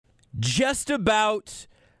just about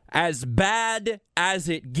as bad as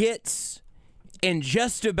it gets in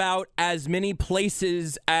just about as many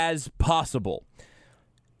places as possible.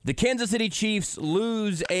 The Kansas City Chiefs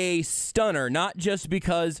lose a stunner, not just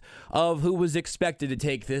because of who was expected to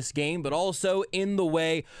take this game, but also in the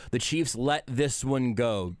way the Chiefs let this one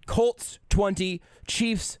go. Colts 20,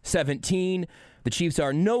 Chiefs 17. The Chiefs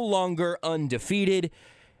are no longer undefeated,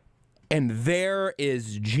 and there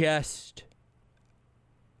is just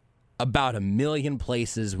about a million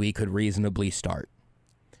places we could reasonably start.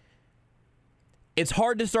 It's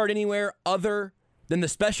hard to start anywhere other than the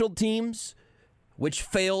special teams, which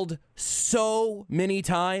failed so many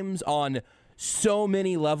times on so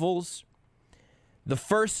many levels. The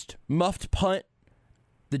first muffed punt,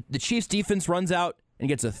 the Chiefs defense runs out and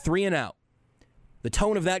gets a 3-and-out. The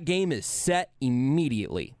tone of that game is set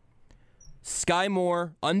immediately. Sky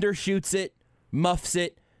Moore undershoots it, muffs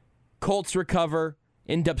it, Colts recover,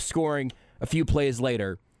 end up scoring a few plays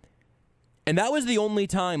later. And that was the only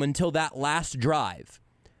time until that last drive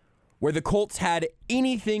where the Colts had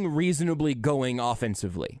anything reasonably going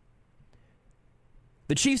offensively.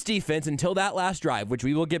 The Chiefs defense, until that last drive, which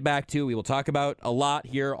we will get back to, we will talk about a lot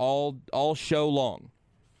here all show long.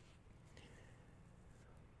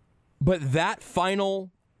 But that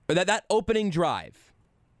that opening drive,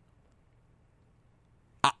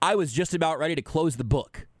 I was just about ready to close the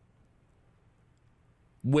book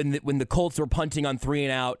when the Colts were punting on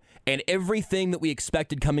 3-and-out, and everything that we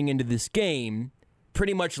expected coming into this game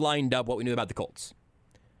pretty much lined up what we knew about the Colts.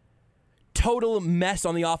 Total mess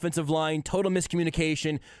on the offensive line, total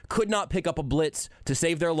miscommunication, could not pick up a blitz to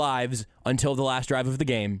save their lives until the last drive of the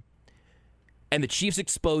game. And the Chiefs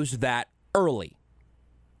exposed that early.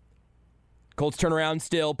 Colts turn around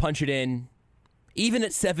still, punch it in, even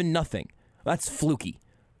at 7-0. That's fluky.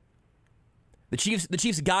 The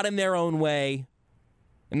Chiefs got in their own way,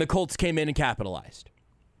 and the Colts came in and capitalized.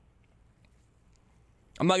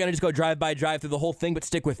 I'm not going to just go drive through the whole thing, but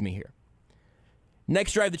stick with me here.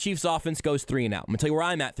 Next drive, the Chiefs' offense goes 3-and-out. I'm going to tell you where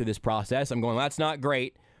I'm at through this process. I'm going, well, that's not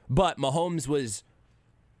great, but Mahomes was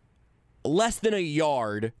less than a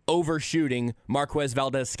yard overshooting Marquez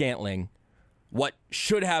Valdes-Scantling, what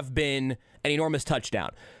should have been an enormous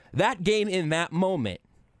touchdown. That game in that moment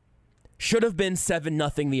should have been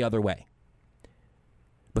 7-0 the other way.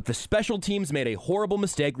 But the special teams made a horrible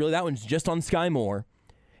mistake. Really, that one's just on Sky Moore,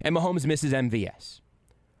 and Mahomes misses MVS.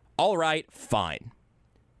 All right, fine.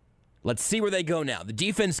 Let's see where they go now. The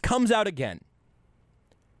defense comes out again.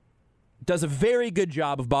 Does a very good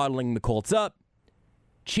job of bottling the Colts up.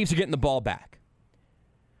 Chiefs are getting the ball back.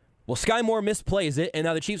 Well, Sky Moore misplays it, and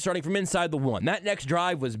now the Chiefs starting from inside the 1. That next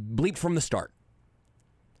drive was bleeped from the start.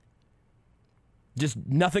 Just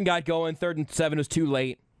nothing got going. 3rd and 7 was too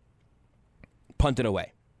late. Punted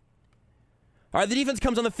away. All right, the defense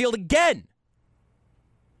comes on the field again.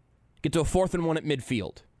 Get to a 4th and 1 at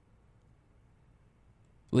midfield.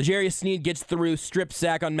 L'Jarius Sneed gets through, strip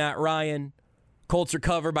sack on Matt Ryan. Colts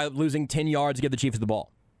recover by losing 10 yards to give the Chiefs the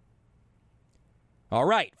ball. All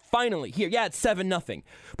right, finally, here, yeah, it's 7-0.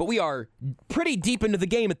 But we are pretty deep into the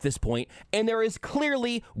game at this point, and there is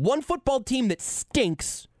clearly one football team that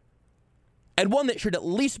stinks and one that should at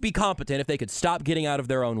least be competent if they could stop getting out of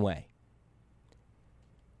their own way.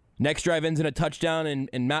 Next drive ends in a touchdown,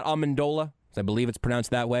 and Matt Amendola, I believe it's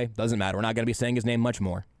pronounced that way. Doesn't matter. We're not going to be saying his name much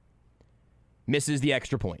more. Misses the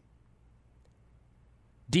extra point.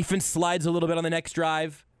 Defense slides a little bit on the next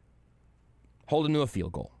drive. Hold him to a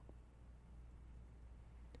field goal.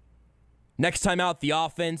 Next time out, the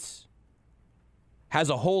offense has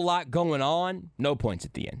a whole lot going on. No points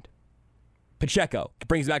at the end. Pacheco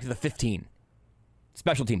brings it back to the 15.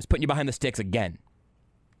 Special teams putting you behind the sticks again.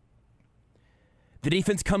 The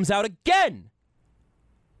defense comes out again.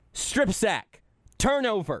 Strip sack.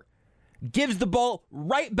 Turnover. Gives the ball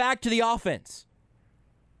right back to the offense,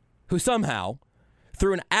 who somehow,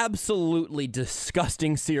 through an absolutely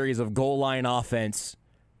disgusting series of goal line offense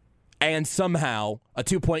and somehow a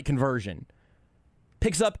 2-point conversion,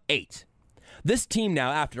 picks up 8. This team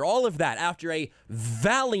now, after all of that, after a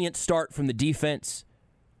valiant start from the defense,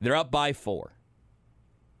 they're up by 4.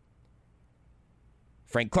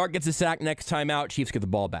 Frank Clark gets a sack next time out. Chiefs get the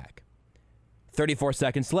ball back. 34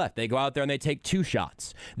 seconds left. They go out there and they take 2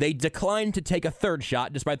 shots. They decline to take a 3rd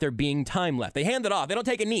shot despite there being time left. They hand it off. They don't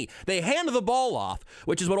take a knee. They hand the ball off,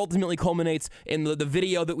 which is what ultimately culminates in the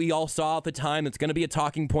video that we all saw at the time. It's going to be a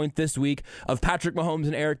talking point this week of Patrick Mahomes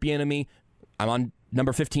and Eric Bieniemy. I'm on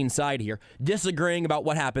number 15 side here, disagreeing about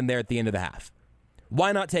what happened there at the end of the half.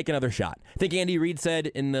 Why not take another shot? I think Andy Reid said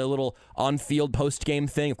in the little on-field post-game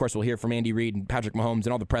thing, of course we'll hear from Andy Reid and Patrick Mahomes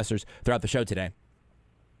and all the pressers throughout the show today.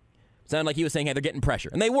 Sounded like he was saying, hey, they're getting pressure.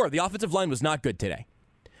 And they were. The offensive line was not good today.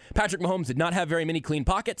 Patrick Mahomes did not have very many clean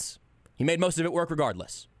pockets. He made most of it work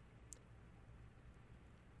regardless.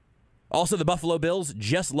 Also, the Buffalo Bills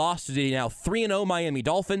just lost to the now 3-0 Miami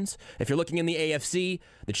Dolphins. If you're looking in the AFC,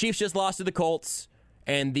 the Chiefs just lost to the Colts,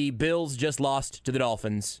 and the Bills just lost to the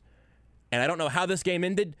Dolphins. And I don't know how this game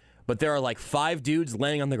ended, but there are like 5 dudes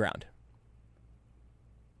laying on the ground.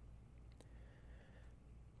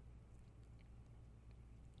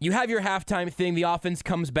 You have your halftime thing. The offense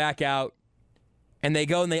comes back out, and they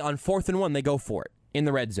go, and on 4th and 1, they go for it in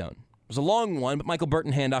the red zone. It was a long one, but Michael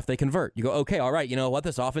Burton handoff, they convert. You go, okay, all right, you know what?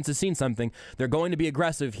 This offense has seen something. They're going to be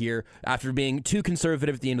aggressive here after being too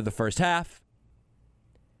conservative at the end of the first half.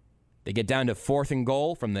 They get down to 4th and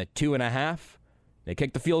goal from the 2.5. They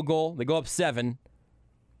kick the field goal. They go up 7. It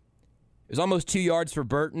was almost 2 yards for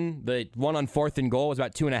Burton. The one on 4th and goal was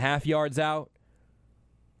about 2.5 yards out.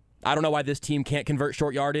 I don't know why this team can't convert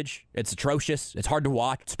short yardage. It's atrocious. It's hard to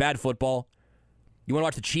watch. It's bad football. You want to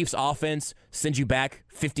watch the Chiefs' offense send you back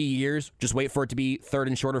 50 years? Just wait for it to be 3rd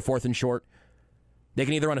and short or 4th and short. They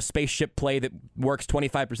can either run a spaceship play that works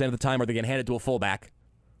 25% of the time, or they can hand it to a fullback.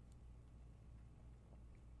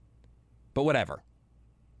 But whatever.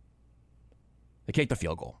 They kick the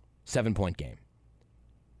field goal. 7-point game.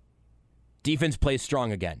 Defense plays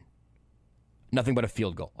strong again. Nothing but a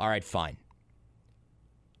field goal. All right, fine.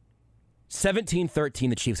 17-13,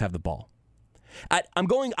 the Chiefs have the ball. I'm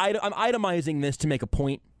itemizing this to make a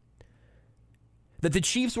point that the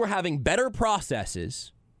Chiefs were having better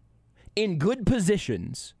processes in good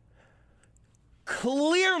positions,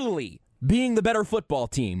 clearly being the better football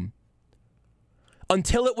team,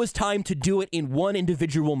 until it was time to do it in one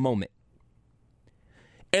individual moment.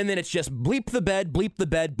 And then it's just bleep the bed, bleep the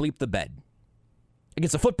bed, bleep the bed.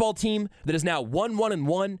 Against a football team that is now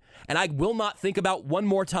 1-1-1, and I will not think about one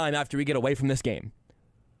more time after we get away from this game.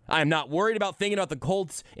 I am not worried about thinking about the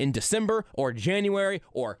Colts in December or January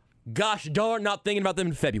or, gosh darn, not thinking about them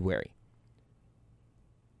in February.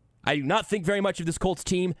 I do not think very much of this Colts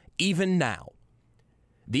team even now.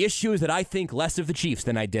 The issue is that I think less of the Chiefs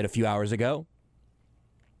than I did a few hours ago.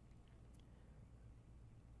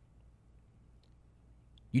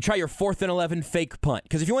 You try your 4th and 11 fake punt.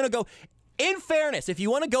 Because if you want to go, in fairness, if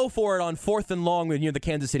you want to go for it on 4th and long when you're the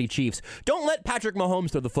Kansas City Chiefs, don't let Patrick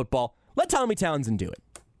Mahomes throw the football. Let Tommy Townsend do it.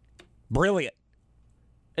 Brilliant.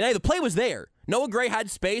 And hey, the play was there. Noah Gray had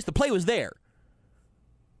space. The play was there.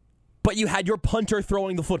 But you had your punter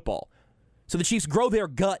throwing the football. So the Chiefs grow their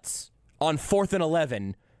guts on 4th and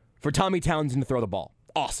 11 for Tommy Townsend to throw the ball.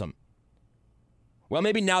 Awesome. Well,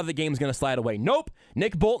 maybe now the game's going to slide away. Nope.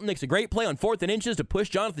 Nick Bolton makes a great play on 4th and inches to push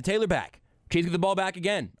Jonathan Taylor back. Chiefs get the ball back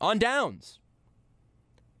again on downs.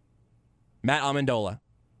 Matt Amendola.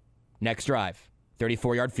 Next drive.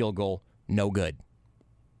 34-yard field goal. No good.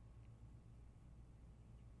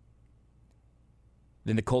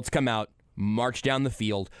 Then the Colts come out, march down the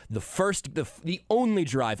field. The only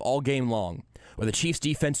drive all game long where the Chiefs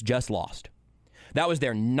defense just lost. That was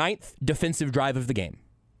their 9th defensive drive of the game.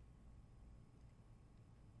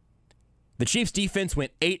 The Chiefs defense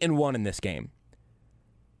went 8-1 in this game.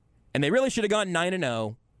 And they really should have gone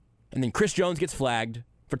 9-0, and then Chris Jones gets flagged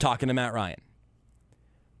for talking to Matt Ryan.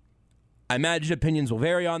 I imagine opinions will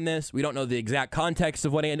vary on this. We don't know the exact context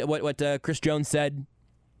of what Chris Jones said.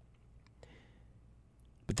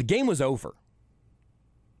 But the game was over.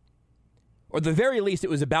 Or at the very least, it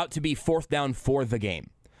was about to be 4th down for the game.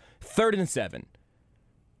 3rd and 7.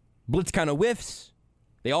 Blitz kind of whiffs.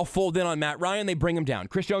 They all fold in on Matt Ryan. They bring him down.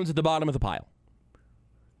 Chris Jones at the bottom of the pile.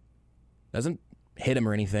 Doesn't hit him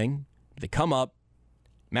or anything. They come up.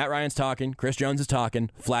 Matt Ryan's talking. Chris Jones is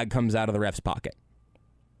talking. Flag comes out of the ref's pocket.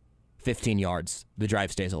 15 yards. The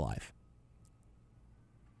drive stays alive.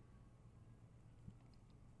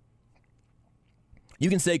 You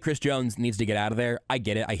can say Chris Jones needs to get out of there. I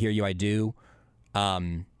get it. I hear you. I do.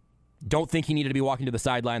 Don't think he needed to be walking to the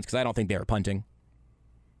sidelines because I don't think they were punting.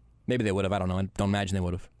 Maybe they would have. I don't know. I don't imagine they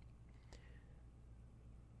would have.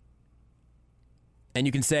 And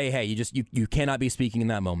you can say, hey, you cannot be speaking in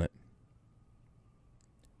that moment.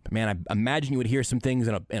 But man, I imagine you would hear some things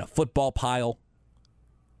in a football pile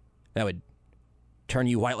that would turn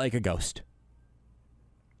you white like a ghost.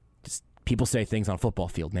 Just people say things on a football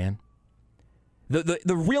field, man.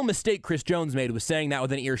 The real mistake Chris Jones made was saying that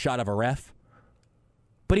with an earshot of a ref.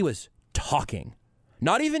 But he was talking.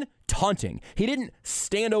 Not even taunting. He didn't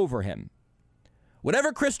stand over him.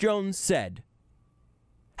 Whatever Chris Jones said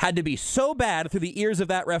had to be so bad through the ears of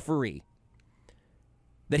that referee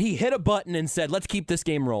that he hit a button and said, let's keep this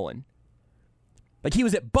game rolling. Like he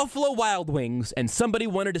was at Buffalo Wild Wings and somebody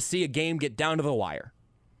wanted to see a game get down to the wire.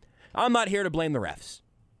 I'm not here to blame the refs.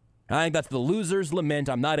 I think that's the loser's lament.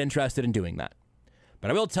 I'm not interested in doing that.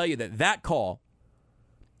 But I will tell you that call,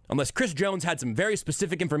 unless Chris Jones had some very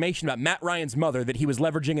specific information about Matt Ryan's mother that he was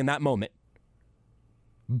leveraging in that moment,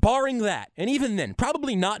 barring that, and even then,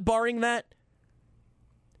 probably not barring that,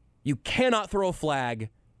 you cannot throw a flag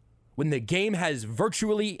when the game has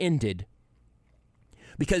virtually ended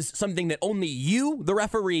because something that only you, the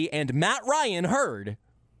referee, and Matt Ryan heard,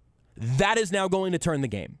 that is now going to turn the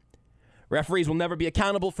game. Referees will never be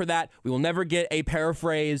accountable for that. We will never get a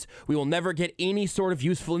paraphrase. We will never get any sort of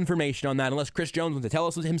useful information on that unless Chris Jones wants to tell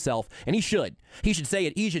us himself, and he should. He should say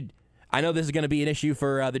it. I know this is going to be an issue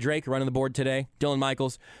for the Drake running the board today. Dylan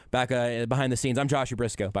Michaels back behind the scenes. I'm Joshua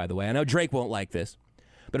Briscoe, by the way. I know Drake won't like this.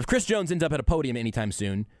 But if Chris Jones ends up at a podium anytime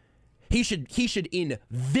soon, he should in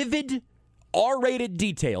vivid, R-rated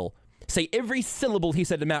detail, say every syllable he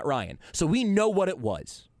said to Matt Ryan so we know what it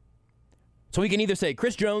was. So we can either say,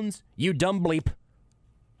 Chris Jones, you dumb bleep,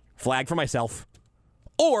 flag for myself,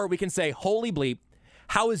 or we can say, holy bleep,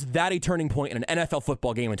 how is that a turning point in an NFL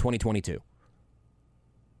football game in 2022?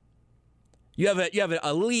 You have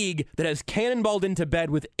a league that has cannonballed into bed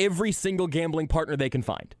with every single gambling partner they can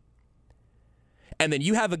find. And then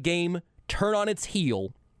you have a game turn on its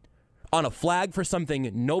heel on a flag for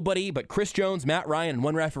something nobody but Chris Jones, Matt Ryan, and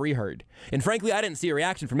one referee heard. And frankly, I didn't see a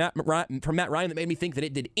reaction from Matt Ryan that made me think that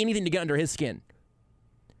it did anything to get under his skin.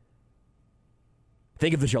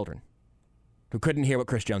 Think of the children who couldn't hear what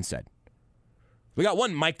Chris Jones said. We got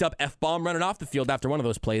one mic'd up F-bomb running off the field after one of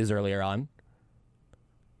those plays earlier on.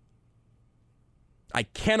 I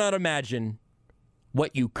cannot imagine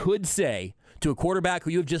what you could say to a quarterback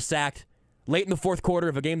who you have just sacked late in the fourth quarter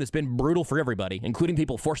of a game that's been brutal for everybody, including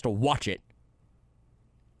people forced to watch it.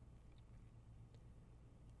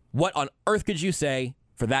 What on earth could you say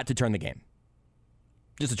for that to turn the game?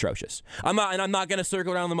 Just atrocious. I'm not going to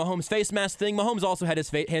circle around the Mahomes face mask thing. Mahomes also had his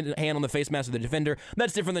hand on the face mask of the defender.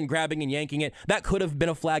 That's different than grabbing and yanking it. That could have been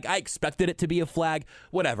a flag. I expected it to be a flag.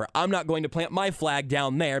 Whatever. I'm not going to plant my flag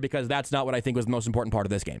down there because that's not what I think was the most important part of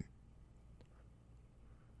this game.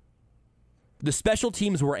 The special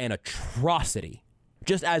teams were an atrocity,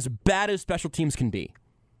 just as bad as special teams can be.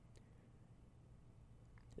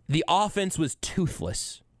 The offense was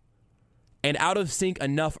toothless and out of sync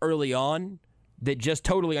enough early on that just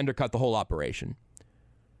totally undercut the whole operation.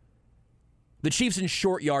 The Chiefs in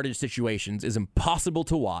short yardage situations is impossible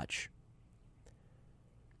to watch.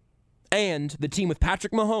 And the team with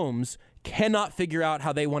Patrick Mahomes cannot figure out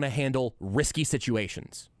how they want to handle risky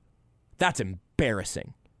situations. That's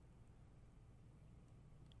embarrassing.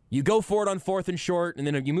 You go for it on 4th and short, and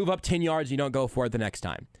then you move up 10 yards, you don't go for it the next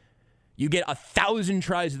time. You get 1,000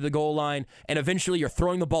 tries at the goal line, and eventually you're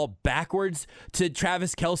throwing the ball backwards to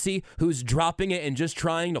Travis Kelce, who's dropping it and just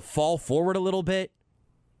trying to fall forward a little bit.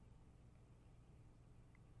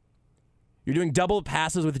 You're doing double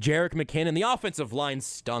passes with Jerick McKinnon. The offensive line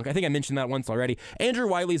stunk. I think I mentioned that once already. Andrew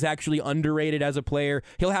Wiley's actually underrated as a player.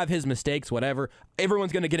 He'll have his mistakes, whatever.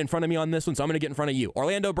 Everyone's going to get in front of me on this one, so I'm going to get in front of you.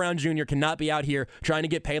 Orlando Brown Jr. cannot be out here trying to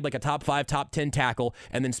get paid like a top 5, top 10 tackle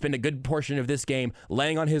and then spend a good portion of this game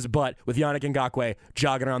laying on his butt with Yannick Ngakoue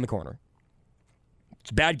jogging around the corner. It's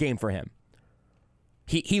a bad game for him.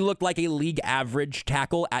 He looked like a league average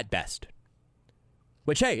tackle at best.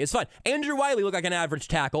 Which, hey, it's fun. Andrew Wiley looked like an average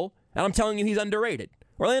tackle, and I'm telling you he's underrated.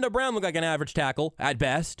 Orlando Brown looked like an average tackle at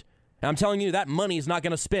best, and I'm telling you that money is not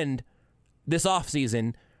going to spend this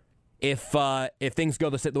offseason if things go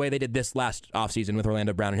the way they did this last offseason with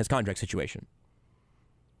Orlando Brown and his contract situation.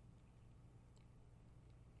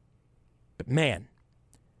 But man,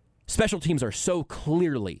 special teams are so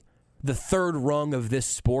clearly the third rung of this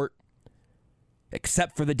sport,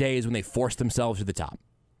 except for the days when they force themselves to the top.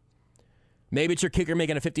 Maybe it's your kicker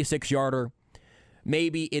making a 56-yarder.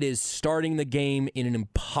 Maybe it is starting the game in an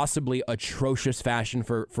impossibly atrocious fashion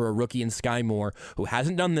for a rookie in Sky Moore, who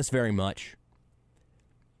hasn't done this very much.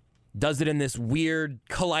 Does it in this weird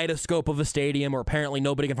kaleidoscope of a stadium where apparently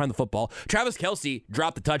nobody can find the football. Travis Kelce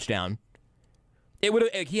dropped the touchdown.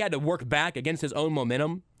 He had to work back against his own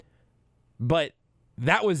momentum, but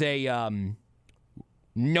that was a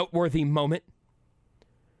noteworthy moment.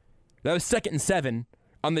 That was 2nd and 7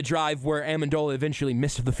 on the drive where Amendola eventually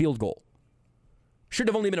missed the field goal. Should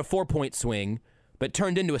have only been a 4-point swing, but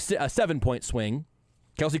turned into a 7-point swing.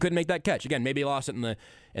 Kelce couldn't make that catch. Again, maybe he lost it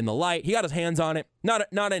in the light. He got his hands on it.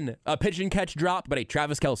 Not in a pitch and catch drop, but a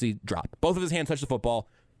Travis Kelce drop. Both of his hands touched the football.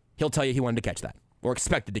 He'll tell you he wanted to catch that, or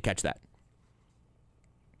expected to catch that.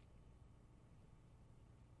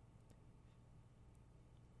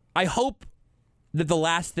 I hope that the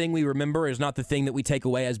last thing we remember is not the thing that we take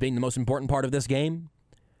away as being the most important part of this game,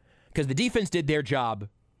 because the defense did their job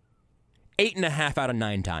 8.5 out of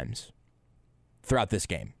 9 times throughout this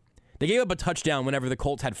game. They gave up a touchdown whenever the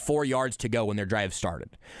Colts had 4 yards to go when their drive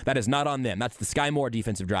started. That is not on them. That's the Sky Moore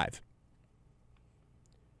defensive drive.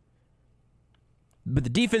 But the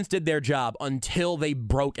defense did their job until they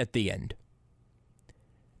broke at the end.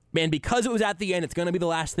 Man, because it was at the end, it's going to be the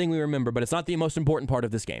last thing we remember, but it's not the most important part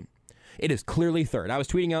of this game. It is clearly third. I was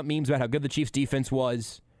tweeting out memes about how good the Chiefs' defense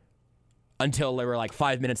was until there were like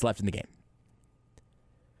 5 minutes left in the game.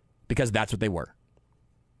 Because that's what they were.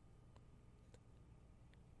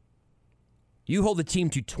 You hold the team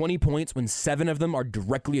to 20 points when 7 of them are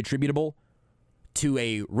directly attributable to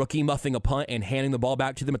a rookie muffing a punt and handing the ball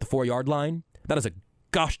back to them at the 4-yard line. That is a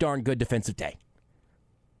gosh darn good defensive day.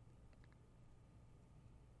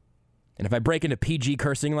 And if I break into PG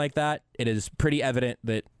cursing like that, it is pretty evident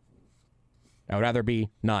that I would rather be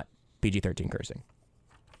not PG-13 cursing.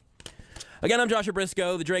 Again, I'm Joshua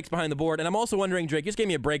Briscoe. The Drake's behind the board. And I'm also wondering, Drake, you just gave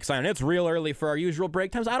me a break sign. It's real early for our usual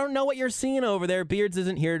break times. I don't know what you're seeing over there. Beards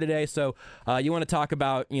isn't here today, so you want to talk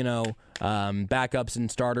about, backups and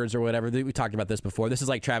starters or whatever. We talked about this before. This is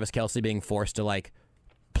like Travis Kelce being forced to,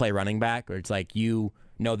 play running back, or it's like you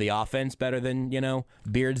know the offense better than,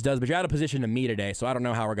 Beards does. But you're out of position to me today, so I don't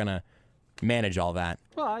know how we're going to manage all that.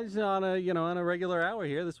 Well, I was on a regular hour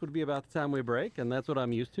here. This would be about the time we break, and that's what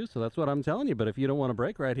I'm used to, so that's what I'm telling you. But if you don't want to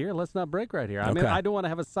break right here, let's not break right here. I mean, I don't want to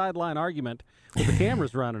have a sideline argument with the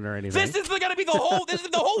cameras running or anything. This is going to be the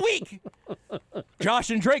whole week. Josh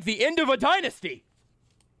and Drake, the end of a dynasty.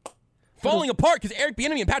 Falling apart because Eric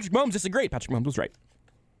Bieniemy and Patrick Mahomes disagreed. Patrick Mahomes was right.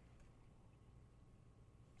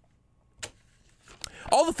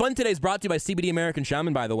 All the fun today is brought to you by CBD American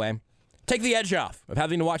Shaman, by the way. Take the edge off of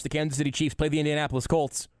having to watch the Kansas City Chiefs play the Indianapolis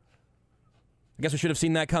Colts. I guess we should have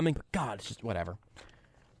seen that coming, but God, it's just whatever.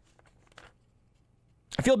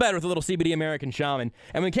 I feel better with a little CBD American Shaman.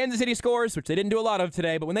 And when Kansas City scores, which they didn't do a lot of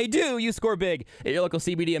today, but when they do, you score big at your local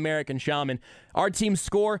CBD American Shaman. Our team's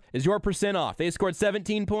score is your percent off. They scored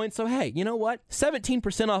 17 points, so hey, you know what?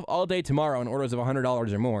 17% off all day tomorrow on orders of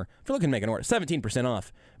 $100 or more. If you're looking to make an order, 17%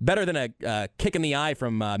 off. Better than a kick in the eye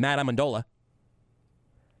from Matt Amendola.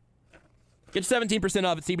 Get 17%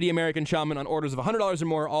 off at CBD American Shaman on orders of $100 or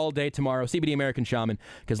more all day tomorrow. CBD American Shaman,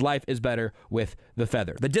 because life is better with the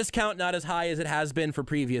feather. The discount not as high as it has been for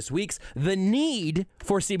previous weeks. The need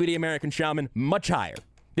for CBD American Shaman much higher.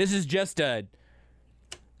 This is just a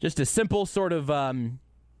simple sort of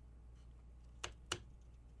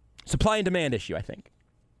supply and demand issue, I think.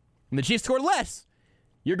 When the Chiefs score less,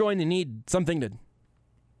 you're going to need something to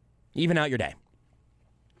even out your day.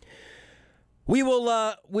 We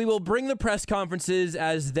will bring the press conferences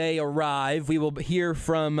as they arrive. We will hear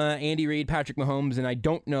from Andy Reid, Patrick Mahomes, and I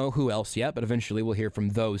don't know who else yet, but eventually we'll hear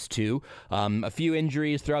from those two. A few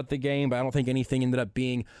injuries throughout the game, but I don't think anything ended up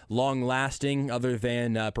being long-lasting other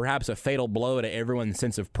than perhaps a fatal blow to everyone's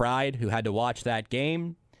sense of pride who had to watch that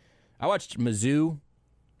game. I watched Mizzou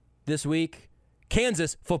this week.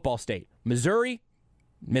 Kansas, football state. Missouri,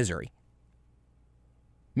 misery.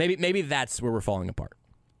 Maybe that's where we're falling apart.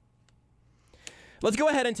 Let's go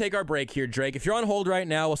ahead and take our break here, Drake. If you're on hold right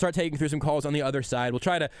now, we'll start taking through some calls on the other side. We'll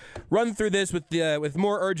try to run through this with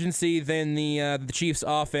more urgency than the Chiefs'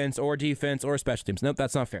 offense or defense or special teams. Nope,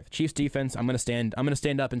 that's not fair. The Chiefs' defense. I'm gonna stand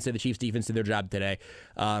up and say the Chiefs' defense did their job today.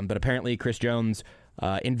 But apparently, Chris Jones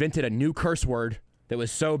invented a new curse word that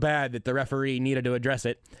was so bad that the referee needed to address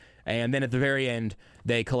it. And then at the very end,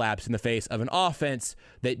 they collapsed in the face of an offense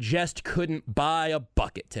that just couldn't buy a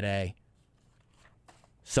bucket today.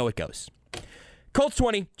 So it goes. Colts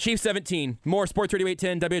 20, Chiefs 17. More Sports Radio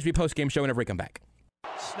 810, WHB postgame show whenever we come back.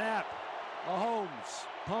 Snap. Mahomes.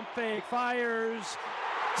 Pump fake. Fires.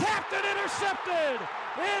 Tapped and intercepted.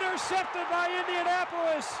 Intercepted by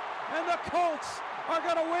Indianapolis. And the Colts are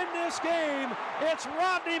going to win this game. It's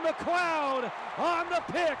Rodney McLeod on the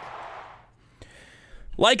pick.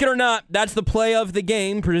 Like it or not, that's the play of the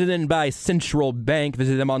game presented by Central Bank.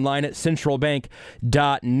 Visit them online at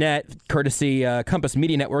centralbank.net, courtesy Compass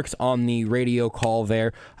Media Networks on the radio call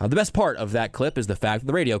there. The best part of that clip is the fact that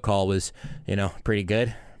the radio call was, pretty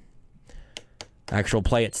good. Actual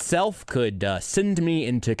play itself could send me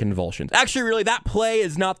into convulsions. Actually, really, that play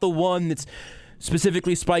is not the one that's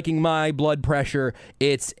specifically spiking my blood pressure.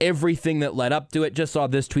 It's everything that led up to it. Just saw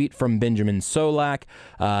this tweet from Benjamin Solak.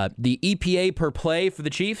 The EPA per play for the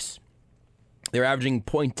Chiefs, they're averaging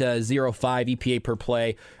 .05 EPA per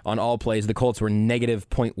play on all plays. The Colts were negative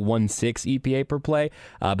 .16 EPA per play.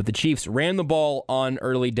 But the Chiefs ran the ball on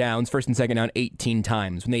early downs, first and second down, 18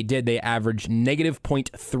 times. When they did, they averaged negative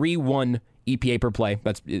 .31 EPA per play.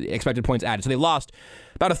 That's expected points added. So they lost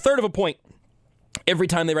about a third of a point every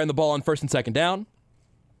time they ran the ball on first and second down.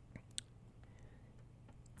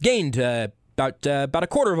 gained about a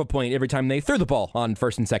quarter of a point every time they threw the ball on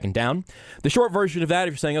first and second down. The short version of that,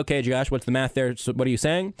 if you're saying, okay, Josh, what's the math there? So what are you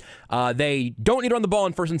saying? They don't need to run the ball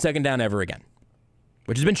on first and second down ever again,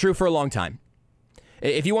 which has been true for a long time.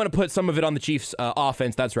 If you want to put some of it on the Chiefs'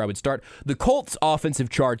 offense, that's where I would start. The Colts' offensive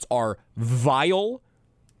charts are vile,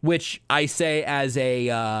 which I say as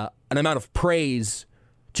an amount of praise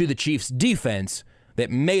to the Chiefs' defense that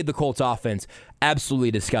made the Colts' offense absolutely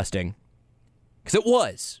disgusting. Because it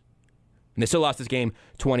was. And they still lost this game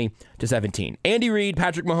 20-17. Andy Reid,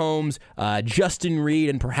 Patrick Mahomes, Justin Reid,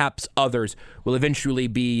 and perhaps others will eventually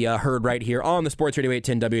be heard right here on the Sports Radio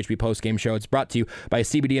 810 WHB postgame show. It's brought to you by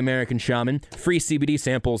CBD American Shaman. Free CBD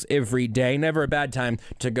samples every day. Never a bad time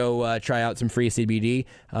to go try out some free CBD.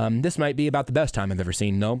 This might be about the best time I've ever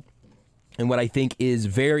seen, though. And what I think is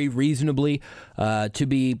very reasonably to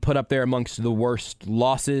be put up there amongst the worst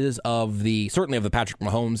losses certainly of the Patrick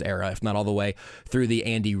Mahomes era, if not all the way through the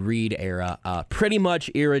Andy Reid era. Pretty much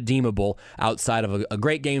irredeemable outside of a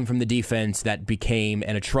great game from the defense that became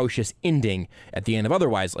an atrocious ending at the end of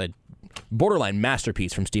otherwise a borderline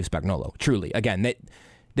masterpiece from Steve Spagnuolo. Truly. Again,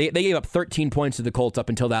 they gave up 13 points to the Colts up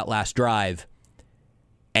until that last drive.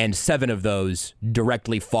 And 7 of those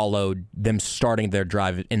directly followed them starting their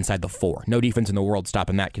drive inside the 4. No defense in the world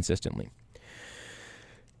stopping that consistently.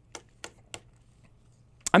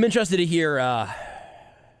 I'm interested to hear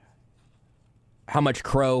how much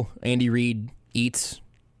crow Andy Reid eats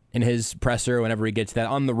in his presser whenever he gets that.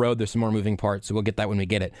 On the road, there's some more moving parts, so we'll get that when we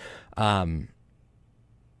get it. But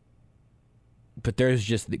there's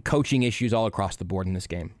just the coaching issues all across the board in this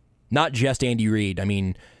game. Not just Andy Reid. I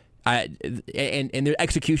mean... and there are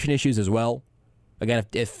execution issues as well. Again,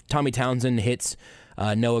 if Tommy Townsend hits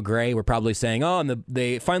Noah Gray, we're probably saying, and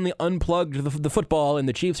they finally unplugged the football and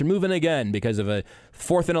the Chiefs are moving again because of a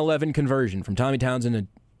 4th and 11 conversion from Tommy Townsend to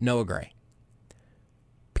Noah Gray.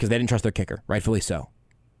 Because they didn't trust their kicker, rightfully so.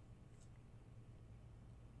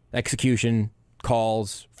 Execution,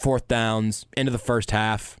 calls, 4th downs, end of the first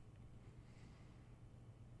half.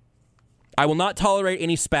 I will not tolerate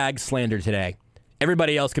any Spags slander today.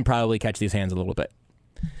 Everybody else can probably catch these hands a little bit.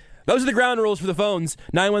 Those are the ground rules for the phones.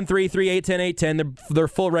 913-381-810. They're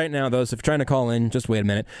full right now, though, so if you're trying to call in, just wait a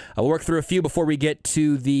minute. We'll work through a few before we get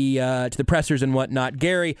to the pressers and whatnot.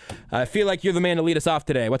 Gary, I feel like you're the man to lead us off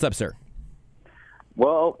today. What's up, sir?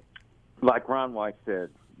 Well, like Ron White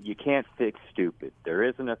said, you can't fix stupid. There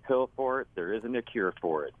isn't a pill for it. There isn't a cure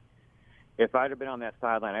for it. If I'd have been on that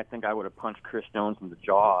sideline, I think I would have punched Chris Jones in the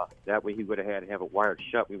jaw. That way he would have had to have it wired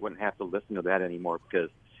shut. We wouldn't have to listen to that anymore because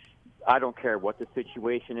I don't care what the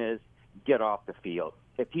situation is, get off the field.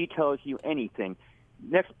 If he tells you anything,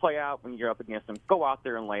 next play out when you're up against him, go out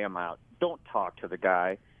there and lay him out. Don't talk to the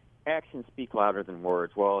guy. Actions speak louder than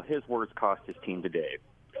words. Well, his words cost his team today.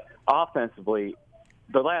 Offensively,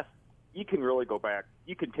 you can really go back.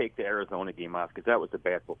 You can take the Arizona game off because that was a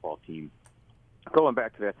bad football team. Going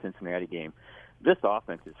back to that Cincinnati game, this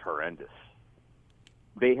offense is horrendous.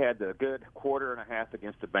 They had the good quarter and a half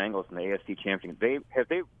against the Bengals in the AFC Championship. Have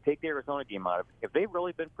they take the Arizona game out of it? Have they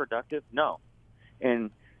really been productive? No. And,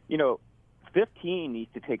 15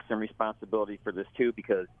 needs to take some responsibility for this too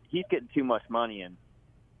because he's getting too much money. And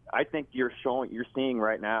I think you're seeing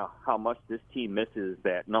right now how much this team misses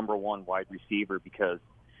that number one wide receiver because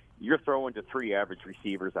you're throwing to 3 average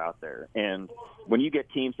receivers out there. And when you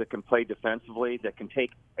get teams that can play defensively, that can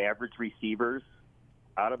take average receivers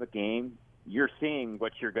out of a game, you're seeing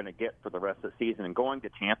what you're going to get for the rest of the season. And going to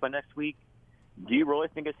Tampa next week, do you really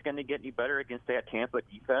think it's going to get any better against that Tampa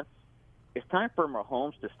defense? It's time for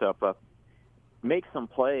Mahomes to step up, make some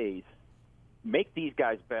plays, make these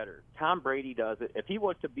guys better. Tom Brady does it. If he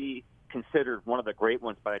was to be considered one of the great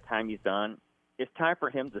ones by the time he's done, it's time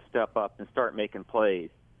for him to step up and start making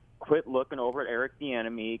plays. Quit looking over at Eric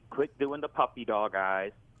Bieniemy. Quit doing the puppy dog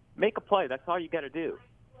eyes. Make a play. That's all you got to do.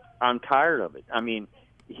 I'm tired of it. I mean,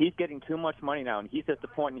 he's getting too much money now, and he's at the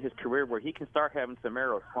point in his career where he can start having some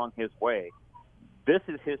arrows flung his way. This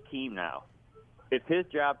is his team now. It's his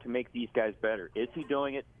job to make these guys better. Is he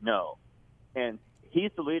doing it? No. And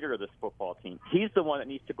he's the leader of this football team. He's the one that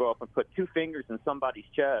needs to go up and put 2 fingers in somebody's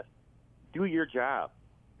chest. Do your job.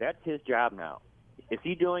 That's his job now. Is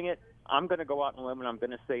he doing it? I'm going to go out on a limb and I'm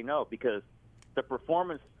going to say no because the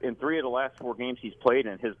performance in 3 of the last 4 games he's played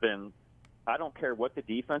in has been, I don't care what the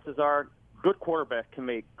defenses are, good quarterbacks can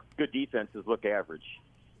make good defenses look average.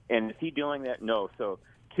 And is he doing that? No. So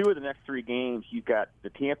 2 of the next 3 games, you've got the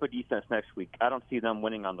Tampa defense next week. I don't see them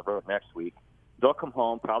winning on the road next week. They'll come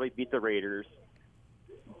home, probably beat the Raiders.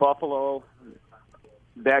 Buffalo,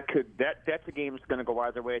 that's a game that's going to go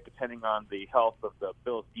either way depending on the health of the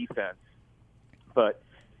Bills defense. But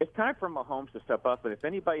it's time for Mahomes to step up. But if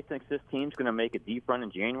anybody thinks this team's going to make a deep run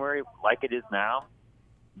in January like it is now,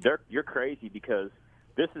 you're crazy, because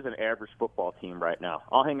this is an average football team right now.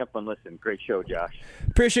 I'll hang up and listen. Great show, Josh.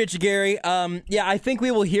 Appreciate you, Gary. Yeah, I think we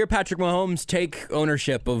will hear Patrick Mahomes take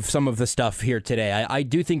ownership of some of the stuff here today. I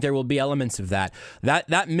do think there will be elements of that.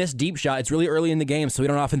 That missed deep shot, it's really early in the game, so we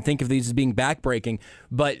don't often think of these as being backbreaking.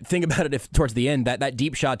 But think about it if towards the end, that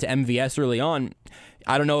deep shot to MVS early on,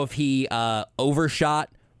 I don't know if he overshot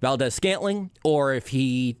Valdez-Scantling, or if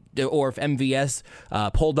MVS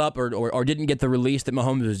pulled up or didn't get the release that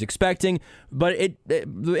Mahomes was expecting. But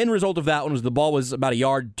the end result of that one was the ball was about a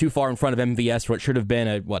yard too far in front of MVS for what should have been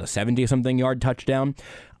a 70-something yard touchdown.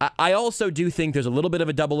 I also do think there's a little bit of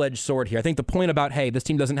a double-edged sword here. I think the point about, hey, this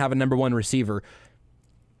team doesn't have a number one receiver,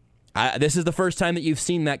 this is the first time that you've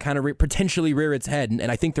seen that kind of potentially rear its head.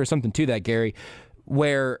 And I think there's something to that, Gary,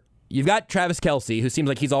 where you've got Travis Kelce, who seems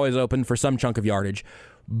like he's always open for some chunk of yardage.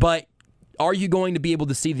 But are you going to be able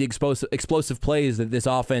to see the explosive plays that this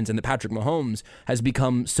offense and that Patrick Mahomes has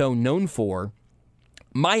become so known for?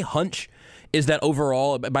 My hunch is that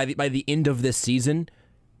overall, by the end of this season,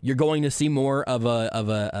 you're going to see more of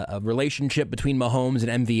a relationship between Mahomes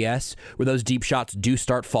and MVS, where those deep shots do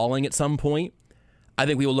start falling at some point. I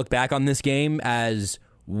think we will look back on this game as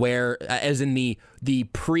in the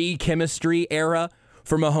pre-chemistry era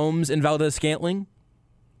for Mahomes and Valdez-Scantling.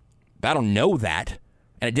 I don't know that.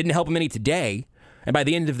 And it didn't help him any today. And by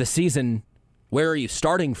the end of the season, where are you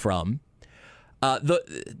starting from? To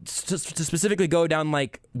specifically go down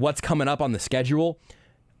like what's coming up on the schedule,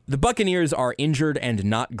 the Buccaneers are injured and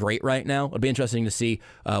not great right now. It'll be interesting to see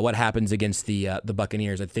what happens against the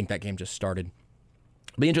Buccaneers. I think that game just started.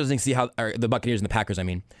 It'll be interesting to see how the Buccaneers and the Packers,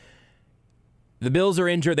 The Bills are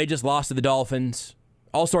injured. They just lost to the Dolphins.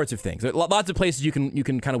 All sorts of things. Lots of places you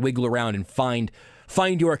can kind of wiggle around and find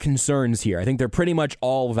your concerns here. I think they're pretty much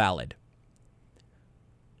all valid.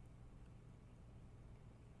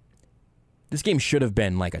 This game should have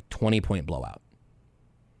been like a 20-point blowout.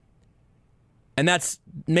 And that's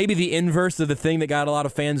maybe the inverse of the thing that got a lot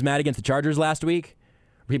of fans mad against the Chargers last week.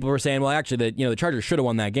 People were saying, well, actually, the Chargers should have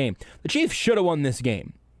won that game. The Chiefs should have won this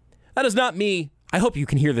game. That is not me. I hope you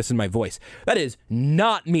can hear this in my voice. That is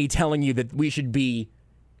not me telling you that we should be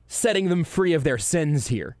setting them free of their sins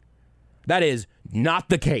here. That is not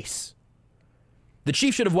the case. The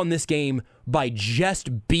Chiefs should have won this game by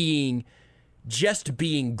just being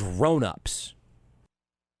grown-ups.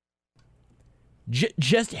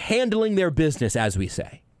 Just handling their business, as we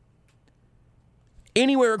say.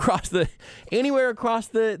 Anywhere across the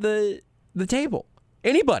table.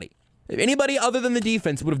 Anybody. If anybody other than the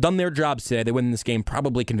defense would have done their jobs today, they win this game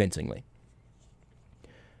probably convincingly.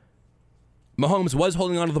 Mahomes was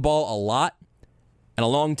holding onto the ball a lot and a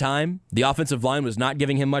long time. The offensive line was not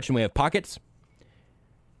giving him much in the way of pockets.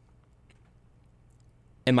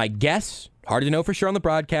 And my guess, hard to know for sure on the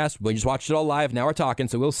broadcast, we just watched it all live, now we're talking,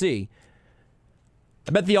 so we'll see.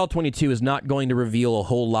 I bet the All-22 is not going to reveal a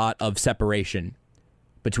whole lot of separation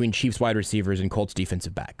between Chiefs wide receivers and Colts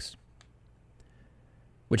defensive backs.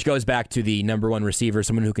 Which goes back to the number one receiver,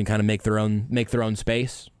 someone who can kind of make their own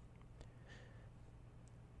space.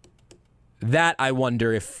 That I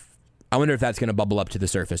wonder if that's going to bubble up to the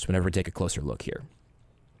surface whenever we take a closer look here.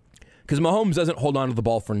 Because Mahomes doesn't hold on to the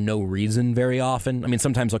ball for no reason very often. I mean,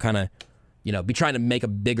 sometimes he'll kind of, be trying to make a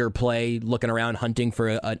bigger play, looking around, hunting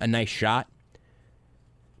for a nice shot.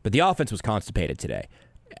 But the offense was constipated today.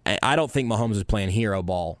 I don't think Mahomes was playing hero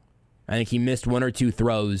ball. I think he missed one or two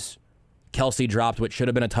throws. Kelce dropped what should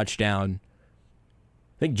have been a touchdown.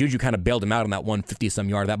 I think Juju kind of bailed him out on that 150-some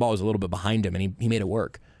yard. That ball was a little bit behind him, and he made it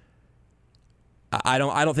work. I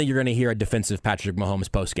don't think you're going to hear a defensive Patrick Mahomes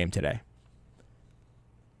postgame today.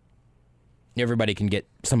 Everybody can get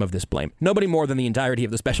some of this blame. Nobody more than the entirety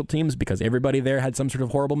of the special teams, because everybody there had some sort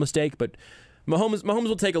of horrible mistake. But Mahomes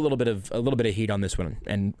will take a little bit of heat on this one,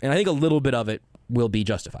 and I think a little bit of it will be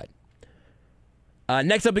justified.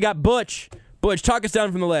 Next up, we got Butch. Butch, talk us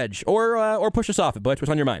down from the ledge, or push us off it. Butch,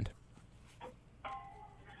 what's on your mind?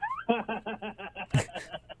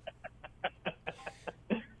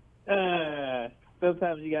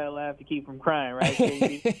 Sometimes you gotta laugh to keep from crying, right,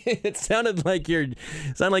 baby? It sounded like your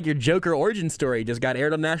Joker origin story just got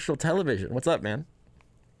aired on national television. What's up, man?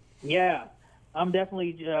 Yeah, I'm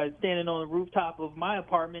definitely standing on the rooftop of my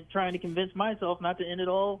apartment trying to convince myself not to end it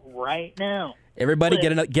all right now. Everybody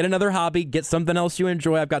get another hobby, get something else you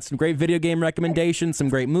enjoy. I've got some great video game recommendations, some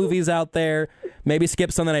great movies out there. Maybe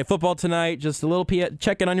skip Sunday Night Football tonight. Just a little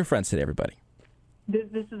check in on your friends today, everybody.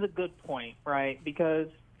 This is a good point, right? Because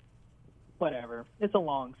whatever, it's a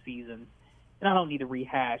long season, and I don't need to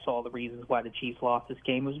rehash all the reasons why the Chiefs lost this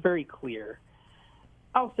game. It was very clear.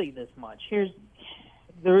 I'll say this much. Here's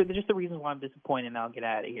just the reasons why I'm disappointed, and I'll get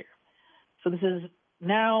out of here. So this is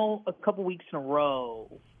now a couple weeks in a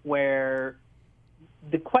row where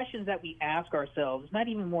the questions that we ask ourselves, not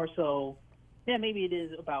even more so, yeah, maybe it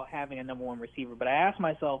is about having a number one receiver, but I ask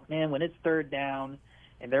myself, man, when it's third down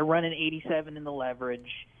and they're running 87 in the leverage,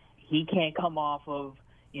 he can't come off of,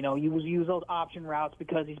 use those option routes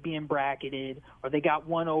because he's being bracketed, or they got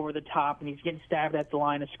one over the top and he's getting stabbed at the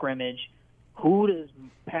line of scrimmage. Who does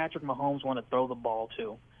Patrick Mahomes want to throw the ball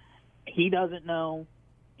to? He doesn't know.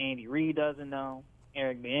 Andy Reid doesn't know.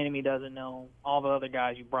 Eric Bieniemy doesn't know. All the other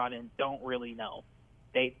guys you brought in don't really know.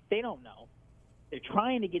 They don't know. They're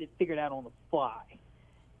trying to get it figured out on the fly.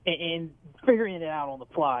 And figuring it out on the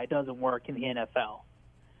fly doesn't work in the NFL.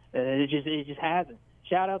 It just hasn't.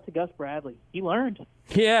 Shout out to Gus Bradley. He learned.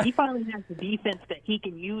 Yeah. He finally has the defense that he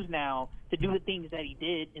can use now to do the things that he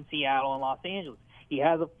did in Seattle and Los Angeles. He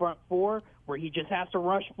has a front four where he just has to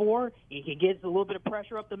rush four. He can get a little bit of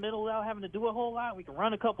pressure up the middle without having to do a whole lot. We can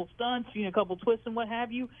run a couple stunts, a couple twists and what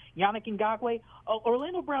have you. Yannick Ngakoue.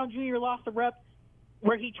 Orlando Brown Jr. lost a rep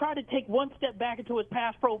where he tried to take one step back into his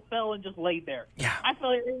pass pro, fell, and just laid there. Yeah. I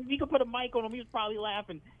felt like if he could put a mic on him, he was probably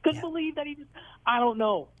laughing. Couldn't believe that he just – I don't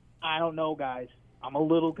know, guys. I'm a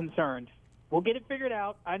little concerned. We'll get it figured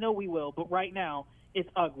out. I know we will, but right now it's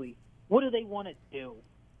ugly. What do they want to do?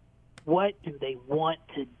 What do they want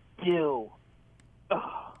to do?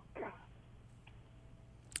 Oh, God.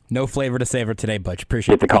 No flavor to savor today, Butch.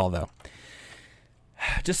 Appreciate the call, though.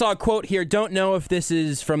 Just saw a quote here. Don't know if this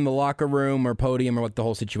is from the locker room or podium or what the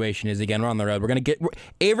whole situation is. Again, we're on the road. We're going to get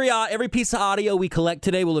every piece of audio we collect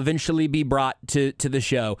today will eventually be brought to the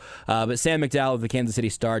show. But Sam McDowell of the Kansas City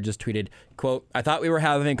Star just tweeted, quote, "I thought we were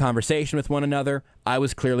having a conversation with one another. I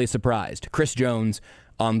was clearly surprised. Chris Jones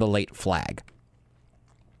on the late flag."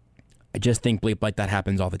 I just think bleep like that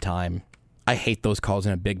happens all the time. I hate those calls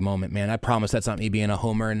in a big moment, man. I promise that's not me being a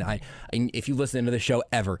homer. And if you listen to the show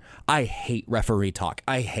ever, I hate referee talk.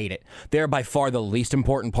 I hate it. They're by far the least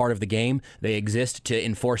important part of the game. They exist to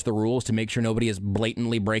enforce the rules, to make sure nobody is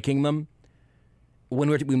blatantly breaking them. When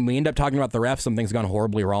we end up talking about the ref, something's gone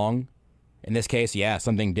horribly wrong. In this case, yeah,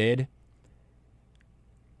 something did.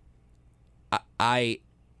 I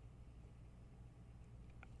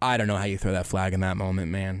don't know how you throw that flag in that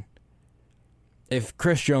moment, man. If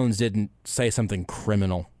Chris Jones didn't say something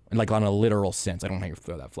criminal, like on a literal sense, I don't know how you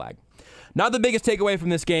throw that flag. Not the biggest takeaway from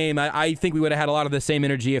this game. I think we would have had a lot of the same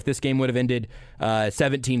energy if this game would have ended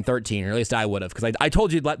 17-13, or at least I would have. Because I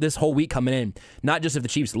told you this whole week coming in, not just if the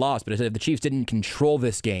Chiefs lost, but I said if the Chiefs didn't control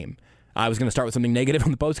this game, I was going to start with something negative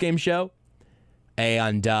on the postgame show.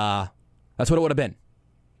 And that's what it would have been.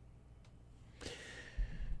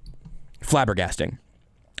 Flabbergasting.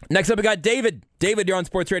 Next up, we got David. David, you're on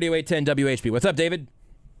Sports Radio 810 WHB. What's up, David?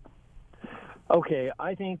 Okay,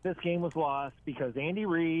 I think this game was lost because Andy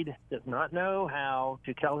Reid does not know how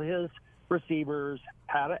to tell his receivers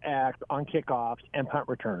how to act on kickoffs and punt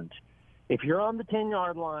returns. If you're on the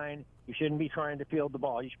 10-yard line, you shouldn't be trying to field the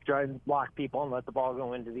ball. You should try to block people and let the ball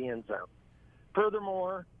go into the end zone.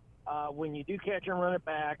 Furthermore, when you do catch and run it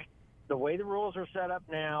back, the way the rules are set up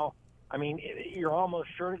now, I mean, you're almost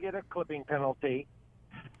sure to get a clipping penalty.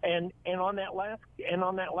 And on that last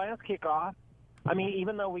kickoff, I mean,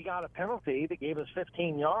 even though we got a penalty that gave us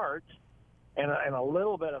 15 yards and a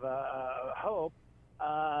little bit of a hope,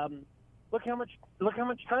 look how much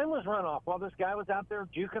time was run off while this guy was out there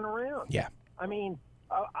juking around. Yeah. I mean,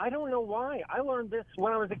 I don't know why. I learned this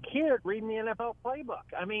when I was a kid reading the NFL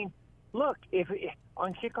playbook. I mean, look, if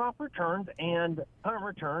on kickoff returns and punt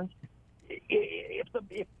returns,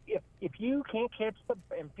 if you can't catch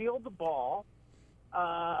and field the ball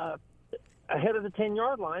ahead of the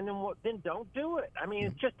 10-yard line, then don't do it. I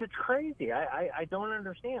mean, it's crazy. I don't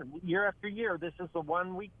understand. Year after year, this is the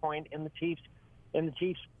one weak point in the Chiefs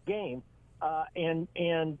game.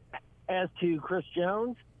 And as to Chris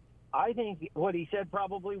Jones, I think what he said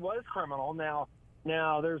probably was criminal. Now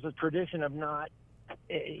there's a tradition of not,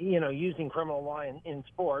 using criminal law in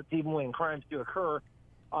sports, even when crimes do occur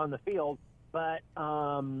on the field. But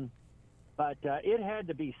it had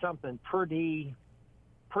to be something pretty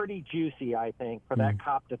juicy, I think, for that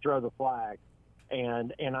cop to throw the flag.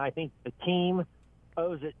 And I think the team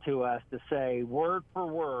owes it to us to say word for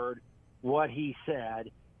word what he said.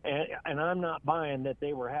 And I'm not buying that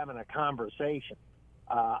they were having a conversation.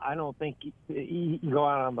 I don't think you go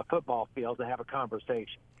out on the football field to have a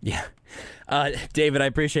conversation. Yeah. David, I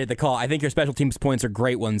appreciate the call. I think your special teams points are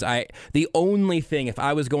great ones. The only thing, if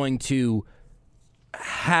I was going to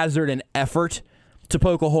hazard an effort to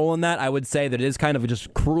poke a hole in that, I would say that it is kind of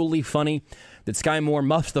just cruelly funny that Sky Moore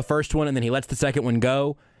muffs the first one and then he lets the second one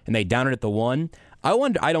go and they down it at the 1. I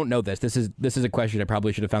wonder. I don't know this. This is a question I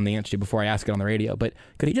probably should have found the answer to before I ask it on the radio. But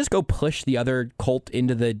could he just go push the other Colt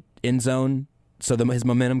into the end zone so his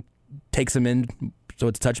momentum takes him in, so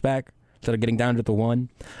it's touchback instead of getting down to the 1?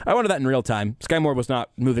 I wonder that in real time. Sky Moore was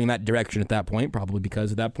not moving that direction at that point, probably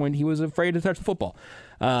because at that point he was afraid to touch the football.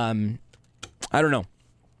 I don't know.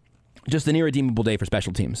 Just an irredeemable day for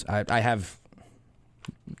special teams. I have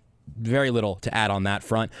very little to add on that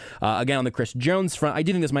front. Again, on the Chris Jones front, I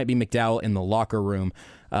do think this might be McDowell in the locker room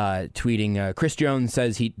tweeting. Chris Jones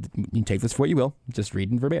says you can take this for what you will, just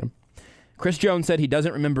reading verbatim. Chris Jones said he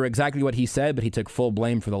doesn't remember exactly what he said, but he took full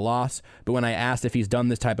blame for the loss. But when I asked if he's done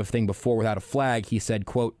this type of thing before without a flag, he said,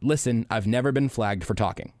 quote, "Listen, I've never been flagged for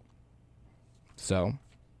talking." So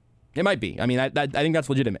it might be. I mean, I think that's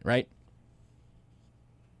legitimate, right?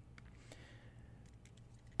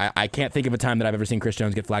 I can't think of a time that I've ever seen Chris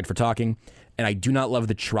Jones get flagged for talking, and I do not love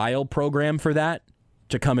the trial program for that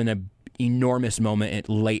to come in an enormous moment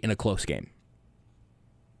late in a close game.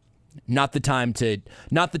 Not the time to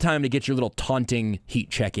get your little taunting heat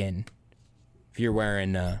check in if you're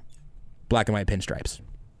wearing black and white pinstripes.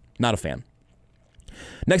 Not a fan.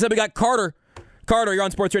 Next up, we got Carter. Carter, you're on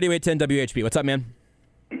Sports Radio 810 WHB. What's up, man?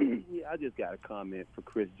 Yeah, I just got a comment for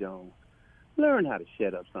Chris Jones. Learn how to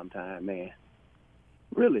shut up sometime, man.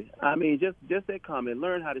 Really, I mean, just that comment.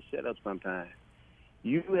 Learn how to shut up sometime.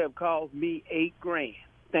 You have cost me $8,000.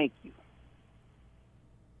 Thank you.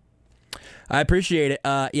 I appreciate it.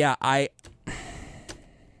 Yeah, I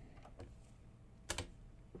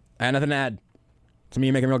had nothing to add. Some of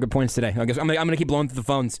you making real good points today. I guess I'm gonna keep blowing through the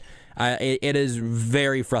phones. It is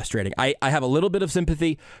very frustrating. I have a little bit of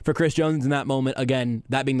sympathy for Chris Jones in that moment. Again,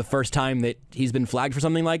 that being the first time that he's been flagged for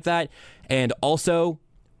something like that, and also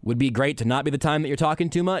would be great to not be the time that you're talking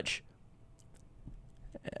too much.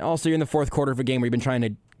 Also, you're in the fourth quarter of a game where you've been trying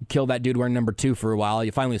to kill that dude wearing number 2 for a while.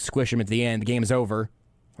 You finally squish him at the end. The game's over,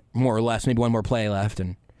 more or less. Maybe one more play left,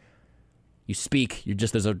 and you speak. You're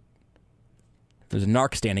just there's a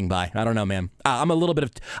narc standing by. I don't know, man. I'm a little bit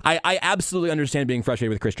of. I absolutely understand being frustrated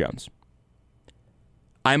with Chris Jones.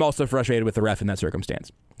 I'm also frustrated with the ref in that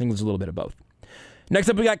circumstance. I think there's a little bit of both. Next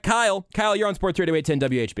up, we got Kyle. Kyle, you're on Sports Radio 810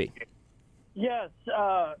 WHB. Yes,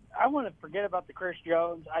 I want to forget about the Chris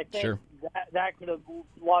Jones. I think that could have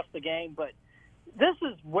lost the game, but this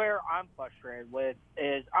is where I'm frustrated with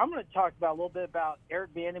is I'm going to talk about a little bit about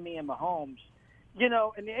Eric Bieniemy and Mahomes. You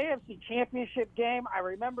know, in the AFC Championship game, I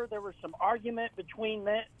remember there was some argument between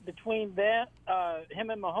him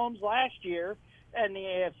and Mahomes last year in the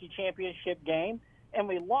AFC Championship game, and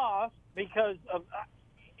we lost because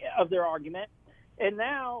of their argument. And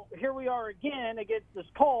now here we are again against this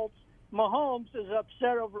Colts. Mahomes is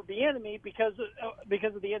upset over Bieniemy because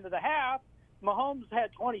of the end of the half. Mahomes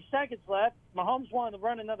had 20 seconds left. Mahomes wanted to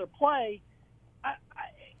run another play. I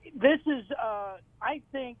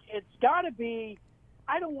think it's got to be –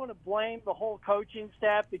 I don't want to blame the whole coaching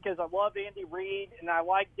staff because I love Andy Reid and I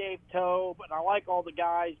like Dave Toub and I like all the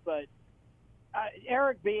guys, but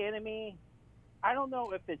Eric Bieniemy, I don't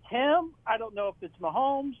know if it's him. I don't know if it's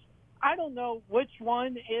Mahomes. I don't know which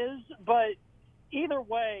one is, but – either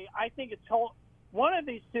way, I think one of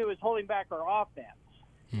these two is holding back our offense.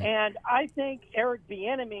 And I think Eric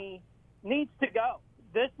Bieniemy needs to go.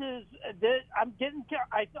 I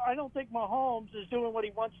don't think Mahomes is doing what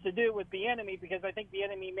he wants to do with Bieniemy because I think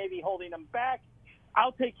Bieniemy may be holding him back.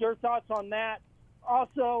 I'll take your thoughts on that.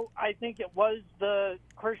 Also, I think it was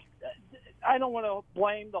I don't want to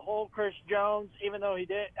blame the whole Chris Jones, even though he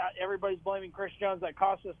did. Everybody's blaming Chris Jones that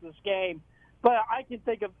cost us this game. But I can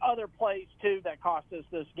think of other plays, too, that cost us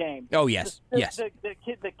this game. Oh, yes. Yes. The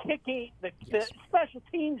kicking, the special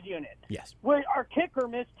teams unit. Yes. Where our kicker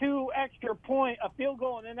missed a field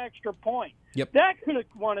goal and an extra point. Yep. That could have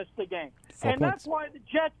won us the game. 4 and points. That's why the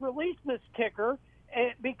Jets released this kicker,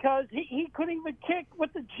 because he couldn't even kick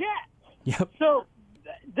with the Jets. Yep. So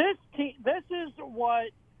this is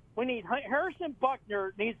what we need. Harrison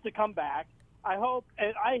Buckner needs to come back. I hope,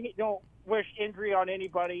 and I don't wish injury on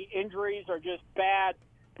anybody. Injuries are just bad,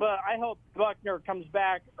 but I hope Buckner comes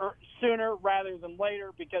back sooner rather than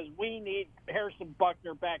later because we need Harrison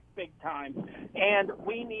Buckner back big time. And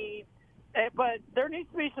but there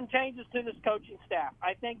needs to be some changes to this coaching staff.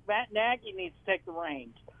 I think Matt Nagy needs to take the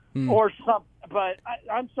reins or something. But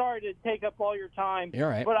I'm sorry to take up all your time. You're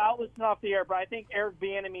all right. But I'll listen off the air. But I think Eric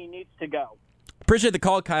Bieniemy needs to go. Appreciate the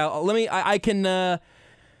call, Kyle.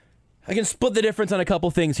 I can split the difference on a couple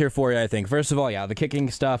things here for you, I think. First of all, the kicking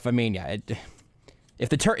stuff, I mean,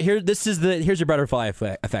 here's your butterfly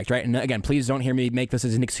effect, right? And again, please don't hear me make this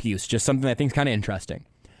as an excuse, just something I think is kind of interesting.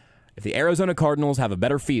 If the Arizona Cardinals have a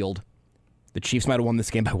better field, the Chiefs might have won this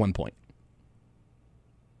game by 1 point.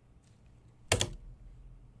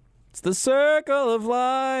 It's the circle of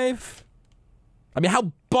life. I mean,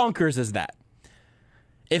 how bonkers is that?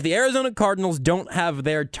 If the Arizona Cardinals don't have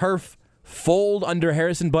their turf fold under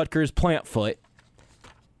Harrison Butker's plant foot,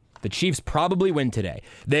 the Chiefs probably win today.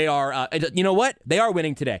 They are, you know what? They are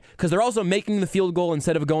winning today because they're also making the field goal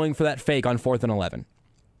instead of going for that fake on 4th and 11.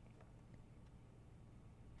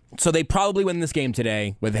 So they probably win this game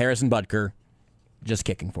today with Harrison Butker just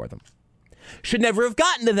kicking for them. Should never have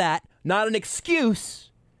gotten to that. Not an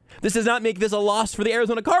excuse. This does not make this a loss for the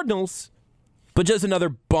Arizona Cardinals, but just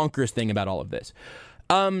another bonkers thing about all of this.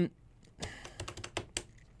 I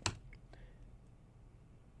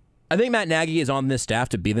think Matt Nagy is on this staff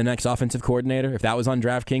to be the next offensive coordinator. If that was on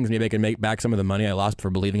DraftKings, maybe I could make back some of the money I lost for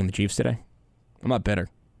believing in the Chiefs today. I'm not bitter.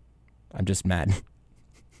 I'm just mad.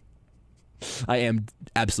 I am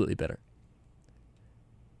absolutely bitter.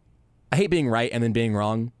 I hate being right and then being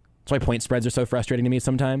wrong. That's why point spreads are so frustrating to me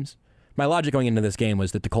sometimes. My logic going into this game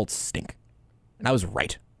was that the Colts stink. And I was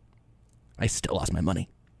right. I still lost my money.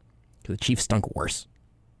 Because the Chiefs stunk worse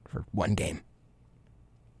for one game.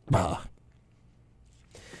 Ugh.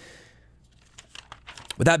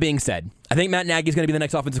 With that being said, I think Matt Nagy is going to be the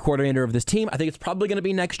next offensive coordinator of this team. I think it's probably going to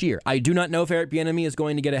be next year. I do not know if Eric Bieniemy is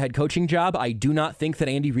going to get a head coaching job. I do not think that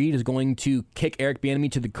Andy Reid is going to kick Eric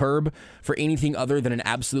Bieniemy to the curb for anything other than an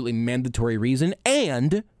absolutely mandatory reason.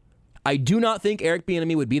 And I do not think Eric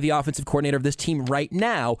Bieniemy would be the offensive coordinator of this team right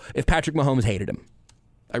now if Patrick Mahomes hated him.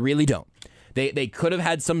 I really don't. They could have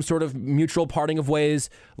had some sort of mutual parting of ways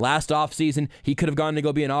last offseason. He could have gone to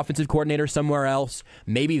go be an offensive coordinator somewhere else.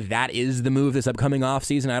 Maybe that is the move this upcoming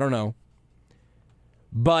offseason. I don't know.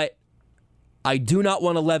 But I do not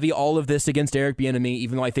want to levy all of this against Eric Bieniemy,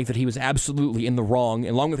 even though I think that he was absolutely in the wrong,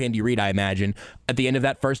 along with Andy Reid, I imagine, at the end of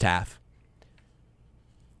that first half.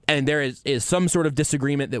 And there is some sort of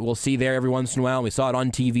disagreement that we'll see there every once in a while. We saw it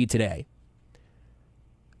on TV today.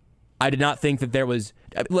 I did not think that there was...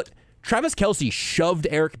 Look, Travis Kelce shoved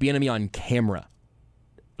Eric Bieniemy on camera.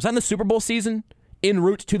 Was that in the Super Bowl season? En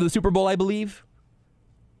route to the Super Bowl, I believe?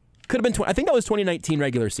 Could have been... I think that was 2019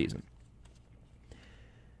 regular season.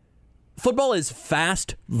 Football is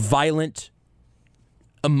fast, violent,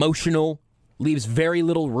 emotional, leaves very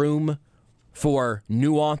little room for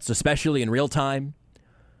nuance, especially in real time.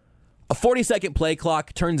 A 40-second play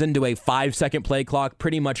clock turns into a 5-second play clock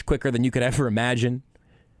pretty much quicker than you could ever imagine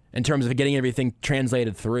in terms of getting everything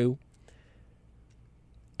translated through.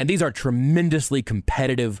 And these are tremendously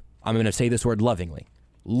competitive, I'm going to say this word lovingly,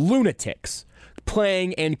 lunatics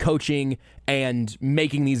playing and coaching and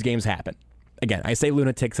making these games happen. Again, I say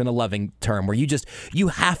lunatics in a loving term where you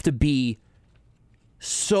have to be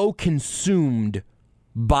so consumed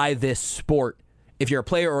by this sport if you're a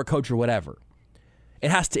player or a coach or whatever. It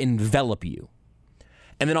has to envelop you.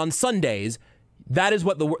 And then on Sundays, that is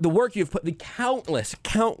what the work you've put, the countless,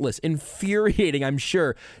 infuriating, I'm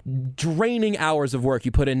sure, draining hours of work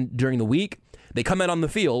you put in during the week, they come out on the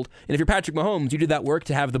field. And if you're Patrick Mahomes, you did that work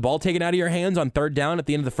to have the ball taken out of your hands on 3rd down at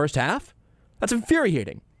the end of the first half. That's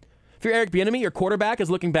infuriating. If you're Eric Bieniemy, your quarterback is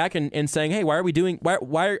looking back and saying, "Hey, why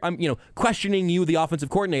are I'm questioning you, the offensive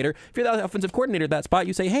coordinator." If you're the offensive coordinator at that spot,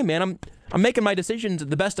 you say, "Hey, man, I'm making my decisions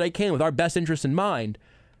the best I can with our best interests in mind,"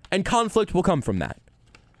 and conflict will come from that.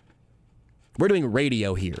 We're doing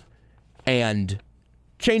radio here, and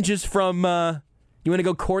changes from you want to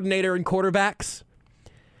go coordinator and quarterbacks.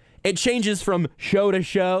 It changes from show to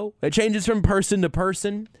show. It changes from person to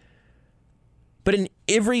person. But in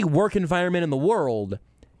every work environment in the world,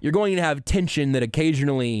 you're going to have tension that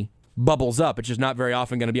occasionally bubbles up. It's just not very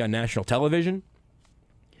often going to be on national television.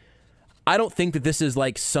 I don't think that this is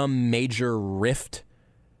like some major rift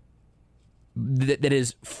that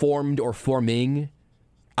is formed or forming.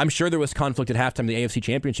 I'm sure there was conflict at halftime in the AFC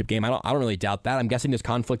Championship game. I don't really doubt that. I'm guessing there's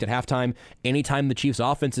conflict at halftime anytime the Chiefs'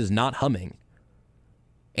 offense is not humming.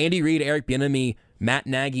 Andy Reid, Eric Bieniemy, Matt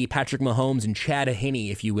Nagy, Patrick Mahomes, and Chad Henne,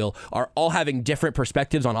 if you will, are all having different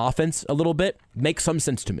perspectives on offense a little bit. Makes some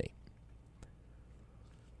sense to me.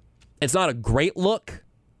 It's not a great look.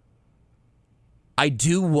 I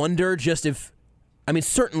do wonder just if...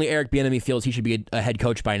 certainly Eric Bieniemy feels he should be a head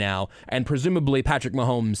coach by now, and presumably Patrick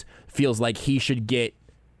Mahomes feels like he should get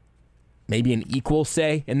maybe an equal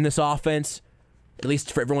say in this offense, at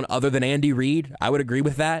least for everyone other than Andy Reid. I would agree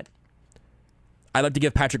with that. I'd like to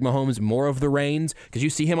give Patrick Mahomes more of the reins because you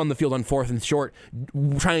see him on the field on 4th and short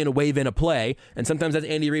trying to wave in a play, and sometimes that's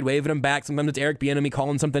Andy Reid waving him back, sometimes it's Eric Bieniemy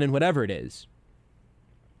calling something in, whatever it is.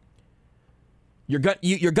 You're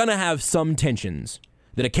going to have some tensions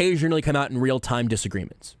that occasionally come out in real-time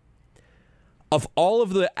disagreements. Of all of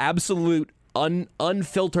the absolute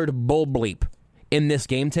unfiltered bull bleep in this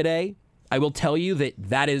game today, I will tell you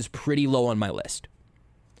that is pretty low on my list.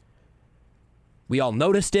 We all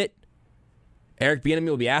noticed it. Eric Bieniemy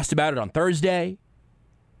will be asked about it on Thursday.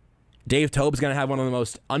 Dave Toub's going to have one of the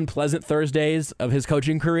most unpleasant Thursdays of his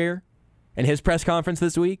coaching career in his press conference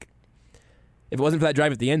this week. If it wasn't for that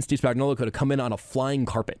drive at the end, Steve Spagnuolo could have come in on a flying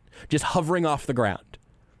carpet, just hovering off the ground.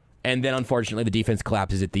 And then, unfortunately, the defense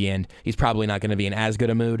collapses at the end. He's probably not going to be in as good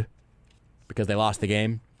a mood because they lost the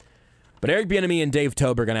game. But Eric Bieniemy and Dave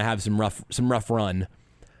Toub are going to have some rough run.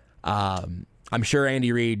 I'm sure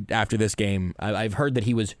Andy Reid, after this game, I've heard that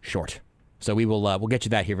he was short. So we'll get you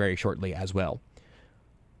that here very shortly as well.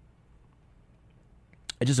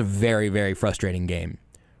 It's just a very, very frustrating game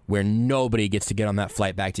where nobody gets to get on that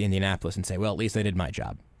flight back to Indianapolis and say, well, at least I did my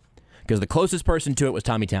job. Because the closest person to it was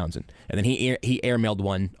Tommy Townsend, and then he airmailed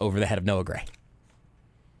one over the head of Noah Gray.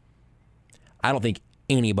 I don't think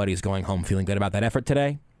anybody's going home feeling good about that effort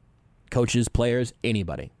today. Coaches, players,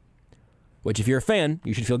 anybody. Which, if you're a fan,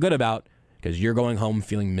 you should feel good about, because you're going home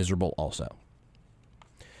feeling miserable also.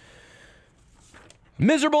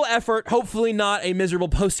 Miserable effort, hopefully not a miserable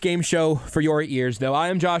post-game show for your ears, though. I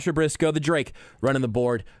am Joshua Briscoe, the Drake, running the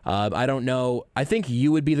board. I don't know. I think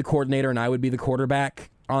you would be the coordinator and I would be the quarterback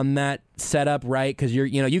on that setup, right? Because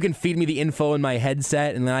you can feed me the info in my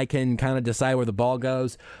headset and then I can kind of decide where the ball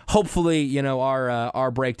goes. Hopefully, our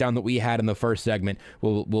breakdown that we had in the first segment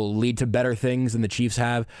will lead to better things than the Chiefs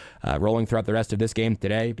have rolling throughout the rest of this game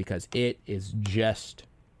today, because it is just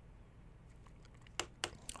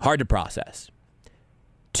hard to process.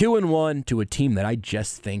 2-1 to a team that I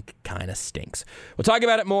just think kind of stinks. We'll talk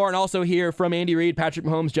about it more and also hear from Andy Reid, Patrick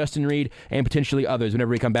Mahomes, Justin Reid, and potentially others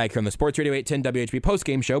whenever we come back here on the Sports Radio 810 WHB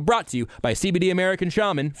postgame show, brought to you by CBD American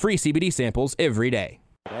Shaman. Free CBD samples every day.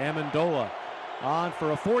 Amendola on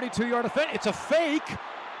for a 42-yard offense. It's a fake.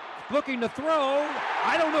 Looking to throw.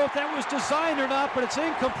 I don't know if that was designed or not, but it's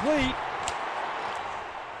incomplete.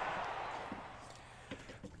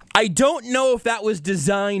 I don't know if that was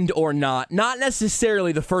designed or not. Not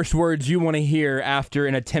necessarily the first words you want to hear after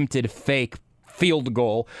an attempted fake field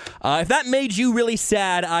goal. If that made you really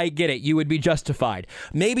sad, I get it. You would be justified.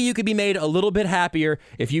 Maybe you could be made a little bit happier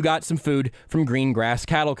if you got some food from Green Grass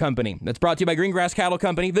Cattle Company. That's brought to you by Green Grass Cattle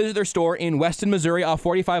Company. Visit their store in Weston, Missouri off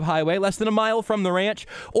 45 Highway, less than a mile from the ranch,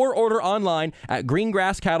 or order online at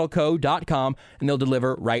greengrasscattleco.com and they'll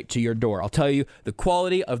deliver right to your door. I'll tell you, the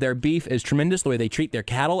quality of their beef is tremendous. The way they treat their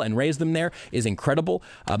cattle and raise them there is incredible.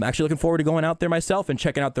 I'm actually looking forward to going out there myself and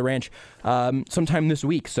checking out the ranch sometime this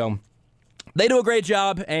week. So they do a great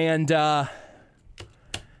job, and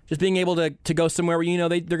just being able to go somewhere where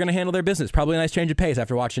they're going to handle their business. Probably a nice change of pace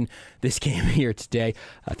after watching this game here today.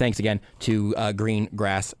 Thanks again to Green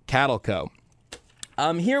Grass Cattle Co.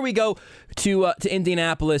 Here we go to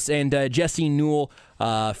Indianapolis, and Jesse Newell,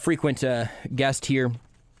 frequent guest here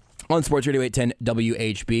on Sports Radio 810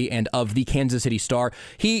 WHB and of the Kansas City Star.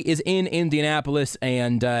 He is in Indianapolis,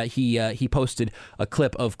 and he posted a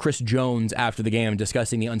clip of Chris Jones after the game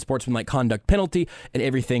discussing the unsportsmanlike conduct penalty and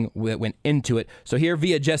everything that went into it. So here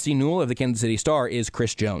via Jesse Newell of the Kansas City Star is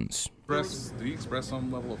Chris Jones. Did he express some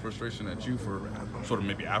level of frustration at you for sort of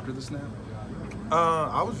maybe after the snap?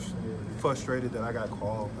 I was frustrated that I got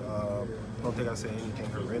called. I don't think I said anything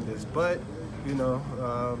horrendous, but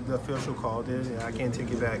the official called it, and I can't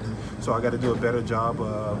take it back. So I got to do a better job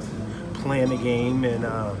of playing the game and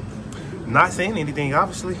not saying anything,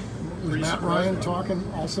 obviously. Was Matt Ryan talking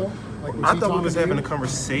also? I thought we was having a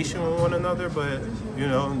conversation with one another, but,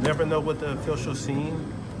 never know what the official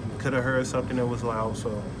seen. Could have heard something that was loud,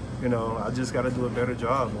 so, I just got to do a better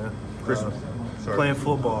job, man. Chris, playing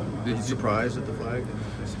football. Did you surprised at the flag?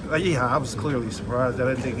 Yeah, I was clearly surprised. I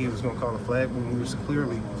didn't think he was going to call a flag when we was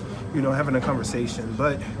clearly having a conversation,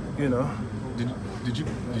 but, Did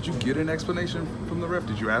you get an explanation from the ref?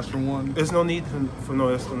 Did you ask for one? There's no need for no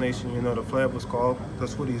explanation. The flag was called.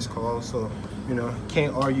 That's what he's called. So,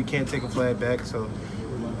 can't argue, can't take a flag back. So,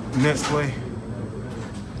 next play.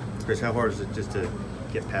 Chris, how hard is it just to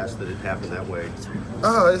get past that it happened that way?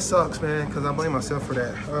 Oh, it sucks, man, because I blame myself for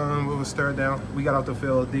that. It was third down. We got off the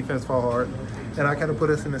field. Defense fought hard. And I kind of put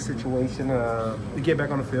us in a situation to get back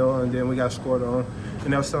on the field, and then we got scored on.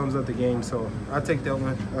 And that sums up the game. So I take that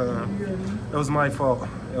one. It was my fault.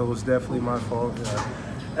 It was definitely my fault.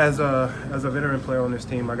 As a veteran player on this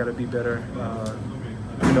team, I got to be better,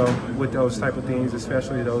 with those type of things,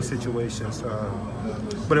 especially those situations.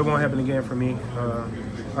 But it won't happen again for me.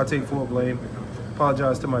 I'll take full blame.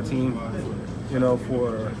 Apologize to my team,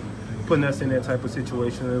 for putting us in that type of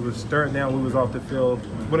situation. It was third down, we was off the field.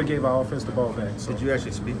 Would have gave our offense the ball back. So. Did you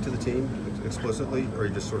actually speak to the team explicitly, or are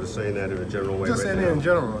you just sort of saying that in a general way? Just saying it in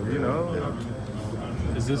general, Yeah.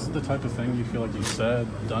 Is this the type of thing you feel like you said,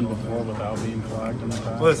 done before without being flagged in the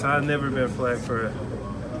past? Listen, I've never been flagged for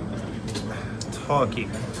Paul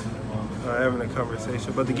Keith. Having a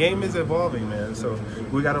conversation. But the game is evolving, man. So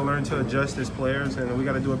we got to learn to adjust as players, and we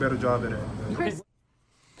got to do a better job at it.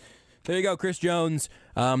 There you go, Chris Jones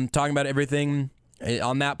talking about everything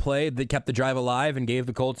on that play that kept the drive alive and gave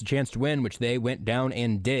the Colts a chance to win, which they went down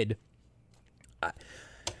and did.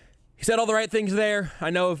 He said all the right things there. I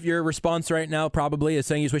know if your response right now probably is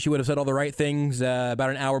saying you wish you would have said all the right things about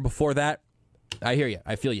an hour before that. I hear you.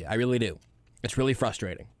 I feel you. I really do. It's really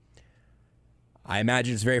frustrating. I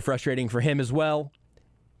imagine it's very frustrating for him as well.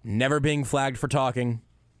 Never being flagged for talking.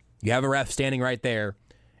 You have a ref standing right there.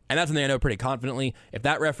 And that's something I know pretty confidently. If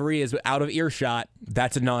that referee is out of earshot,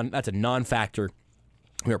 that's a non-factor.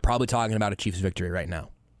 We are probably talking about a Chiefs victory right now.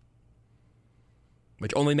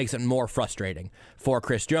 Which only makes it more frustrating for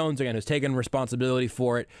Chris Jones, again, who's taken responsibility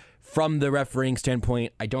for it. From the refereeing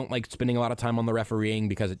standpoint, I don't like spending a lot of time on the refereeing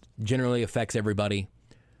because it generally affects everybody.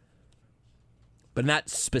 But in that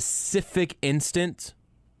specific instant,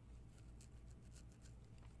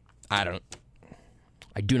 I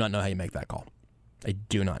do not know how you make that call. I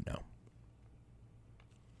do not know.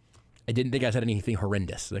 I didn't think I said anything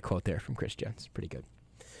horrendous. The quote there from Chris Jones. Pretty good.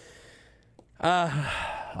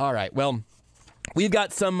 All right. Well, we've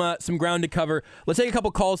got some ground to cover. Let's take a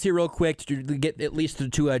couple calls here real quick to get at least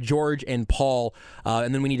to George and Paul,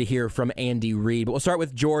 and then we need to hear from Andy Reid. But we'll start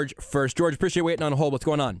with George first. George, appreciate waiting on hold. What's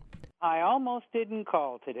going on? I almost didn't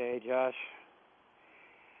call today, Josh.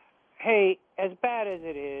 Hey, as bad as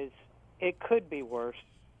it is, it could be worse.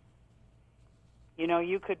 You know,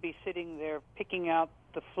 you could be sitting there picking out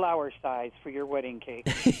the flower size for your wedding cake.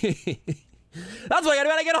 That's what I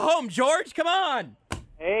got to get home, George. Come on.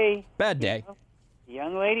 Hey. Bad day. The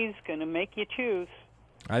young lady's going to make you choose.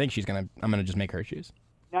 I think I'm going to just make her choose.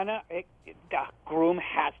 No. The groom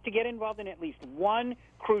has to get involved in at least one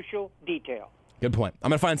crucial detail. Good point. I'm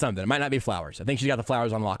going to find something. It might not be flowers. I think she's got the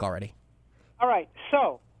flowers on lock already. All right.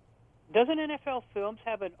 So, doesn't NFL Films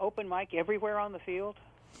have an open mic everywhere on the field?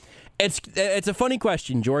 It's a funny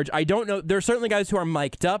question, George. I don't know. There are certainly guys who are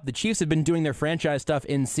mic'd up. The Chiefs have been doing their franchise stuff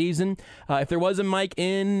in season. If there was a mic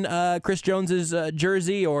in Chris Jones's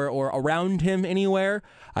jersey or around him anywhere,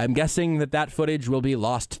 I'm guessing that footage will be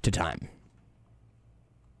lost to time.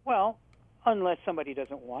 Well, unless somebody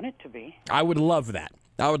doesn't want it to be. I would love that.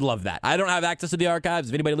 I don't have access to the archives.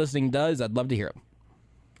 If anybody listening does, I'd love to hear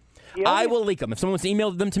them. I will leak them. If someone wants to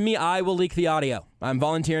email them to me, I will leak the audio. I'm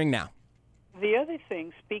volunteering now. The other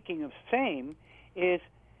thing, speaking of fame, is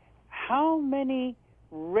how many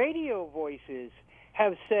radio voices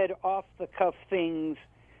have said off-the-cuff things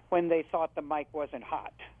when they thought the mic wasn't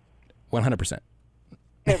hot? 100%.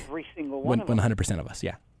 Every single one of them. 100% of us,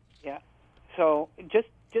 yeah. Yeah. So just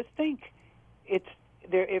think, if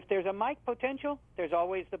there's a mic potential, there's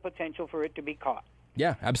always the potential for it to be caught.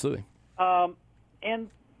 Yeah, absolutely. And,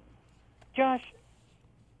 Josh,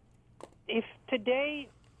 if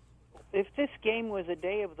this game was a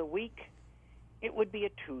day of the week, it would be a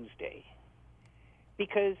Tuesday.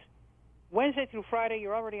 Because Wednesday through Friday,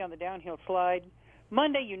 you're already on the downhill slide.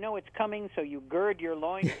 Monday, you know it's coming, so you gird your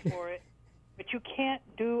loins for it. But you can't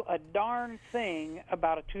do a darn thing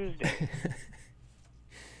about a Tuesday.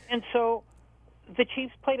 And so the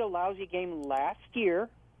Chiefs played a lousy game last year,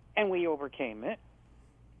 and we overcame it.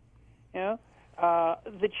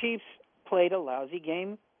 The Chiefs played a lousy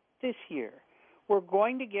game this year. We're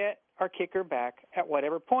going to get our kicker back at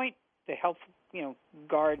whatever point the health,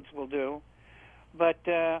 guards will do. But,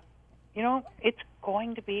 it's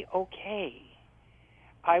going to be okay.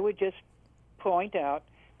 I would just point out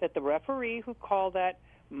that the referee who called that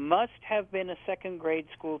must have been a second-grade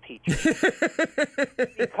school teacher.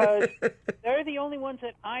 Because they're the only ones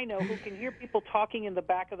that I know who can hear people talking in the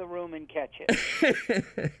back of the room and catch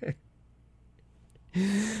it.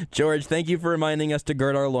 George, thank you for reminding us to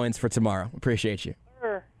gird our loins for tomorrow. Appreciate you.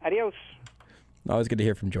 Sure. Adios. Always good to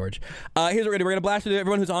hear from George. Here's what we're going to blast to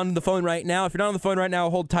everyone who's on the phone right now. If you're not on the phone right now,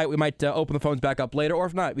 hold tight. We might open the phones back up later, or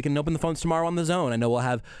if not, we can open the phones tomorrow on The Zone. I know we'll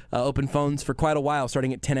have open phones for quite a while,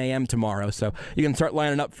 starting at 10 a.m. tomorrow, so you can start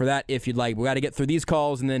lining up for that if you'd like. We got to get through these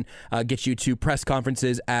calls and then get you to press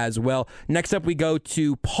conferences as well. Next up, we go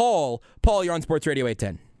to Paul. Paul, you're on Sports Radio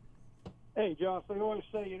 810. Hey, Josh, they always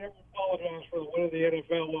say you never apologize for the win of the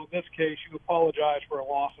NFL. Well, in this case, you apologize for a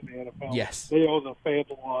loss in the NFL. Yes. They owe the fans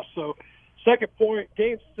a loss. So, second point,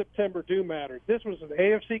 games in September do matter. This was an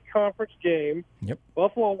AFC conference game. Yep.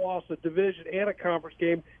 Buffalo lost a division and a conference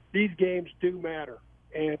game. These games do matter.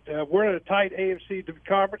 And we're in a tight AFC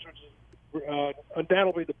conference, which is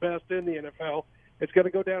undoubtedly the best in the NFL. It's going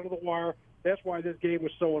to go down to the wire. That's why this game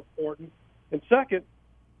was so important. And second,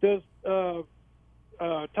 does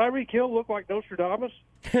Tyreek Hill look like Nostradamus?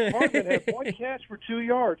 Hardman had one catch for 2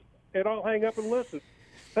 yards. and I'll hang up and listen.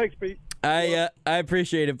 Thanks, Pete. I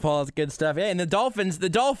appreciate it, Paul. It's good stuff. Yeah, and the Dolphins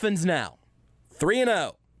now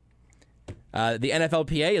 3-0. The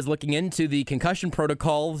NFLPA is looking into the concussion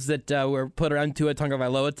protocols that were put around Tua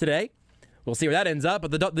Tagovailoa today. We'll see where that ends up.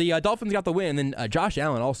 But the Dolphins got the win. And then Josh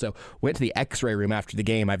Allen also went to the X-ray room after the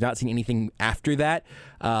game. I've not seen anything after that.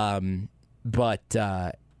 But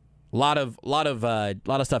a lot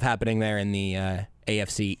of stuff happening there in the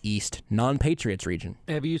AFC East non-Patriots region.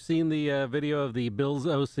 Have you seen the video of the Bills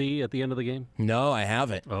OC at the end of the game? No, I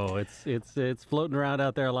haven't. Oh, it's floating around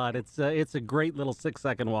out there a lot. It's a great little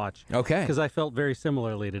 6-second watch. Okay. Because I felt very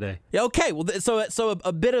similarly today. Yeah, okay. Well, so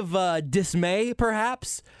a bit of dismay,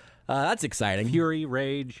 perhaps. That's exciting. Fury,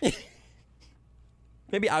 rage.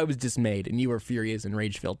 Maybe I was dismayed and you were furious and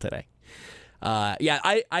rage-filled today.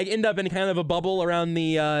 I end up in kind of a bubble around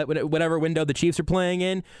the whatever window the Chiefs are playing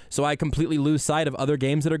in, so I completely lose sight of other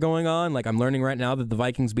games that are going on. Like I'm learning right now that the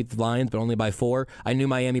Vikings beat the Lions, but only by 4. I knew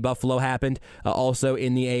Miami-Buffalo happened, also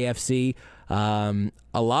in the AFC.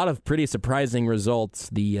 A lot of pretty surprising results.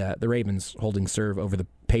 The Ravens holding serve over the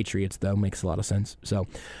Patriots, though, makes a lot of sense. So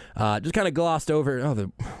just kind of glossed over,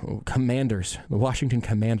 the Commanders, the Washington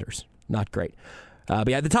Commanders. Not great. But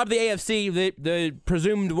yeah, at the top of the AFC, the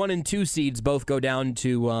presumed 1 and 2 seeds both go down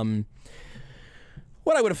to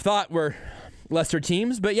what I would have thought were lesser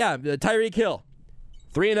teams. But yeah, Tyreek Hill,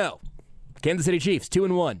 3-0. Kansas City Chiefs,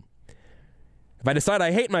 2-1. If I decide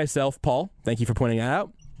I hate myself, Paul, thank you for pointing that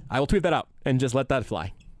out, I will tweet that out and just let that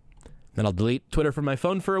fly. Then I'll delete Twitter from my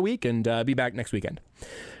phone for a week and be back next weekend.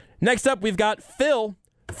 Next up, we've got Phil.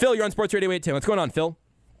 Phil, you're on Sports Radio 810. What's going on, Phil?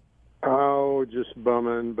 Oh, just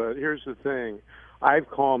bumming. But here's the thing. I've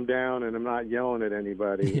calmed down and I'm not yelling at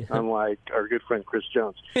anybody, unlike our good friend Chris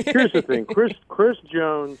Jones. Here's the thing. Chris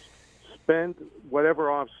Jones spent last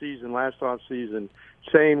off season,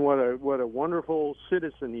 saying what a wonderful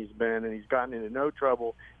citizen he's been, and he's gotten into no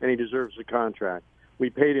trouble, and he deserves a contract. We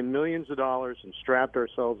paid him millions of dollars and strapped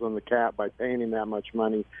ourselves on the cap by paying him that much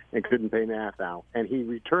money and couldn't pay Nath out. And he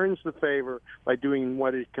returns the favor by doing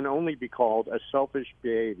what it can only be called a selfish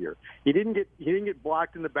behavior. He didn't get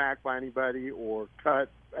blocked in the back by anybody or cut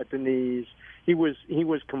at the knees. He was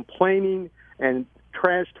complaining and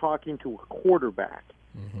trash talking to a quarterback.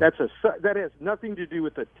 Mm-hmm. That has nothing to do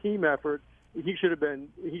with a team effort. He should have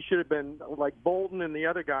been like Bolden and the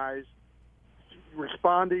other guys,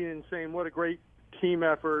 responding and saying what a great team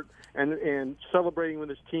effort and celebrating with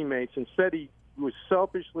his teammates. Instead, he was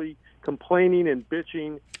selfishly complaining and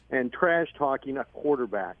bitching and trash talking a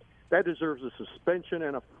quarterback. That deserves a suspension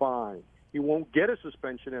and a fine. He won't get a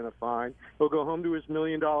suspension and a fine. He'll go home to his $1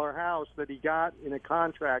 million house that he got in a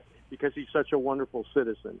contract because he's such a wonderful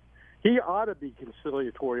citizen. He ought to be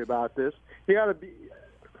conciliatory about this. He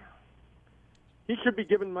should be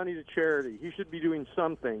giving money to charity. He should be doing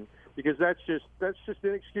something, because that's just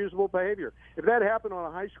inexcusable behavior. If that happened on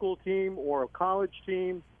a high school team or a college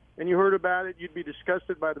team and you heard about it, you'd be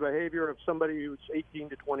disgusted by the behavior of somebody who's 18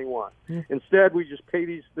 to 21. Yeah. Instead, we just pay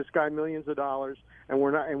this guy millions of dollars and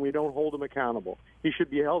we don't hold him accountable. He should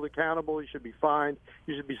be held accountable. He should be fined.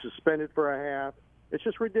 He should be suspended for a half. It's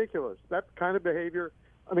just ridiculous. That kind of behavior.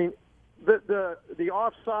 I mean, the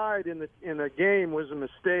offside in the game was a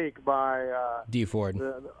mistake by D Ford.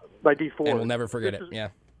 By D Ford, and we'll never forget it. Yeah.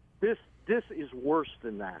 This is worse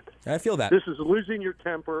than that. I feel that. This is losing your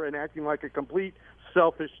temper and acting like a complete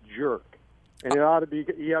selfish jerk. And he ought to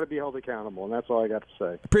be held accountable, and that's all I got to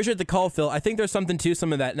say. Appreciate the call, Phil. I think there's something to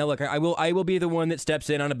some of that. Now, look, I will be the one that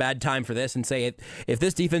steps in on a bad time for this and say if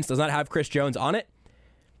this defense does not have Chris Jones on it,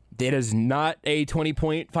 it is not a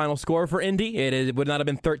 20-point final score for Indy. It would not have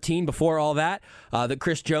been 13 before all that. That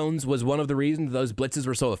Chris Jones was one of the reasons those blitzes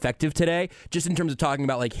were so effective today. Just in terms of talking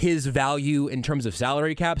about like his value in terms of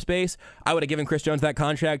salary cap space, I would have given Chris Jones that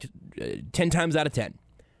contract 10 times out of 10.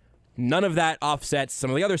 None of that offsets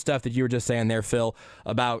some of the other stuff that you were just saying there, Phil,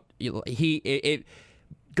 about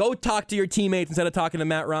go talk to your teammates instead of talking to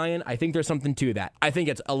Matt Ryan. I think there's something to that. I think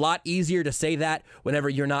it's a lot easier to say that whenever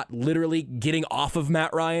you're not literally getting off of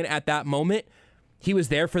Matt Ryan at that moment. He was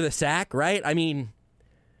there for the sack, right? I mean,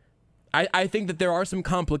 I think that there are some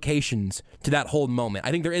complications to that whole moment.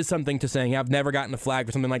 I think there is something to saying, I've never gotten a flag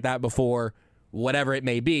for something like that before, whatever it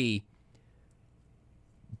may be.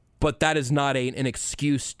 But that is not an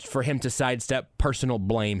excuse for him to sidestep personal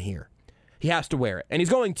blame here. He has to wear it, and he's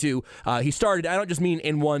going to. He started, I don't just mean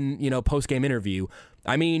in one post-game interview.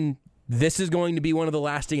 I mean, this is going to be one of the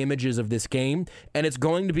lasting images of this game, and it's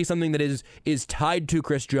going to be something that is tied to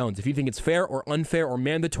Chris Jones. If you think it's fair or unfair or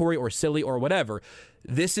mandatory or silly or whatever,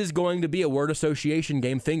 this is going to be a word association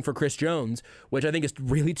game thing for Chris Jones, which I think is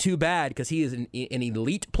really too bad because he is an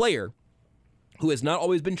elite player who has not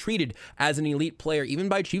always been treated as an elite player, even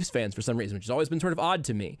by Chiefs fans for some reason, which has always been sort of odd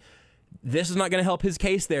to me. This is not going to help his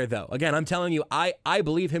case there, though. Again, I'm telling you, I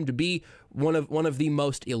believe him to be one of the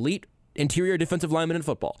most elite interior defensive linemen in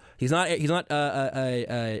football. He's not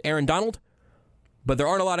Aaron Donald, but there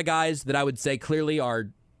aren't a lot of guys that I would say clearly are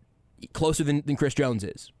closer than Chris Jones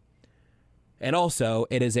is. And also,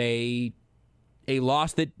 it is a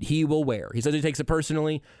loss that he will wear. He says he takes it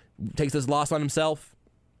personally, takes this loss on himself.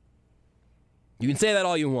 You can say that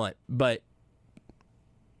all you want, but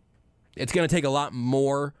it's going to take a lot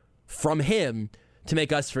more from him to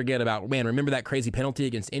make us forget about, man, remember that crazy penalty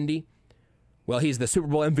against Indy? Well, he's the Super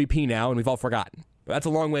Bowl MVP now, and we've all forgotten. But that's a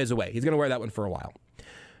long ways away. He's going to wear that one for a while.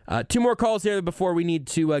 2 more calls here before we need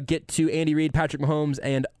to get to Andy Reid, Patrick Mahomes,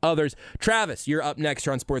 and others. Travis, you're up next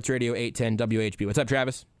here on Sports Radio 810 WHB. What's up,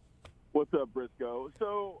 Travis? What's up, Briscoe?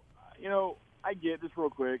 So, I get, just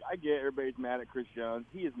real quick, I get everybody's mad at Chris Jones.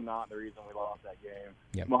 He is not the reason we lost that game.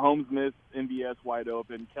 Yep. Mahomes missed MVS wide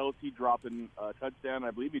open. Kelsey dropping a touchdown.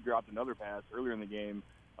 I believe he dropped another pass earlier in the game.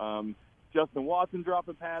 Justin Watson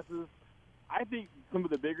dropping passes. I think some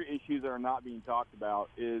of the bigger issues that are not being talked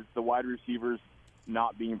about is the wide receivers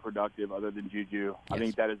not being productive other than Juju. Yes. I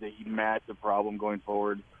think that is a massive problem going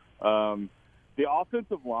forward. The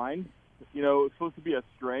offensive line, it's supposed to be a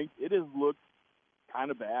strength. It has looked kind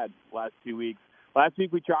of bad last 2 weeks. Last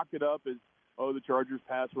week we chalked it up as, the Chargers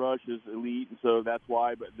pass rush is elite, and so that's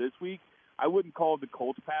why. But this week, I wouldn't call the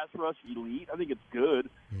Colts pass rush elite. I think it's good.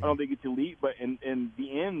 I don't think it's elite, but in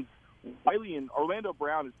the ends, Wiley and Orlando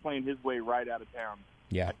Brown is playing his way right out of town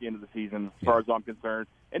at the end of the season, as far as I'm concerned.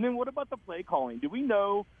 And then what about the play calling? Do we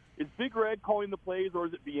know, is Big Red calling the plays or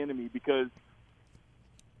is it Bieniemy? Because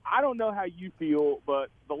I don't know how you feel, but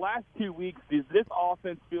the last 2 weeks, this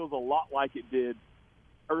offense feels a lot like it did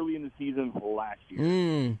early in the season last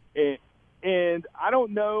year. And I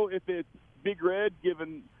don't know if it's Big Red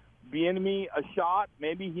giving Bieniemy a shot.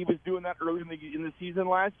 Maybe he was doing that early in the season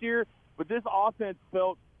last year. But this offense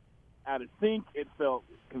felt out of sync. It felt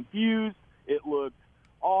confused. It looked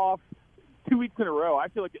off 2 weeks in a row. I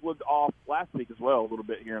feel like it looked off last week as well, a little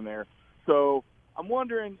bit here and there. So I'm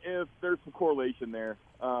wondering if there's some correlation there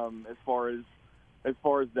as far as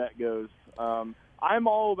that goes. I'm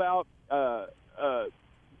all about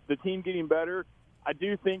the team getting better. I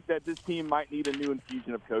do think that this team might need a new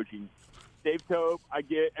infusion of coaching. Dave Toub, I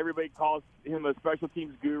get everybody calls him a special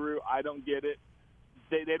teams guru. I don't get it.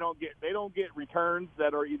 They don't get returns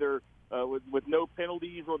that are either with no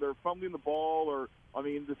penalties or they're fumbling the ball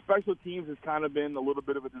the special teams has kind of been a little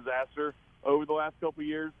bit of a disaster over the last couple of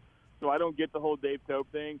years. So I don't get the whole Dave Toub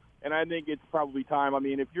thing, and I think it's probably time.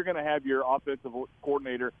 If you're going to have your offensive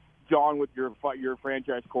coordinator, John, with your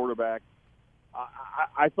franchise quarterback,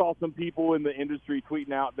 I saw some people in the industry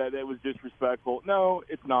tweeting out that it was disrespectful. No,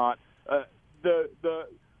 it's not.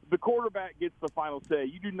 The quarterback gets the final say.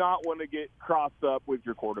 You do not want to get crossed up with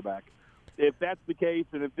your quarterback. If that's the case,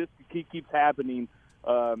 and if this keeps happening,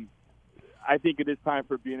 I think it is time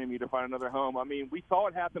for Bieniemy to find another home. We saw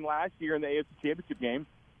it happen last year in the AFC Championship game.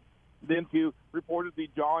 Them two reportedly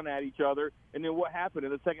jawing at each other, and then what happened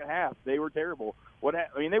in the second half? They were terrible.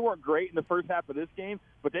 They weren't great in the first half of this game,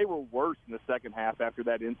 but they were worse in the second half after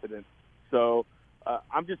that incident. So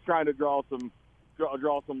I'm just trying to draw some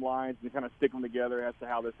lines and kind of stick them together as to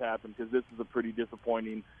how this happened, because this is a pretty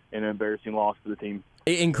disappointing and embarrassing loss to the team.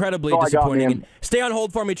 Incredibly disappointing. Stay on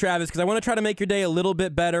hold for me, Travis, because I want to try to make your day a little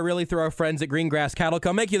bit better, really, through our friends at Greengrass Cattle Co.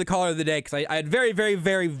 I'll make you the caller of the day, because I had very, very,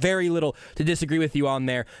 very, very little to disagree with you on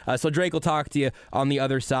there. So Drake will talk to you on the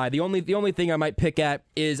other side. The only thing I might pick at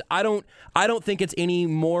is I don't think it's any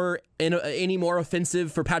more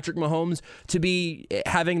offensive for Patrick Mahomes to be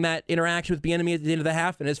having that interaction with Bieniemy at the end of the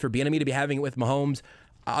half than it is for Bieniemy to be having it with Mahomes.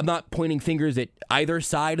 I'm not pointing fingers at either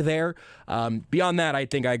side there. Beyond that, I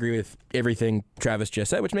think I agree with everything Travis just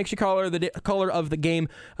said, which makes you caller of the game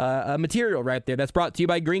material right there. That's brought to you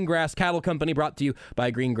by Greengrass Cattle Company, brought to you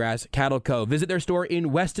by Greengrass Cattle Co. Visit their store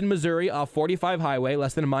in Weston, Missouri, off 45 Highway,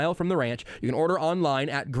 less than a mile from the ranch. You can order online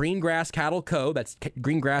at Greengrass Cattle Co. That's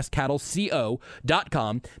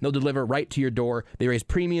greengrasscattleco.com. They'll deliver right to your door. They raise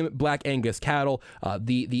premium Black Angus cattle.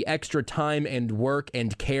 The extra time and work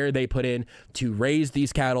and care they put in to raise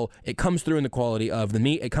these cattle, it comes through in the quality of the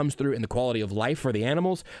meat. It comes through in the quality of life for the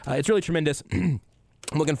animals. It's really tremendous. I'm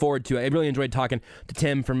looking forward to it. I really enjoyed talking to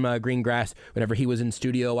Tim from Greengrass whenever he was in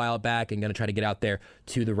studio a while back, and going to try to get out there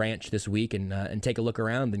to the ranch this week and take a look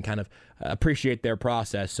around and kind of appreciate their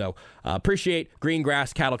process. So appreciate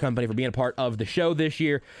Greengrass Cattle Company for being a part of the show this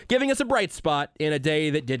year, giving us a bright spot in a day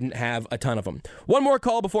that didn't have a ton of them. One more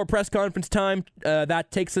call before press conference time.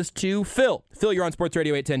 That takes us to Phil. Phil, you're on Sports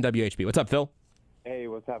Radio 810 WHB. What's up, Phil? Hey,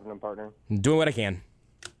 what's happening, partner? Doing what I can.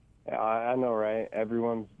 I know, right?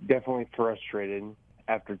 Everyone's definitely frustrated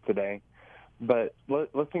after today. But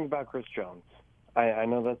let's think about Chris Jones. I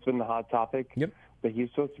know that's been the hot topic. Yep. But he's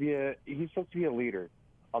supposed to be a leader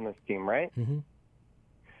on this team, right? Mm-hmm.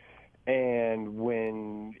 And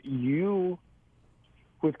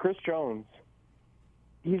with Chris Jones,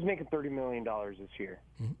 he's making $30 million this year.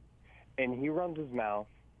 Mm-hmm. And he runs his mouth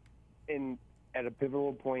at a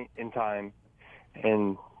pivotal point in time.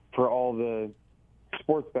 And for all the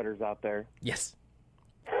sports bettors out there. Yes.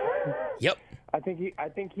 Yep. I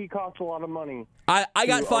think he costs a lot of money. I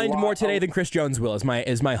got fined more today than Chris Jones will, is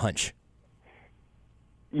my hunch.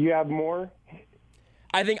 You have more?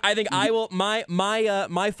 I think I will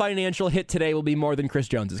my financial hit today will be more than Chris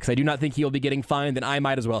Jones's, because I do not think he will be getting fined, and I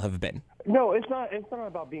might as well have been. No, it's not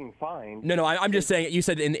about being fined. No, I'm just saying. You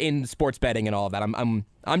said in sports betting and all of that.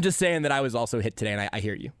 I'm just saying that I was also hit today, and I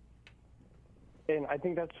hear you. And I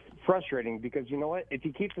think that's frustrating, because you know what? If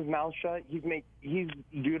he keeps his mouth shut, he's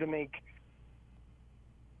due to make.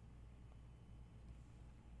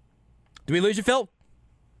 Do we lose you, Phil?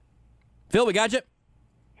 Phil, we got you.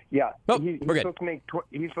 Yeah. Oh, he's we're good.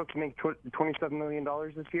 He's supposed to make $27 million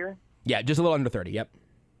this year. Yeah, just a little under 30. Yep.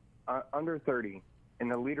 Under 30,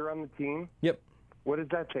 and the leader on the team. Yep. What does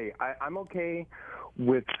that say? I'm okay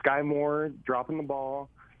with Sky Moore dropping the ball,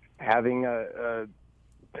 having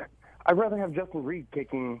I'd rather have Justin Reed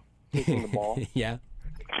kicking the ball. Yeah.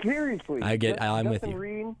 Seriously. I'm with Justin you.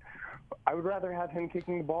 Reed, I would rather have him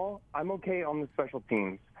kicking the ball. I'm okay on the special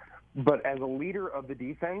teams. But as a leader of the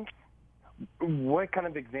defense, what kind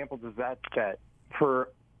of example does that set for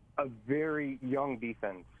a very young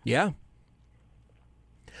defense? Yeah.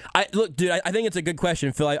 Look, dude, I think it's a good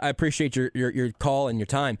question, Phil. I appreciate your call and your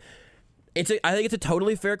time. I think it's a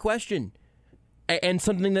totally fair question. And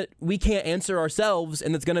something that we can't answer ourselves,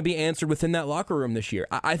 and that's going to be answered within that locker room this year.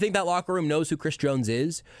 I think that locker room knows who Chris Jones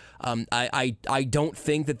is. I don't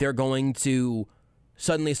think that they're going to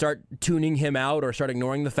suddenly start tuning him out or start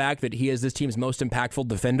ignoring the fact that he is this team's most impactful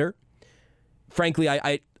defender. Frankly,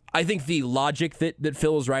 I think the logic that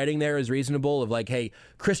Phil is writing there is reasonable, of like, hey,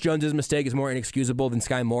 Chris Jones' mistake is more inexcusable than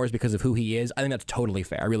Sky Moore's because of who he is. I think that's totally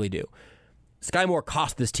fair. I really do. Sky Moore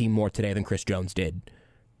cost this team more today than Chris Jones did.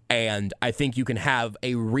 And I think you can have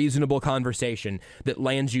a reasonable conversation that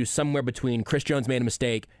lands you somewhere between Chris Jones made a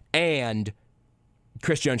mistake and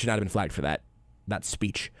Chris Jones should not have been flagged for that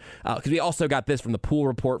speech. Because we also got this from the pool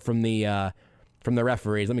report from the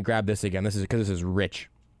referees. Let me grab this again. This is rich.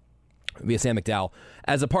 Via Sam McDowell.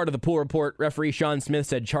 As a part of the pool report, referee Sean Smith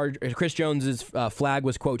said Chris Jones's flag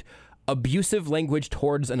was, quote, abusive language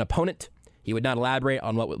towards an opponent. He would not elaborate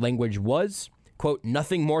on what language was. Quote,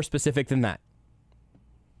 nothing more specific than that.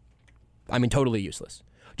 I mean, totally useless.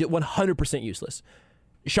 100% useless.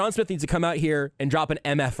 Sean Smith needs to come out here and drop an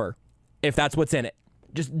MFer if that's what's in it.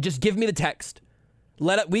 Just give me the text.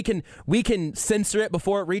 We can censor it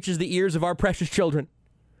before it reaches the ears of our precious children.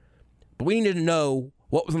 But we need to know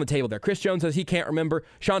what was on the table there. Chris Jones says he can't remember.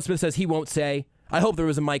 Sean Smith says he won't say. I hope there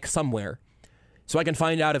was a mic somewhere so I can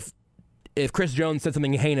find out if Chris Jones said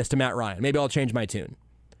something heinous to Matt Ryan. Maybe I'll change my tune.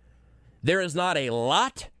 There is not a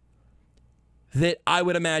lot that I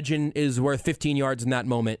would imagine is worth 15 yards in that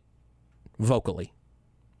moment vocally.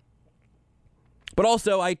 But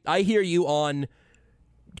also, I hear you on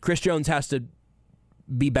Chris Jones has to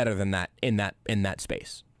be better than that in that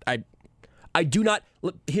space. I do not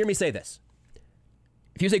hear me say this.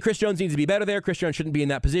 If you say Chris Jones needs to be better there, Chris Jones shouldn't be in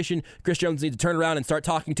that position, Chris Jones needs to turn around and start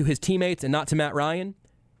talking to his teammates and not to Matt Ryan,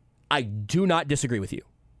 I do not disagree with you.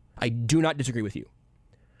 I do not disagree with you.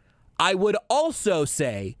 I would also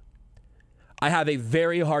say I have a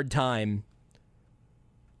very hard time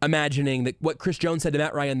imagining that what Chris Jones said to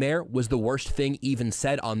Matt Ryan there was the worst thing even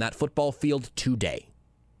said on that football field today.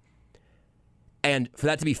 And for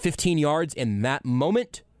that to be 15 yards in that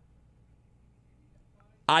moment,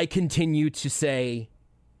 I continue to say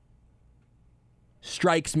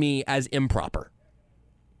strikes me as improper.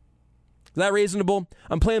 Is that reasonable?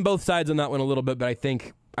 I'm playing both sides on that one a little bit, but I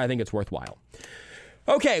think it's worthwhile.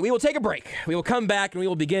 Okay, we will take a break. We will come back and we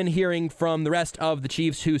will begin hearing from the rest of the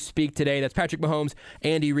Chiefs who speak today. That's Patrick Mahomes,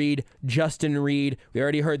 Andy Reid, Justin Reid. We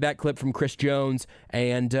already heard that clip from Chris Jones,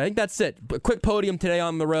 and I think that's it. A quick podium today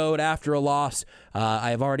on the road after a loss. I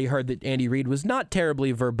have already heard that Andy Reid was not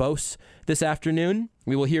terribly verbose this afternoon.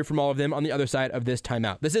 We will hear from all of them on the other side of this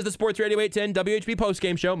timeout. This is the Sports Radio 810 WHB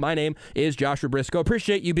postgame show. My name is Joshua Briscoe.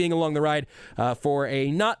 Appreciate you being along the ride for a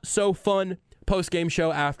not-so-fun postgame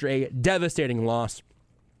show after a devastating loss.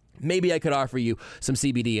 maybe I could offer you some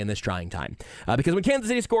CBD in this trying time. Because when Kansas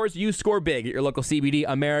City scores, you score big at your local CBD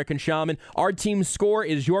American Shaman. Our team's score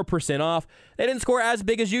is your % off. They didn't score as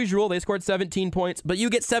big as usual. They scored 17 points, but you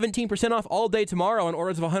get 17% off all day tomorrow on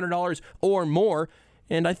orders of $100 or more.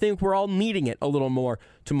 And I think we're all needing it a little more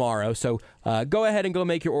tomorrow. So go ahead and go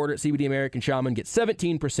make your order at CBD American Shaman. Get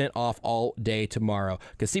 17% off all day tomorrow.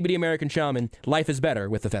 Because CBD American Shaman, life is better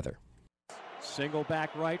with the feather. Single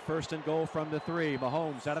back right, first and goal from the 3.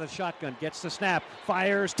 Mahomes out of the shotgun, gets the snap,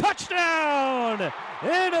 fires, touchdown!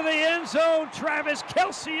 Into the end zone, Travis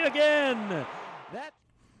Kelce again.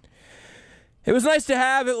 It was nice to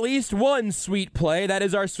have at least one sweet play. That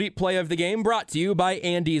is our sweet play of the game, brought to you by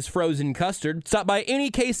Andy's Frozen Custard. Stop by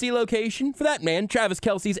any KC location for that man, Travis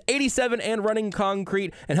Kelce's 87 and running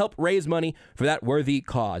concrete, and help raise money for that worthy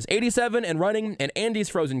cause. 87 and running and Andy's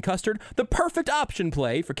Frozen Custard, the perfect option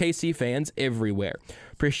play for KC fans everywhere.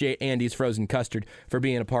 Appreciate Andy's Frozen Custard for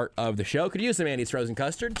being a part of the show. Could use some Andy's Frozen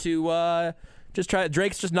Custard to just try.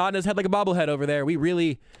 Drake's just nodding his head like a bobblehead over there.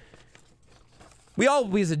 We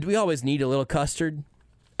always need a little custard.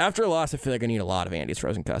 After a loss, I feel like I need a lot of Andy's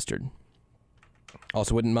Frozen Custard.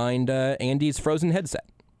 Also wouldn't mind Andy's Frozen Headset.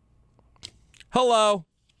 Hello.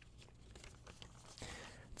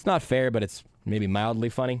 It's not fair, but it's maybe mildly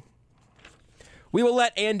funny. We will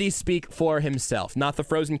let Andy speak for himself. Not the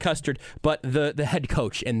Frozen Custard, but the head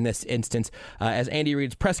coach in this instance. As Andy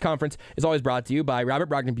Reid's press conference is always brought to you by Robert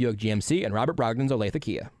Brogdon Buick GMC and Robert Brogdon's Olathe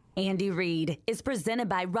Kia. Andy Reid is presented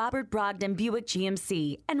by Robert Brogdon Buick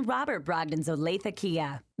GMC and Robert Brogdon's Olathe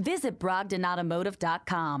Kia. Visit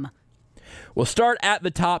BrogdonAutomotive.com. We'll start at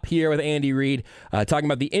the top here with Andy Reid, talking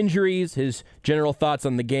about the injuries, his general thoughts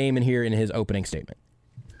on the game, and here in his opening statement.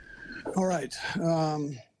 All right.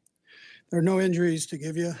 There are no injuries to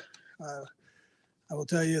give you. I will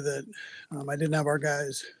tell you that I didn't have our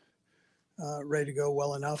guys ready to go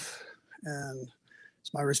well enough, and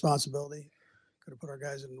it's my responsibility. Could have put our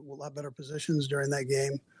guys in a lot better positions during that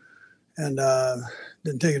game and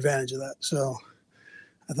didn't take advantage of that. So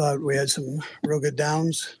I thought we had some real good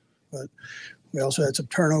downs, but we also had some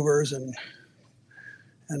turnovers and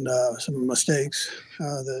some mistakes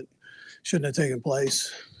that shouldn't have taken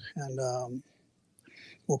place. And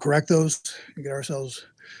we'll correct those and get ourselves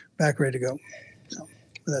back ready to go. So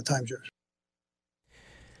for that, time's yours.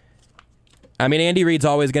 I mean, Andy Reid's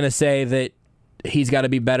always going to say that he's got to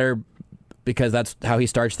be better because that's how he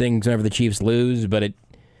starts things whenever the Chiefs lose, but it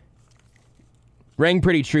rang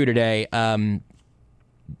pretty true today. You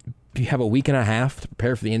have a week and a half to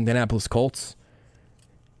prepare for the Indianapolis Colts.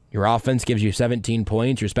 Your offense gives you 17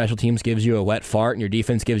 points, your special teams gives you a wet fart, and your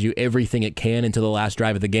defense gives you everything it can until the last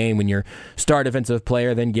drive of the game when your star defensive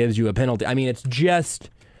player then gives you a penalty. I mean, it's just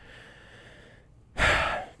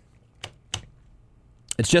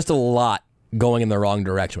a lot going in the wrong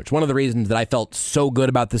direction, which one of the reasons that I felt so good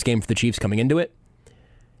about this game for the Chiefs coming into it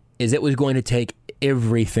is it was going to take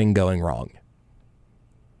everything going wrong.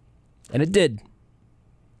 And it did.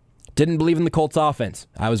 Didn't believe in the Colts offense.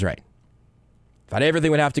 I was right. Thought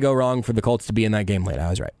everything would have to go wrong for the Colts to be in that game late. I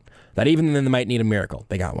was right. That even then they might need a miracle.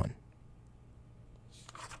 They got one.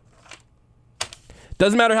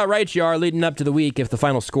 Doesn't matter how right you are leading up to the week if the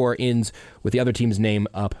final score ends with the other team's name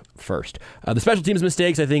up first. The special teams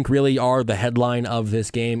mistakes, I think, really are the headline of this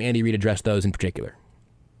game. Andy Reid addressed those in particular.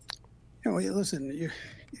 Listen,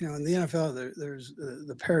 in the NFL, there's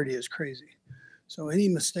the parity is crazy. So any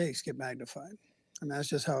mistakes get magnified. And that's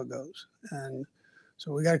just how it goes. And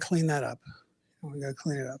so we got to clean that up. We got to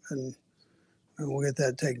clean it up, and we'll get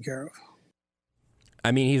that taken care of.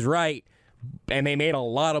 I mean, he's right. And they made a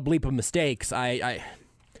lot of bleep of mistakes.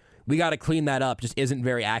 We got to clean that up. Just isn't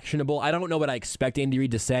very actionable. I don't know what I expect Andy Reid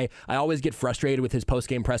to say. I always get frustrated with his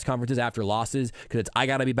post-game press conferences after losses because it's, I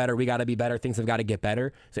got to be better, we got to be better, things have got to get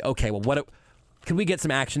better. Say, okay, well, can we get some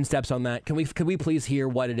action steps on that? Can we please hear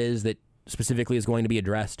what it is that specifically is going to be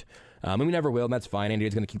addressed? And we never will, and that's fine. Andy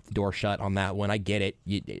Reid's going to keep the door shut on that one. I get it.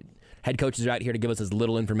 Head coaches are out here to give us as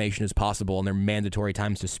little information as possible, and they're mandatory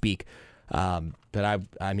times to speak. But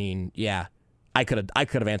I mean, yeah, I could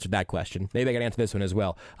have answered that question. Maybe I could answer this one as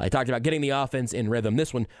well. I talked about getting the offense in rhythm.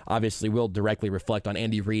 This one obviously will directly reflect on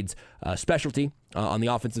Andy Reid's specialty on the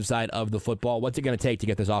offensive side of the football. What's it going to take to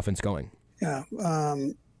get this offense going? Yeah,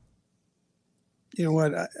 you know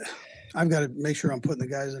what? I've got to make sure I'm putting the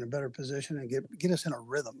guys in a better position and get us in a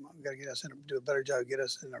rhythm. I've got to do a better job, get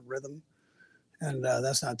us in a rhythm, and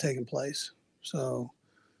that's not taking place. So,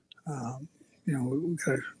 we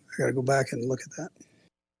got to go back and look at that.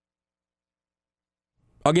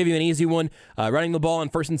 I'll give you an easy one. Running the ball on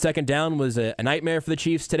first and second down was a nightmare for the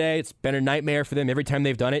Chiefs today. It's been a nightmare for them every time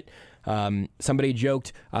they've done it. Somebody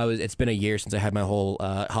joked, it's been a year since I had my whole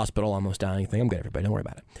hospital almost dying thing. I'm good, everybody. Don't worry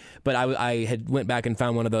about it. But I had went back and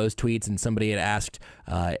found one of those tweets, and somebody had asked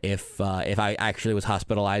if I actually was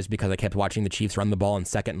hospitalized because I kept watching the Chiefs run the ball on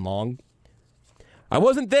second and long. I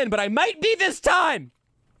wasn't then, but I might be this time.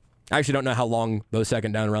 I actually don't know how long those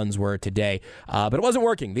second down runs were today, but it wasn't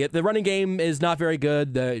working. The running game is not very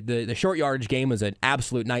good. The short yardage game was an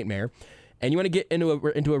absolute nightmare. And you want to get into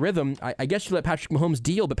a rhythm, I guess you let Patrick Mahomes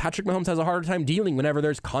deal, but Patrick Mahomes has a harder time dealing whenever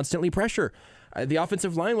there's constantly pressure. The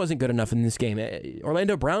offensive line wasn't good enough in this game.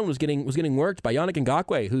 Orlando Brown was getting worked by Yannick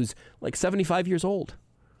Ngakoue, who's like 75 years old.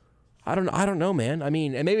 I don't know, man. I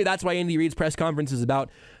mean, and maybe that's why Andy Reid's press conference is about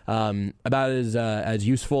as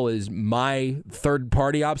useful as my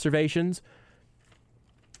third-party observations.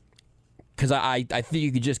 Because I think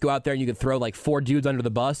you could just go out there and you could throw like 4 dudes under the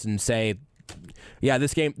bus and say, yeah,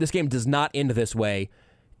 this game does not end this way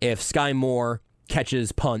if Sky Moore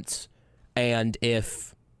catches punts and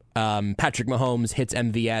if Patrick Mahomes hits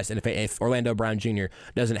MVS and if Orlando Brown Jr.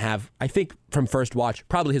 doesn't have, I think from first watch,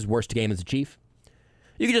 probably his worst game as a Chief.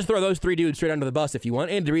 You can just throw those 3 dudes straight under the bus if you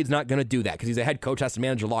want. Andy Reid's not going to do that because he's a head coach, has to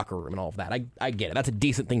manage a locker room and all of that. I get it. That's a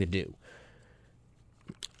decent thing to do.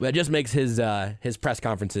 But it just makes his press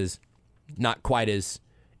conferences not quite as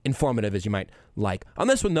informative as you might like. On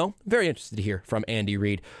this one, though, very interested to hear from Andy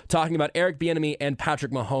Reid talking about Eric Bieniemy and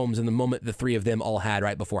Patrick Mahomes and the moment the 3 of them all had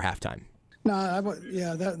right before halftime. No,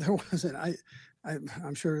 there wasn't.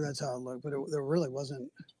 I'm sure that's how it looked, but there really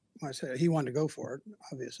wasn't. I say he wanted to go for it,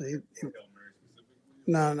 obviously.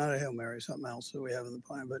 No, not a Hail Mary, something else that we have in the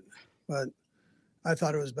plan. But I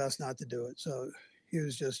thought it was best not to do it. So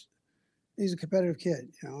he's a competitive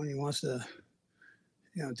kid, and he wants to,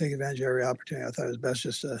 take advantage of every opportunity. I thought it was best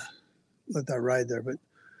just to let that ride there. But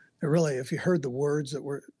really, if you heard the words that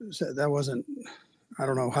were said, that wasn't, I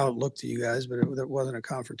don't know how it looked to you guys, but it wasn't a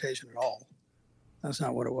confrontation at all. That's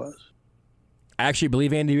not what it was. I actually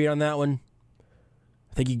believe Andy Reid on that one.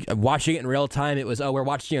 I think watching it in real time, it was, we're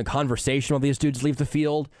watching a conversation while these dudes leave the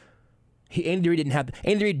field. Andy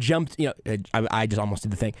Reid jumped, I just almost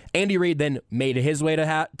did the thing. Andy Reid then made his way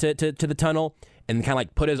to the tunnel and kind of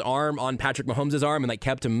like put his arm on Patrick Mahomes' arm and like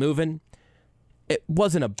kept him moving. It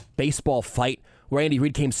wasn't a baseball fight where Andy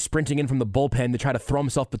Reid came sprinting in from the bullpen to try to throw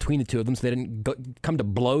himself between the two of them so they didn't come to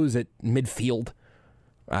blows at midfield.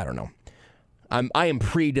 I don't know. I am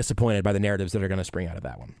pretty disappointed by the narratives that are going to spring out of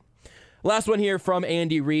that one. Last one here from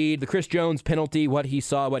Andy Reid, the Chris Jones penalty, what he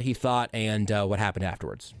saw, what he thought, and what happened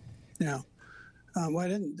afterwards. Yeah. Well, I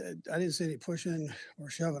didn't see any pushing or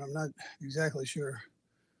shoving. I'm not exactly sure.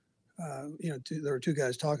 There were 2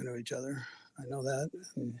 guys talking to each other. I know that.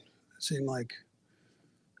 And it seemed like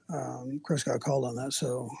Chris got called on that.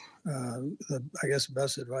 So I guess the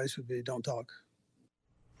best advice would be don't talk.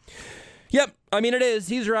 Yep. I mean, it is.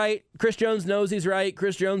 He's right. Chris Jones knows he's right.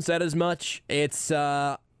 Chris Jones said as much. It's...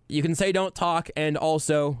 You can say don't talk, and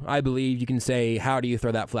also, I believe, you can say, how do you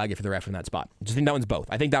throw that flag if you're the ref in that spot? I just think that one's both.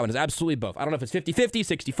 I think that one is absolutely both. I don't know if it's 50-50,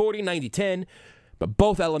 60-40, 90-10, but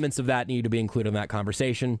both elements of that need to be included in that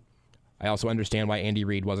conversation. I also understand why Andy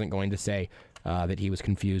Reid wasn't going to say that he was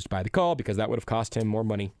confused by the call, because that would have cost him more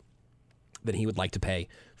money than he would like to pay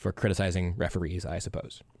for criticizing referees, I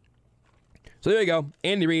suppose. So there you go.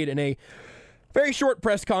 Andy Reid in a very short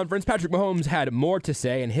press conference. Patrick Mahomes had more to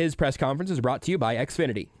say, and his press conference is brought to you by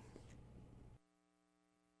Xfinity.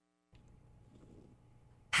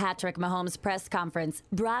 Patrick Mahomes press conference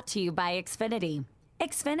brought to you by Xfinity.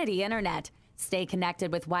 Xfinity Internet. Stay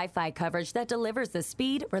connected with Wi-Fi coverage that delivers the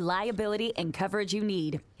speed, reliability, and coverage you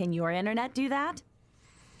need. Can your internet do that?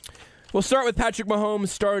 We'll start with Patrick Mahomes,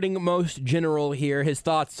 starting most general here. His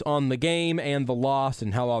thoughts on the game and the loss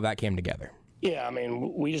and how all that came together. Yeah, I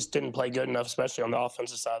mean, we just didn't play good enough, especially on the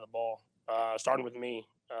offensive side of the ball. Starting with me.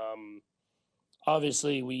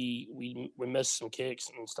 Obviously, we missed some kicks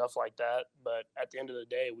and stuff like that, but at the end of the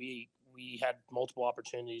day, we had multiple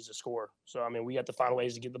opportunities to score. So, I mean, we have to find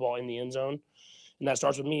ways to get the ball in the end zone, and that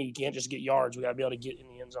starts with me. You can't just get yards. We got to be able to get in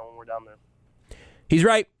the end zone when we're down there. He's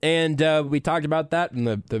right, and we talked about that in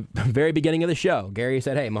the very beginning of the show. Gary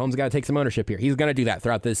said, hey, Mahomes got to take some ownership here. He's going to do that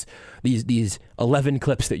throughout these 11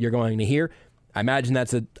 clips that you're going to hear. I imagine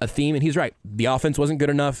that's a theme, and he's right. The offense wasn't good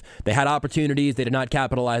enough. They had opportunities they did not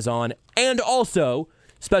capitalize on, and also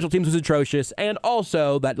special teams was atrocious, and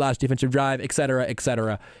also that last defensive drive, et cetera, et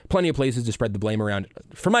cetera. Plenty of places to spread the blame around,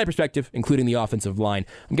 from my perspective, including the offensive line.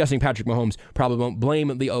 I'm guessing Patrick Mahomes probably won't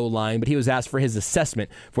blame the O-line, but he was asked for his assessment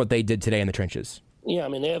for what they did today in the trenches. Yeah, I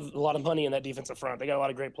mean, they have a lot of money in that defensive front. They got a lot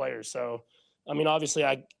of great players, so I mean, obviously,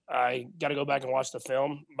 I got to go back and watch the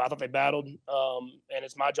film, but I thought they battled, and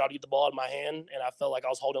it's my job to get the ball in my hand, and I felt like I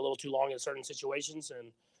was holding a little too long in certain situations,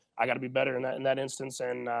 and I got to be better in that instance,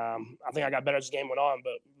 and I think I got better as the game went on,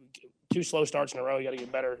 but 2 slow starts in a row, you got to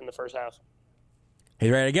get better in the first half.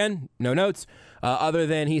 He's right again, no notes, other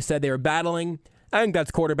than he said they were battling. I think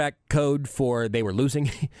that's quarterback code for they were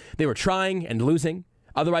losing. They were trying and losing.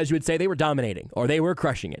 Otherwise, you would say they were dominating or they were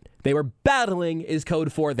crushing it. They were battling is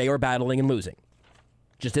code for they were battling and losing.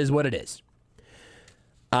 Just is what it is.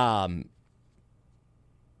 So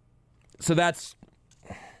that's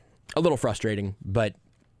a little frustrating, but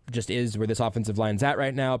just is where this offensive line's at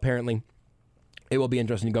right now, apparently. It will be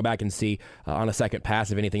interesting to go back and see on a second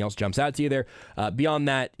pass if anything else jumps out to you there. Beyond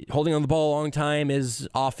that, holding on the ball a long time is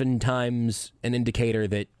oftentimes an indicator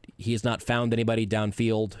that he has not found anybody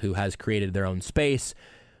downfield who has created their own space,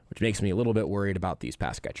 which makes me a little bit worried about these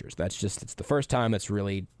pass catchers. It's the first time that's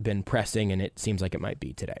really been pressing, and it seems like it might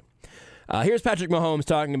be today. Here's Patrick Mahomes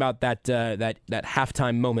talking about that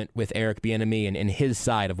halftime moment with Eric Bieniemy and his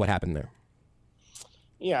side of what happened there.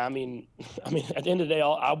 Yeah, I mean, at the end of the day,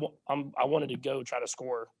 I wanted to go try to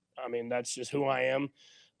score. I mean, that's just who I am.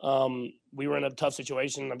 We were in a tough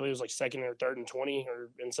situation. I believe it was like 2nd or 3rd and 20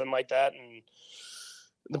 and something like that. And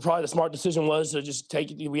probably the smart decision was to just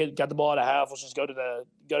take it. We had got the ball at a half. Let's just go to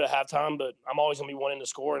halftime. But I'm always gonna be wanting to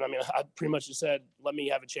score. And I mean, I pretty much just said, let me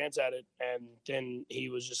have a chance at it. And then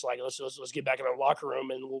he was just like, let's get back in our locker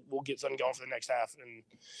room and we'll get something going for the next half.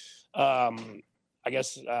 And I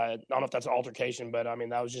guess I don't know if that's an altercation, but I mean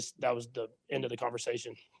that was the end of the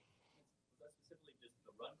conversation. Was that specifically just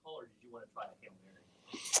the run call, or did you want to try a Hail Mary?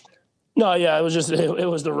 No, yeah, it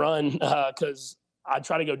was the run because I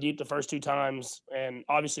tried to go deep the first 2 times, and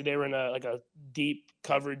obviously they were in a deep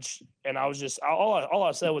coverage, and I was just all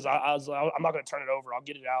I said was I'm not going to turn it over. I'll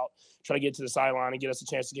get it out, try to get to the sideline and get us a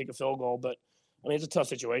chance to kick a field goal. But I mean it's a tough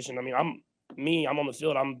situation. I mean I'm on the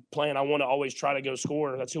field. I'm playing. I want to always try to go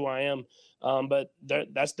score. That's who I am. But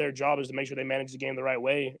that's their job is to make sure they manage the game the right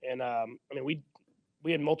way. And I mean,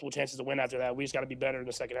 we had multiple chances to win after that. We just got to be better in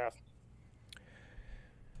the second half.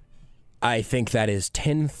 I think that is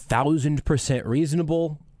 10,000%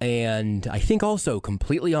 reasonable, and I think also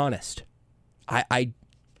completely honest. I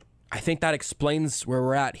think that explains where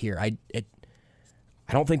we're at here. I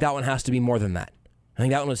don't think that one has to be more than that. I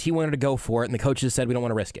think that one was he wanted to go for it, and the coaches said we don't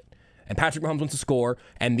want to risk it. And Patrick Mahomes wants to score,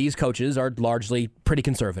 and these coaches are largely pretty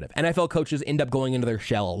conservative. NFL coaches end up going into their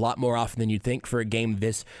shell a lot more often than you'd think for a game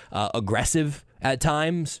this aggressive at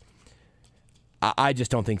times. I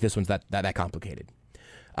just don't think this one's that complicated.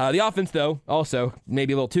 The offense, though, also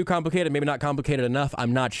maybe a little too complicated, maybe not complicated enough.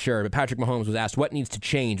 I'm not sure. But Patrick Mahomes was asked what needs to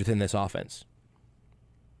change within this offense.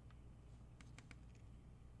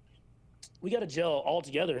 We got to gel all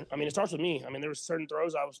together. I mean, it starts with me. I mean, there were certain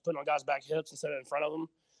throws I was putting on guys' back hips instead of in front of them.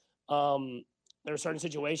 There were certain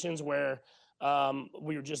situations where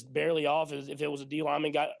we were just barely off. If it was a D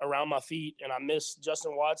lineman got around my feet and I missed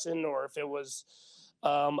Justin Watson, or if it was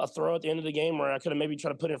a throw at the end of the game where I could have maybe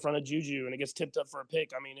tried to put it in front of Juju and it gets tipped up for a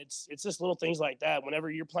pick. I mean, it's just little things like that. Whenever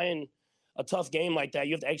you're playing a tough game like that,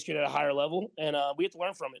 you have to execute at a higher level, and we have to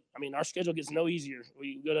learn from it. I mean, our schedule gets no easier.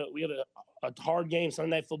 We have a hard game,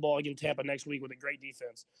 Sunday Night Football against Tampa next week with a great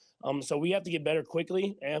defense. So we have to get better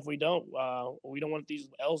quickly, and if we don't want these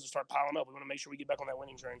L's to start piling up. We want to make sure we get back on that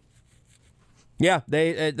winning train. Yeah,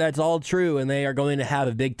 that's all true, and they are going to have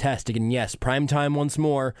a big test again. Yes, primetime once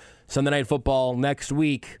more, Sunday Night Football next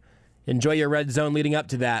week. Enjoy your red zone leading up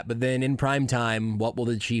to that, but then in primetime, what will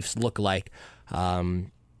the Chiefs look like?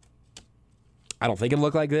 I don't think it'll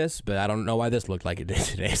look like this, but I don't know why this looked like it did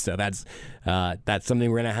today. So that's something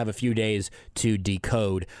we're gonna have a few days to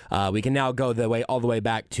decode. We can now go all the way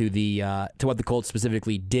back to to what the Colts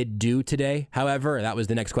specifically did do today. However, that was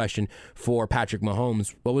the next question for Patrick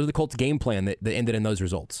Mahomes. What was the Colts' game plan that ended in those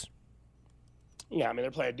results? Yeah, I mean they're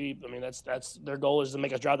playing deep. I mean that's their goal is to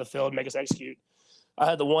make us drive the field, make us execute. I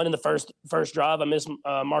had the one in the first drive. I missed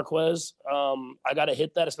Marquez. I got to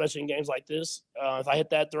hit that, especially in games like this. If I hit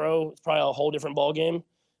that throw, it's probably a whole different ball game.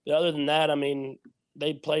 But other than that, I mean,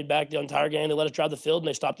 they played back the entire game. They let us drive the field, and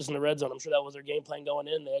they stopped us in the red zone. I'm sure that was their game plan going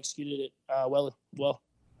in. They executed it well.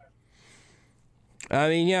 I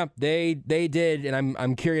mean, yeah, they did, and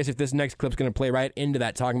I'm curious if this next clip's going to play right into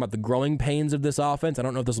that, talking about the growing pains of this offense. I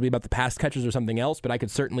don't know if this will be about the pass catchers or something else, but I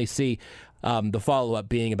could certainly see the follow-up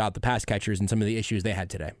being about the pass catchers and some of the issues they had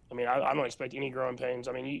today. I mean, I don't expect any growing pains.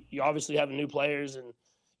 I mean, you obviously have new players, and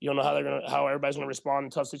you don't know how everybody's going to respond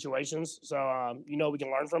in tough situations. So, we can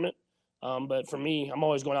learn from it. But for me, I'm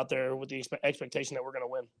always going out there with the expectation that we're going to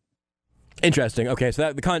win. Interesting. Okay,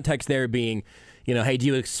 so the context there being, hey, do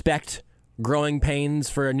you expect growing pains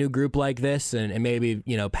for a new group like this, and maybe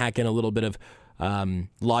pack in a little bit of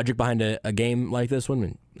logic behind a game like this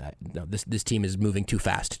one. No, this team is moving too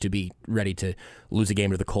fast to be ready to lose a game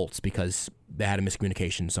to the Colts because they had a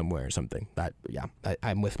miscommunication somewhere or something.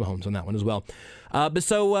 I'm with Mahomes on that one as well. But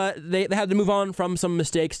they had to move on from some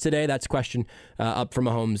mistakes today. That's a question up for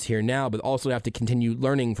Mahomes here now, but also have to continue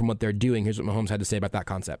learning from what they're doing. Here's what Mahomes had to say about that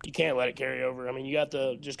concept. You can't let it carry over. I mean, you got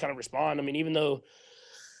to just kind of respond. I mean, even though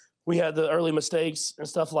we had the early mistakes and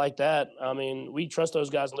stuff like that, I mean, we trust those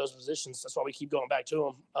guys in those positions. That's why we keep going back to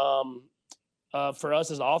them. For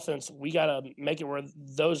us as an offense, we got to make it where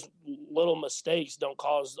those little mistakes don't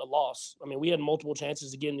cause a loss. I mean, we had multiple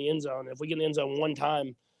chances to get in the end zone. If we get in the end zone one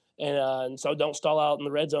time and so don't stall out in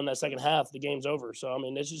the red zone that second half, the game's over. So, I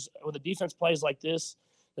mean, it's just when the defense plays like this,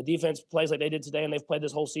 the defense plays like they did today and they've played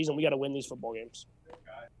this whole season, we got to win these football games.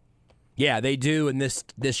 Yeah, they do, and this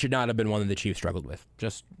should not have been one that the Chiefs struggled with.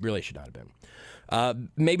 Just really should not have been.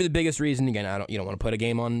 Maybe the biggest reason, again, you don't want to put a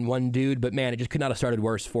game on one dude, but man, it just could not have started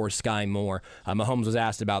worse for Sky Moore. Mahomes was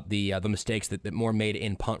asked about the mistakes that Moore made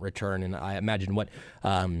in punt return, and I imagine what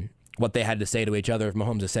they had to say to each other. If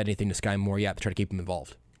Mahomes has said anything to Sky Moore yet to try to keep him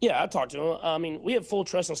involved. Yeah, I talked to him. I mean, we have full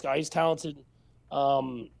trust in Sky. He's talented.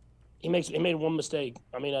 He made one mistake.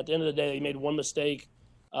 I mean, at the end of the day, he made one mistake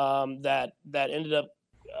that ended up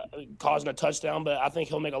causing a touchdown, but I think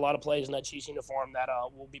he'll make a lot of plays in that Chiefs uniform that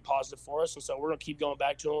will be positive for us, and so we're going to keep going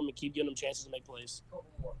back to him and keep giving him chances to make plays.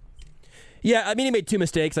 Yeah, I mean, he made two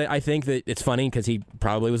mistakes. I think that it's funny because he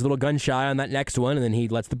probably was a little gun-shy on that next one, and then he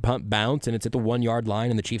lets the punt bounce, and it's at the 1-yard line,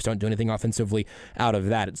 and the Chiefs don't do anything offensively out of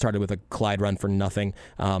that. It started with a Clyde run for nothing,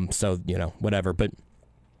 so, whatever, but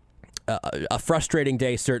a frustrating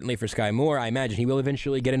day certainly for Sky Moore. I imagine he will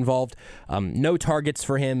eventually get involved. No targets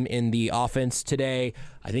for him in the offense today.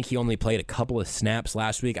 I think he only played a couple of snaps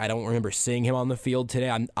last week. I don't remember seeing him on the field today.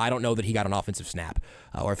 I don't know that he got an offensive snap,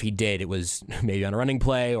 or if he did, it was maybe on a running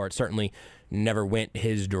play, or it certainly never went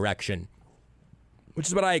his direction, which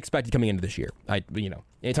is what I expected coming into this year.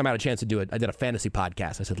 Anytime I had a chance to do it, I did a fantasy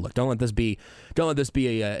podcast. I said, look, don't let this be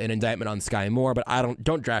an indictment on Sky Moore, but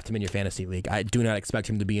don't draft him in your fantasy league. I do not expect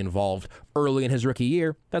him to be involved early in his rookie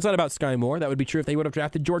year. That's not about Sky Moore. That would be true if they would have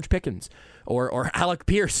drafted George Pickens or Alec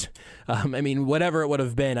Pierce. Whatever it would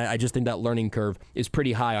have been, I just think that learning curve is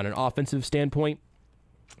pretty high on an offensive standpoint.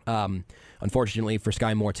 Unfortunately for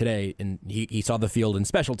Sky Moore today, and he saw the field in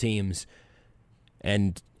special teams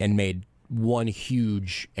and made one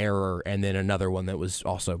huge error and then another one that was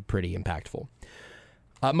also pretty impactful.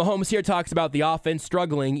 Mahomes here talks about the offense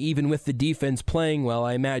struggling even with the defense playing well.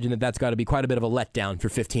 I imagine that's got to be quite a bit of a letdown for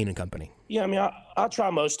 15 and company. Yeah, I mean, I try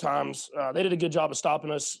most times. They did a good job of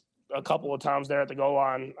stopping us a couple of times there at the goal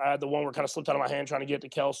line. I had the one where kind of slipped out of my hand trying to get to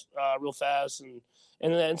Kels real fast. And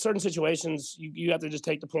in certain situations, you have to just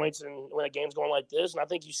take the points and when a game's going like this. And I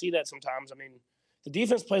think you see that sometimes. I mean, the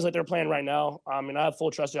defense plays like they're playing right now. I mean, I have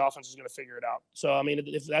full trust the offense is going to figure it out. So, I mean,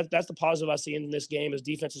 if that's the positive I see in this game is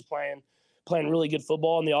defense is playing really good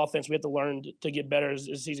football, and the offense we have to learn to get better as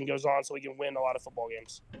the season goes on so we can win a lot of football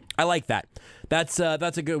games. I like that. That's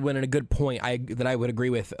a good win and a good point that I would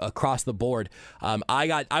agree with across the board.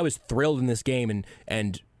 I was thrilled in this game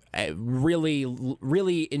and really,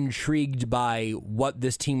 really intrigued by what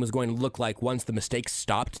this team was going to look like once the mistakes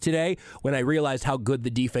stopped today when I realized how good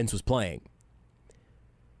the defense was playing.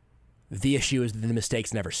 The issue is that the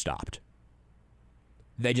mistakes never stopped.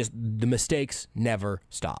 The mistakes never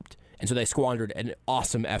stopped. And so they squandered an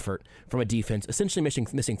awesome effort from a defense, essentially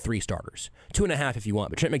missing 3 starters. 2.5 if you want,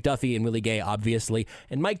 but Trent McDuffie and Willie Gay, obviously.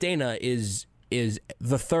 And Mike Dana is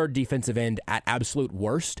the third defensive end at absolute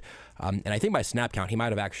worst. And I think by snap count, he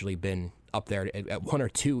might have actually been up there at 1 or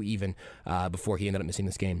 2 even before he ended up missing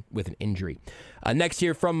this game with an injury. Next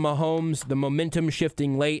here from Mahomes, the momentum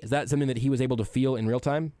shifting late. Is that something that he was able to feel in real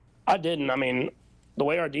time? I didn't. I mean, the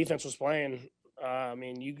way our defense was playing,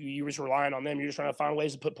 you were just relying on them. You're just trying to find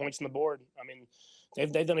ways to put points on the board. I mean,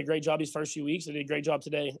 they've done a great job these first few weeks. They did a great job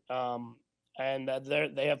today. And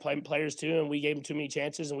they have players too, and we gave them too many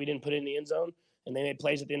chances, and we didn't put it in the end zone, and they made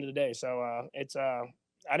plays at the end of the day. So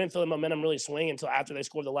I didn't feel the momentum really swing until after they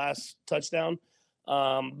scored the last touchdown.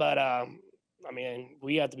 I mean,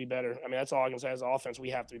 we have to be better. I mean, that's all I can say as an offense.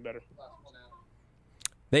 We have to be better.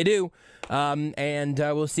 They do, and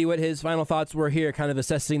we'll see what his final thoughts were here, kind of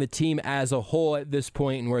assessing the team as a whole at this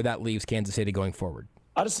point and where that leaves Kansas City going forward.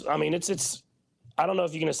 I don't know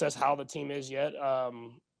if you can assess how the team is yet.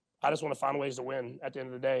 I just want to find ways to win at the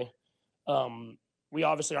end of the day. We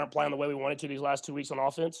obviously aren't playing the way we wanted to these last 2 weeks on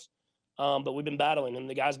offense, but we've been battling, and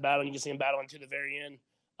the guys battling, you can see them battling to the very end.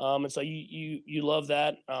 And so you love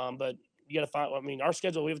that, but you got to find. I mean, our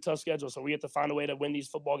schedule, we have a tough schedule, so we have to find a way to win these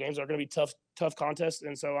football games. They're going to be tough contests,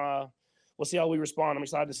 and so we'll see how we respond. I'm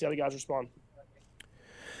excited to see how the guys respond.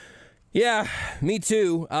 Yeah, me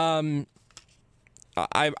too. I'm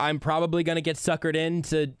probably going to get suckered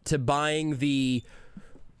into buying the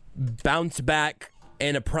bounce back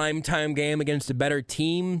in a primetime game against a better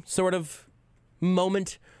team sort of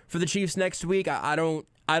moment for the Chiefs next week. I don't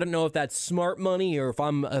know if that's smart money or if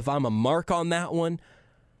I'm a mark on that one.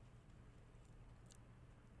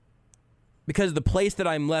 Because the place that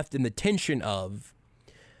I'm left in the tension of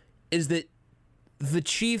is that the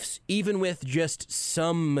Chiefs, even with just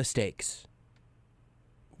some mistakes,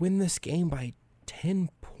 win this game by 10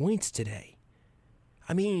 points today.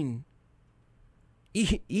 I mean,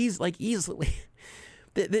 easily.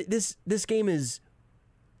 This game is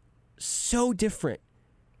so different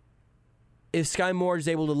if Sky Moore is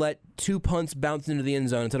able to let 2 punts bounce into the end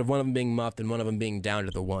zone instead of one of them being muffed and one of them being down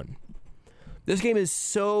to the 1. This game is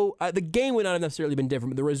so... the game would not have necessarily been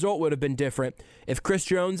different, but the result would have been different if Chris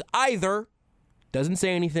Jones either doesn't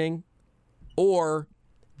say anything or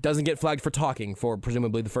doesn't get flagged for talking for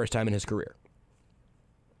presumably the first time in his career.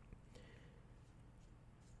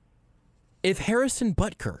 If Harrison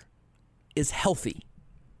Butker is healthy,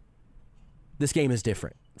 this game is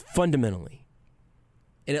different, fundamentally.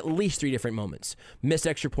 In at least 3 different moments. Missed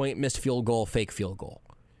extra point, missed field goal, fake field goal.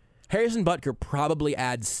 Harrison Butker probably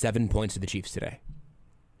adds 7 points to the Chiefs today.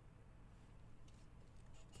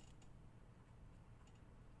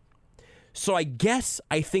 So I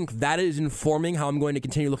think that is informing how I'm going to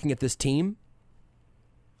continue looking at this team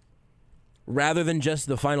rather than just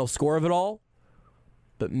the final score of it all.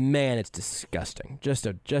 But man, it's disgusting. Just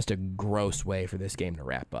a gross way for this game to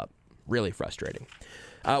wrap up. Really frustrating.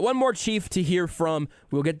 One more Chief to hear from.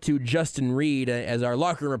 We'll get to Justin Reed as our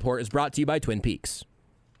locker room report is brought to you by Twin Peaks.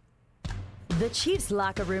 The Chiefs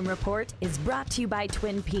Locker Room Report is brought to you by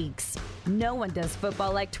Twin Peaks. No one does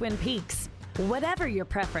football like Twin Peaks. Whatever your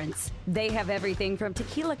preference, they have everything from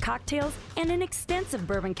tequila cocktails and an extensive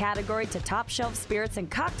bourbon category to top shelf spirits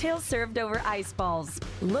and cocktails served over ice balls.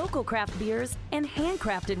 Local craft beers and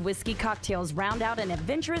handcrafted whiskey cocktails round out an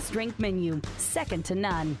adventurous drink menu, second to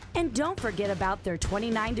none. And don't forget about their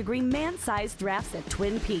 29-degree man-sized drafts at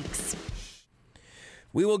Twin Peaks.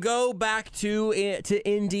 We will go back to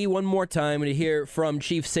Indy one more time to hear from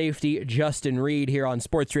Chief Safety Justin Reed here on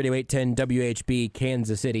Sports Radio 810 WHB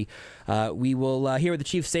Kansas City. We will hear what the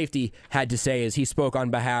Chief Safety had to say as he spoke on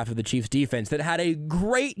behalf of the Chiefs defense that had a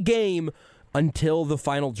great game until the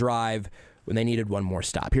final drive when they needed one more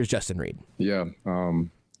stop. Here's Justin Reed. Yeah,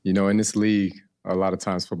 in this league, a lot of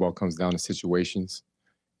times football comes down to situations,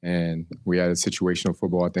 and we had a situational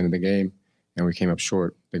football at the end of the game. And we came up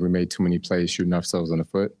short. I think we made too many plays shooting ourselves on the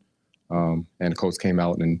foot. And the Colts came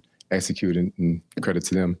out and executed, and credit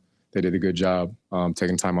to them. They did a good job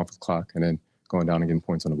taking time off the clock and then going down and getting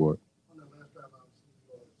points on the board.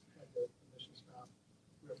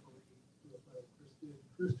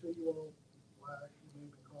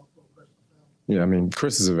 Yeah, I mean,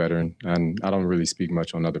 Chris is a veteran, and I don't really speak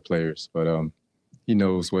much on other players, but he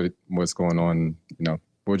knows what's going on.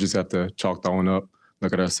 We'll just have to chalk that one up,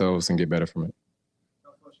 look at ourselves, and get better from it.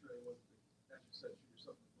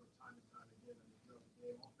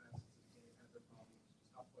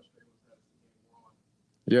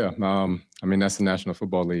 Yeah, I mean, that's the National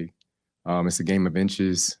Football League. It's a game of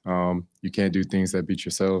inches. You can't do things that beat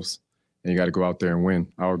yourselves, and you got to go out there and win.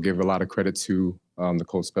 I'll give a lot of credit to the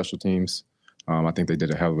Colts special teams. I think they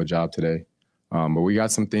did a hell of a job today. But we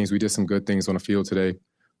got some things. We did some good things on the field today.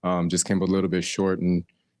 Just came a little bit short, and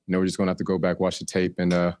we're just going to have to go back, watch the tape,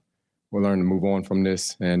 and we'll learn to move on from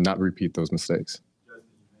this and not repeat those mistakes.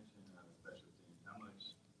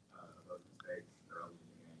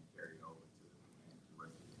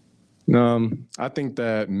 I think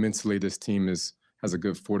that mentally this team has a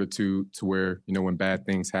good fortitude to where, when bad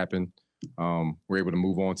things happen, we're able to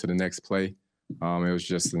move on to the next play. It was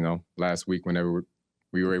just, last week whenever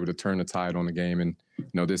we were able to turn the tide on the game, and,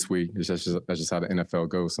 this week, that's just how the NFL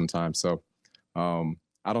goes sometimes. So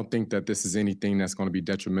I don't think that this is anything that's going to be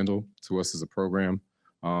detrimental to us as a program,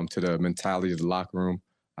 to the mentality of the locker room.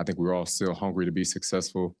 I think we're all still hungry to be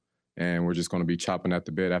successful, and we're just going to be chopping at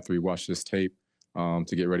the bit after we watch this tape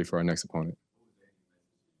to get ready for our next opponent.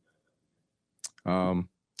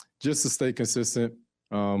 Just to stay consistent,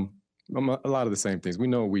 a lot of the same things. We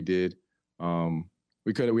know what we did.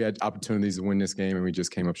 We had opportunities to win this game, and we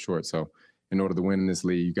just came up short. So in order to win in this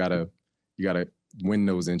league, you gotta win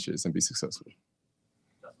those inches and be successful.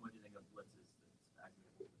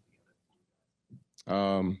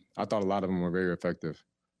 I thought a lot of them were very effective.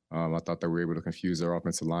 I thought that we were able to confuse their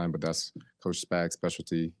offensive line, but that's Coach Spag's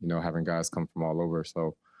specialty, having guys come from all over.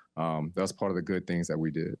 So that's part of the good things that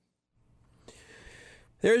we did.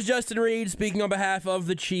 There's Justin Reid speaking on behalf of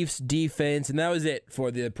the Chiefs defense, and that was it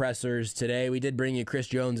for the pressers today. We did bring you Chris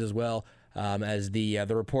Jones as well, as the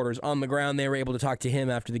reporters on the ground. They were able to talk to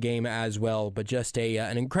him after the game as well, but just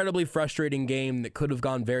an incredibly frustrating game that could have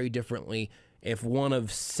gone very differently if one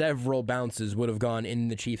of several bounces would have gone in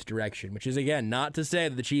the Chiefs' direction, which is, again, not to say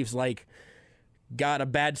that the Chiefs, got a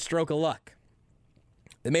bad stroke of luck.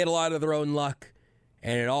 They made a lot of their own luck,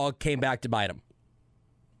 and it all came back to bite them.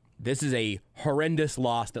 This is a horrendous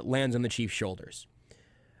loss that lands on the Chiefs' shoulders.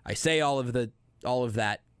 I say all of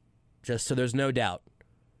that just so there's no doubt.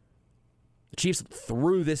 The Chiefs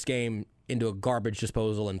threw this game into a garbage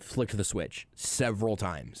disposal and flicked the switch several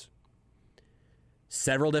times.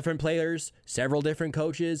 Several different players, several different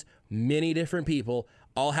coaches, many different people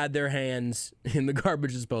all had their hands in the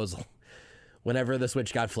garbage disposal whenever the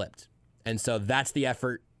switch got flipped. And so that's the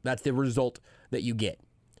effort, that's the result that you get.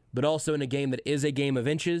 But also in a game that is a game of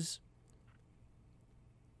inches,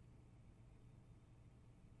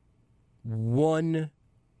 one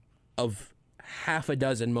of half a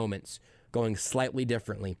dozen moments going slightly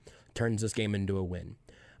differently turns this game into a win.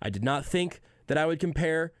 I did not think that I would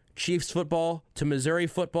compare Chiefs football to Missouri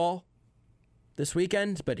football this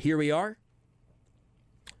weekend, but here we are.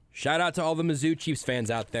 Shout out to all the Mizzou Chiefs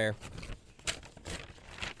fans out there.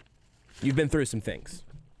 You've been through some things.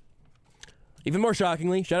 Even more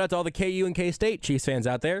shockingly, shout out to all the KU and K-State Chiefs fans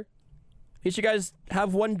out there. At least you guys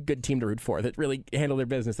have one good team to root for that really handled their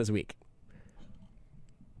business this week.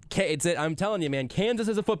 I'm telling you, man, Kansas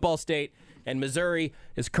is a football state, and Missouri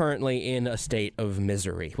is currently in a state of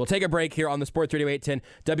misery. We'll take a break here on the Sports Radio 810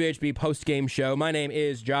 WHB post-game show. My name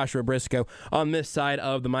is Joshua Briscoe on this side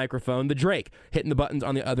of the microphone. The Drake hitting the buttons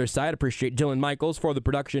on the other side. Appreciate Dylan Michaels for the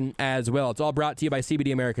production as well. It's all brought to you by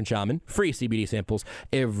CBD American Shaman. Free CBD samples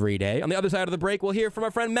every day. On the other side of the break, we'll hear from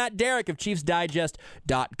our friend Matt Derrick of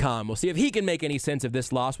ChiefsDigest.com. We'll see if he can make any sense of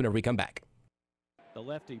this loss whenever we come back. The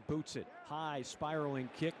lefty boots it. High spiraling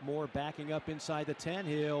kick. Moore backing up inside the 10.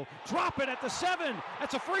 He'll drop it at the 7.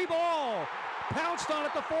 That's a free ball. Pounced on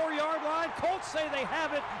at the 4-yard line. Colts say they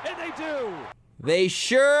have it, and they do. They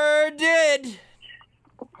sure did.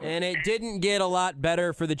 And it didn't get a lot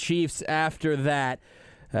better for the Chiefs after that.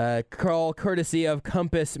 Call courtesy of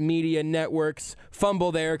Compass Media Networks.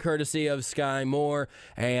 Fumble there courtesy of Sky Moore.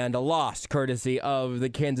 And a loss courtesy of the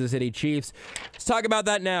Kansas City Chiefs. Let's talk about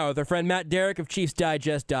that now with our friend Matt Derrick of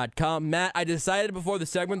ChiefsDigest.com. Matt, I decided before the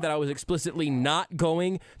segment that I was explicitly not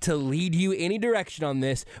going to lead you any direction on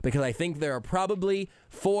this because I think there are probably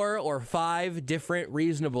 4 or 5 different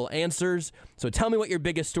reasonable answers. So tell me what your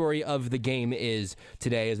biggest story of the game is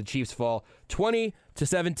today as the Chiefs fall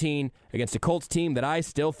 20-17 against a Colts team that I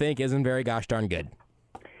still think isn't very gosh darn good.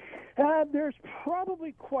 There's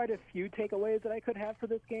probably quite a few takeaways that I could have for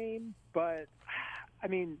this game, but, I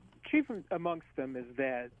mean, chief amongst them is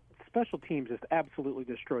that special teams just absolutely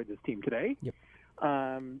destroyed this team today. Yep.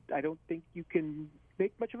 I don't think you can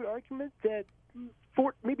make much of an argument that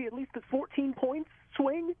maybe at least a 14 points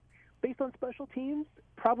swing based on special teams,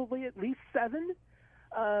 probably at least 7.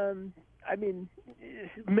 I mean,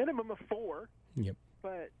 minimum of 4. Yep.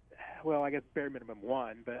 But, well, I guess bare minimum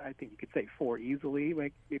 1, but I think you could say 4 easily,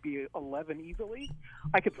 like maybe 11 easily.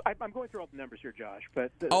 I'm going through all the numbers here, Josh.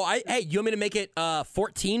 But hey, you want me to make it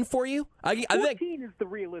 14 for you? 14 is the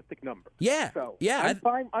realistic number. Yeah. So yeah.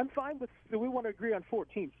 I'm fine with. We want to agree on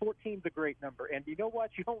 14. 14 is a great number, and you know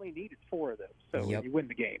what? You only needed 4 of those, so you win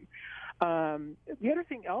the game. The other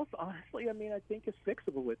thing else, honestly, I mean, I think is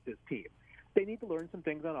fixable with this team. They need to learn some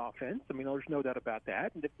things on offense. I mean, there's no doubt about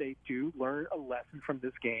that. And if they do learn a lesson from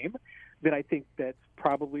this game, then I think that's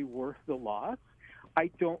probably worth the loss.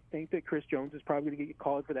 I don't think that Chris Jones is probably going to get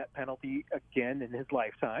called for that penalty again in his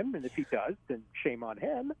lifetime. And if he does, then shame on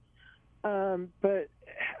him. But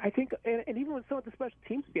I think, and even with some of the special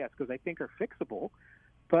teams fiascos, I think are fixable.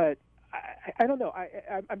 But I don't know.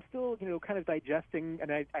 I'm still, kind of digesting,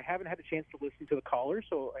 and I haven't had a chance to listen to the callers,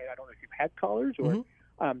 so I don't know if you've had callers or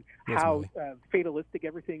how fatalistic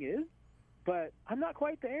everything is, but I'm not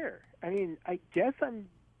quite there. I mean, I guess I'm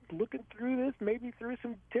looking through this maybe through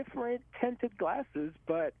some different tinted glasses,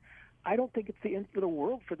 but I don't think it's the end of the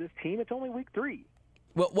world for this team. It's only week 3.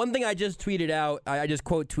 Well, one thing I just tweeted out, I just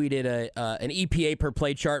quote tweeted an EPA per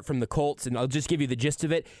play chart from the Colts, and I'll just give you the gist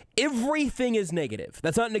of it. Everything is negative.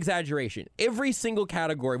 That's not an exaggeration. Every single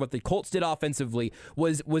category, what the Colts did offensively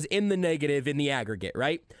was in the negative in the aggregate,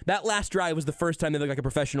 right? That last drive was the first time they looked like a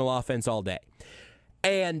professional offense all day.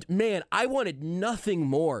 And, man, I wanted nothing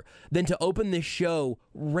more than to open this show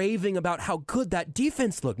raving about how good that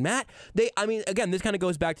defense looked, Matt. Again, this kind of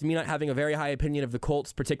goes back to me not having a very high opinion of the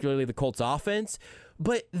Colts, particularly the Colts offense.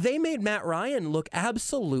 But they made Matt Ryan look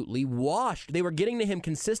absolutely washed. They were getting to him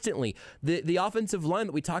consistently. The offensive line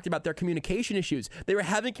that we talked about, their communication issues, they were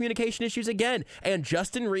having communication issues again. And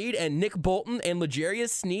Justin Reed and Nick Bolton and L'Jarius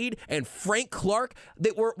Sneed and Frank Clark,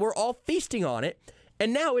 we're all feasting on it.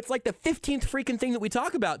 And now it's like the 15th freaking thing that we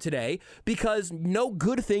talk about today because no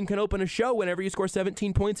good thing can open a show whenever you score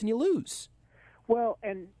 17 points and you lose. Well,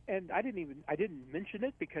 and I didn't mention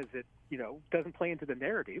it because it doesn't play into the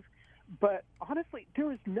narrative. But honestly,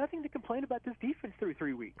 there is nothing to complain about this defense through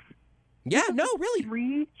 3 weeks. Yeah, no, really.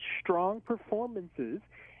 3 strong performances,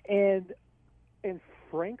 and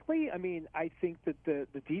frankly, I mean, I think that the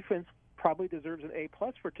defense probably deserves an A+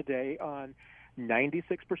 for today on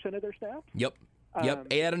 96% of their snaps. Yep.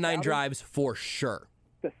 8 out of 9 drives for sure.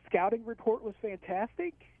 The scouting report was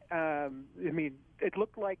fantastic. I mean, it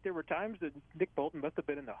looked like there were times that Nick Bolton must have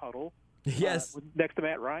been in the huddle. Yes. Next to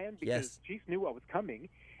Matt Ryan because Chiefs knew what was coming.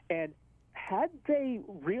 And had they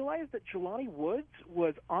realized that Jelani Woods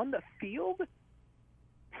was on the field,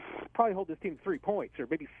 probably hold this team 3 points or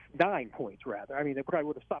maybe 9 points rather. I mean, they probably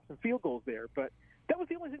would have stopped some field goals there. But that was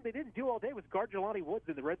the only thing they didn't do all day was guard Jelani Woods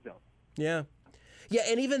in the red zone. Yeah. Yeah,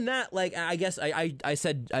 and even that, like, I guess I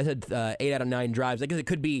said 8 out of 9 drives. I guess it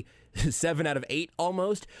could be 7 out of 8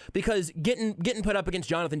 almost, because getting put up against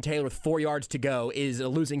Jonathan Taylor with 4 yards to go is a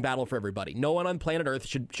losing battle for everybody. No one on planet Earth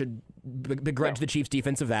should begrudge the Chiefs'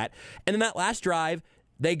 defense of that. And then that last drive,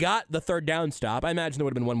 they got the third down stop. I imagine there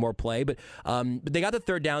would have been one more play, but they got the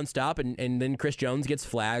third down stop, and then Chris Jones gets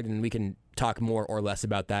flagged, and we can talk more or less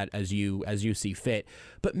about that as you see fit.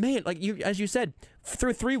 But man, like as you said,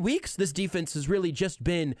 through 3 weeks, this defense has really just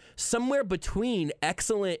been somewhere between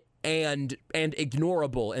excellent and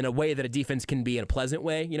ignorable in a way that a defense can be in a pleasant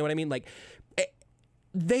way. You know what I mean? Like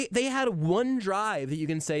they had one drive that you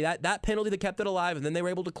can say that penalty that kept it alive, and then they were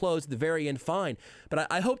able to close at the very end fine. But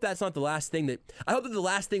I hope that's not the last thing I hope that the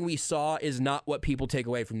last thing we saw is not what people take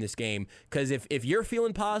away from this game. Because if you're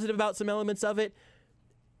feeling positive about some elements of it,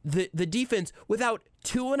 the defense, without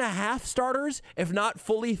 2.5 starters, if not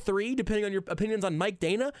fully 3, depending on your opinions on Mike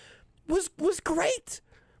Dana, was great.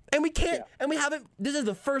 And we can't, and we haven't. This is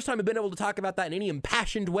the first time I've been able to talk about that in any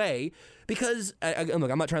impassioned way because,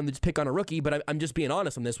 look, I'm not trying to just pick on a rookie, but I'm just being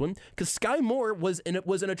honest on this one. Because Sky Moore was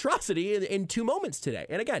an atrocity in 2 moments today.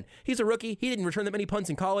 And again, he's a rookie. He didn't return that many punts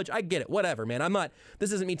in college. I get it. Whatever, man. I'm not.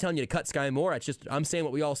 This isn't me telling you to cut Sky Moore. It's just I'm saying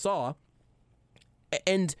what we all saw.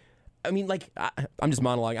 And I mean, like, I'm just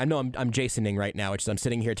monologuing. I know I'm Jasoning right now. It's just I'm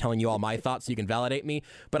sitting here telling you all my thoughts so you can validate me.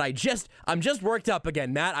 But I'm just worked up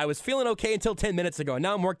again, Matt. I was feeling okay until 10 minutes ago, and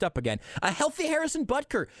now I'm worked up again. A healthy Harrison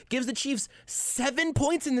Butker gives the Chiefs 7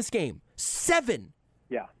 points in this game. 7.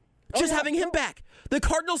 Yeah. Just having him back. The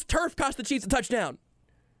Cardinals' turf cost the Chiefs a touchdown.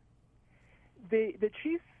 The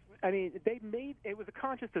Chiefs, I mean, it was a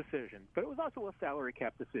conscious decision, but it was also a salary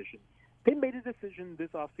cap decision. They made a decision this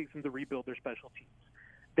offseason to rebuild their special teams.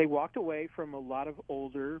 They walked away from a lot of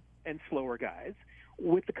older and slower guys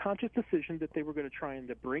with the conscious decision that they were going to try and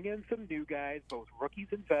to bring in some new guys, both rookies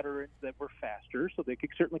and veterans, that were faster, so they could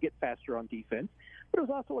certainly get faster on defense. But it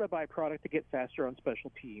was also a byproduct to get faster on special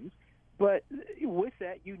teams. But with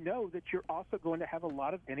that, you know that you're also going to have a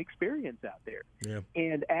lot of inexperience out there. Yeah.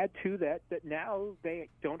 And add to that now they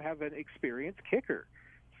don't have an experienced kicker.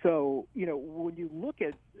 So, when you look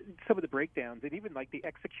at some of the breakdowns and even like the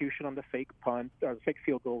execution on the fake punt, or the fake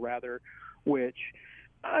field goal rather, which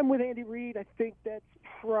I'm with Andy Reid. I think that's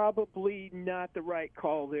probably not the right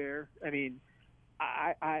call there. I mean,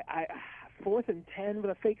 I 4th and 10 with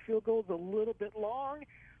a fake field goal is a little bit long.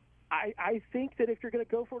 I think that if you're going to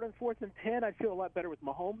go for it on 4th and 10, I'd feel a lot better with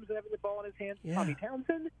Mahomes having the ball in his hands, Tommy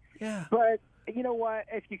Townsend. Yeah. But you know what?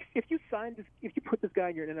 If you put this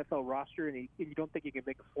guy in your NFL roster and you don't think he can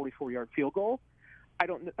make a 44-yard field goal, I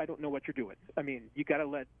don't know what you're doing. I mean, you got to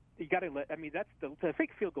let. I mean, that's the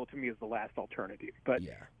fake field goal to me is the last alternative. But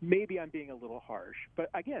maybe I'm being a little harsh. But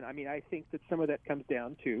again, I mean, I think that some of that comes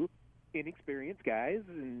down to inexperienced guys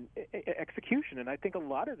and execution, and I think a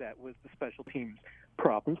lot of that was the special teams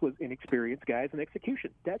problems with inexperienced guys and execution.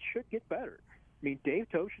 That should get better. I mean, Dave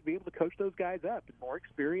Toe should be able to coach those guys up, and more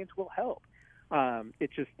experience will help.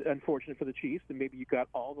 It's just unfortunate for the Chiefs that maybe you got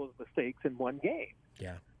all those mistakes in one game.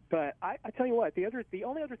 Yeah. But I tell you what, the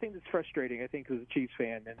only other thing that's frustrating, I think, as a Chiefs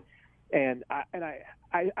fan, and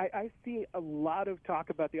I see a lot of talk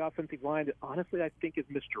about the offensive line that honestly I think is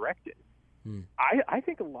misdirected. I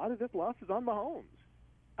think a lot of this loss is on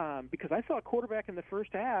Mahomes because I saw a quarterback in the first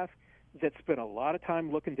half that spent a lot of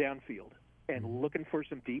time looking downfield. and looking for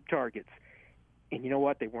some deep targets. And you know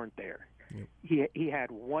what? They weren't there. Yep. He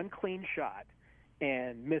had one clean shot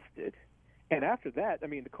and missed it. And after that, I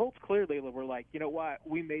mean, the Colts clearly were like, you know what?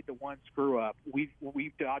 We made the one screw up.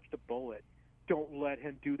 We've dodged a bullet. Don't let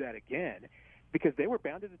him do that again, because they were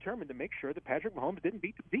bound and determined to make sure that Patrick Mahomes didn't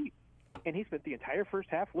beat them deep. And he spent the entire first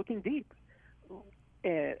half looking deep.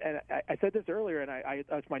 And I said this earlier, and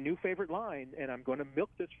it's my new favorite line, and I'm going to milk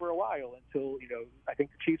this for a while until, I think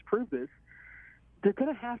the Chiefs prove this. They're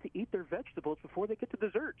going to have to eat their vegetables before they get to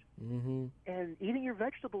dessert. Mm-hmm. And eating your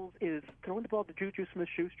vegetables is throwing the ball to Juju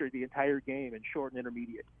Smith-Schuster the entire game in short and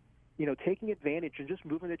intermediate. Taking advantage and just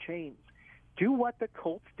moving the chains. Do what the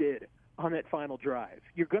Colts did on that final drive.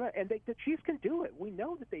 The Chiefs can do it. We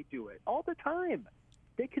know that they do it all the time.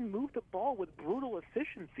 They can move the ball with brutal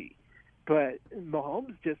efficiency. But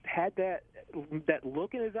Mahomes just had that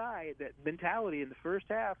look in his eye, that mentality in the first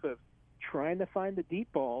half of trying to find the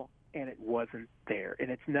deep ball, and it wasn't there.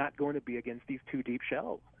 And it's not going to be against these two deep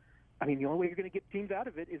shells. I mean, the only way you're going to get teams out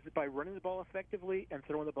of it is by running the ball effectively and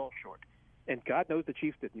throwing the ball short. And God knows the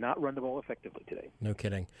Chiefs did not run the ball effectively today. No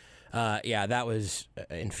kidding. Yeah, that was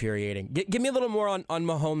infuriating. Give me a little more on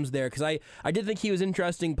Mahomes there, because I did think he was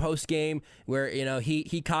interesting post-game where,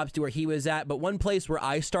 he cops to where he was at. But one place where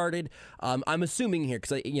I started, I'm assuming here,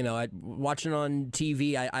 because, I watching on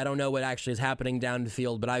TV, I don't know what actually is happening down the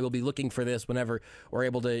field, but I will be looking for this whenever we're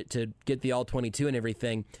able to get the All-22 and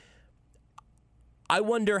everything. I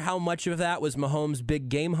wonder how much of that was Mahomes' big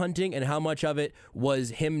game hunting and how much of it was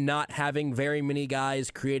him not having very many guys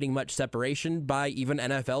creating much separation by even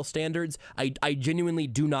NFL standards. I genuinely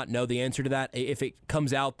do not know the answer to that. If it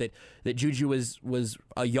comes out that Juju was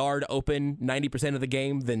a yard open 90% of the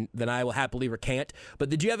game, then I will happily recant. But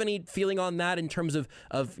did you have any feeling on that in terms of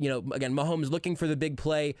again, Mahomes looking for the big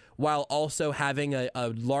play while also having a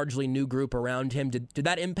largely new group around him? Did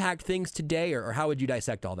that impact things today, or how would you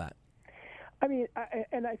dissect all that? I mean,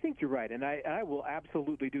 I think you're right, and I will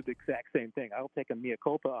absolutely do the exact same thing. I'll take a mea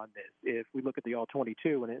culpa on this. If we look at the All-22,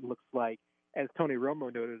 and it looks like, as Tony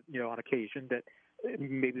Romo noted, on occasion, that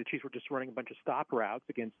maybe the Chiefs were just running a bunch of stop routes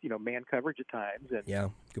against, man coverage at times, and yeah,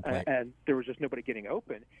 good point. And there was just nobody getting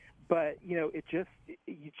open. But you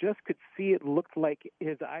just could see it looked like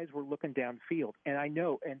his eyes were looking downfield, and I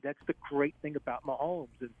know, and that's the great thing about Mahomes,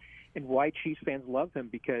 and why Chiefs fans love him,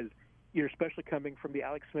 because you're especially coming from the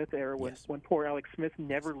Alex Smith era when poor Alex Smith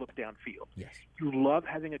never looked downfield. Yes. You love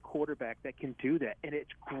having a quarterback that can do that, and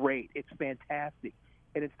it's great. It's fantastic.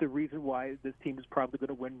 And it's the reason why this team is probably going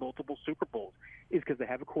to win multiple Super Bowls, is because they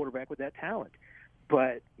have a quarterback with that talent.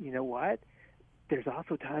 But you know what? There's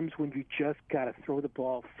also times when you just got to throw the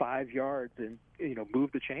ball 5 yards and,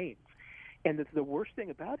 move the chains. And the worst thing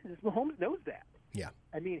about it is Mahomes knows that. Yeah.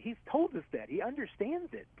 I mean, he's told us that. He understands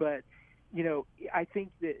it. But I think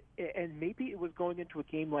that, and maybe it was going into a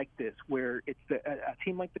game like this where it's a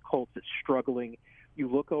team like the Colts that's struggling. You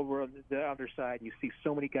look over on the other side and you see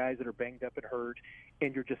so many guys that are banged up and hurt,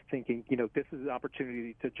 and you're just thinking, this is an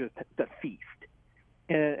opportunity to feast.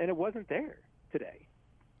 And it wasn't there today.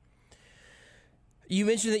 You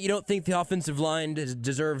mentioned that you don't think the offensive line has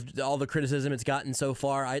deserved all the criticism it's gotten so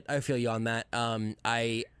far. I feel you on that.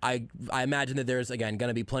 I imagine that there's, again, going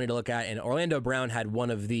to be plenty to look at. And Orlando Brown had one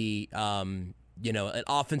of the, an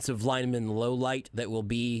offensive lineman low light that will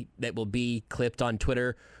be clipped on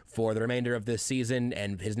Twitter for the remainder of this season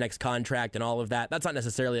and his next contract and all of that. That's not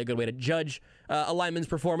necessarily a good way to judge a lineman's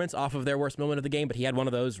performance off of their worst moment of the game, but he had one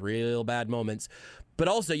of those real bad moments. But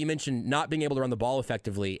also, you mentioned not being able to run the ball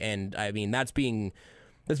effectively, and I mean that's being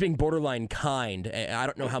borderline kind. I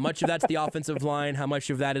don't know how much of that's the offensive line, how much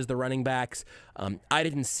of that is the running backs. I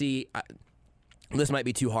didn't see. This might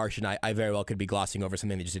be too harsh, and I very well could be glossing over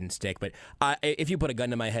something that just didn't stick. But if you put a gun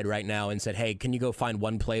to my head right now and said, hey, can you go find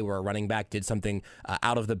one play where a running back did something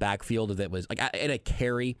out of the backfield that was like in a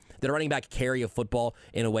carry, did a running back carry a football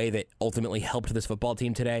in a way that ultimately helped this football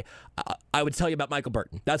team today, I would tell you about Michael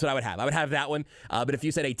Burton. That's what I would have. I would have that one. But if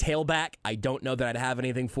you said a tailback, I don't know that I'd have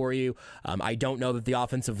anything for you. I don't know that the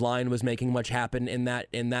offensive line was making much happen in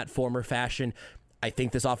that form or fashion. I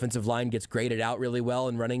think this offensive line gets graded out really well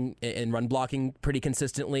and run blocking pretty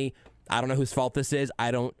consistently. I don't know whose fault this is.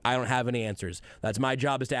 I don't have any answers. That's my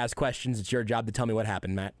job, is to ask questions. It's your job to tell me what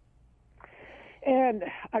happened, Matt. And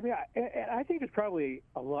I mean, I think there's probably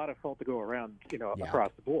a lot of fault to go around,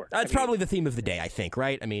 across the board. That's probably the theme of the day, I think,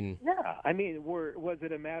 right? I mean, yeah. I mean, was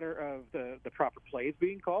it a matter of the proper plays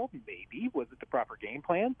being called? Maybe. Was it the proper game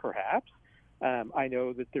plan? Perhaps. I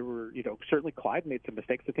know that there were, certainly Clyde made some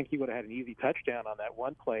mistakes. I think he would have had an easy touchdown on that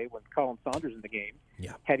one play when Colin Saunders in the game.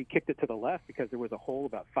 Yeah. Had he kicked it to the left because there was a hole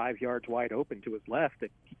about 5 yards wide open to his left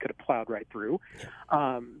that he could have plowed right through.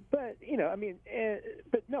 Yeah. But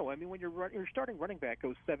when your starting running back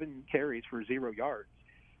goes 7 carries for 0 yards,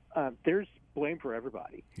 there's blame for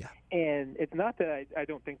everybody. Yeah. And it's not that I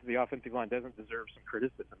don't think that the offensive line doesn't deserve some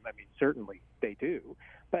criticism. I mean, certainly they do.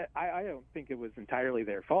 But I don't think it was entirely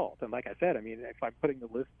their fault. And like I said, if I'm putting the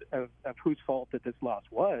list of whose fault that this loss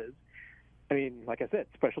was, like I said,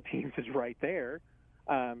 special teams is right there.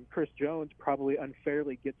 Chris Jones probably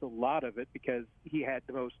unfairly gets a lot of it because he had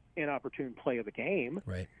the most inopportune play of the game.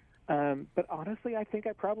 Right. But honestly, I think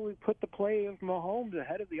I probably put the play of Mahomes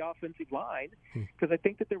ahead of the offensive line because I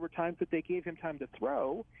think that there were times that they gave him time to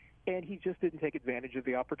throw, and he just didn't take advantage of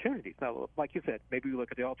the opportunities. Now, like you said, maybe we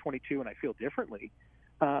look at the all-22 and I feel differently,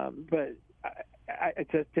 but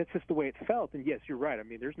that's just the way it felt. And, yes, you're right.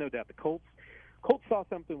 There's no doubt the Colts saw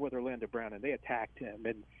something with Orlando Brown, and they attacked him.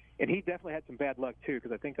 And he definitely had some bad luck, too,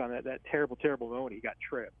 because I think on that terrible, terrible moment he got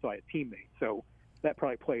tripped by a teammate. So that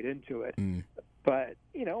probably played into it. But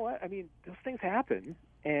you know what? Those things happen,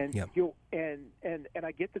 and yep. and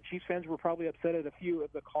I get the Chiefs fans were probably upset at a few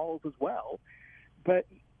of the calls as well. But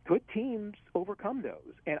good teams overcome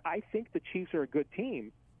those, and I think the Chiefs are a good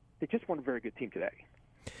team. They just weren't a very good team today.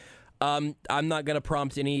 I'm not going to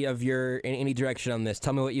prompt any direction on this.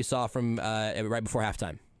 Tell me what you saw from right before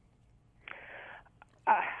halftime.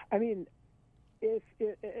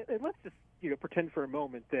 Let's just pretend for a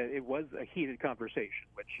moment that it was a heated conversation,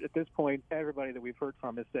 which at this point everybody that we've heard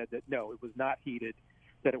from has said that no, it was not heated,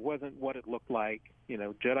 that it wasn't what it looked like,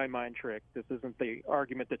 Jedi mind trick. This isn't the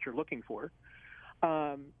argument that you're looking for.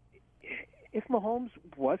 If Mahomes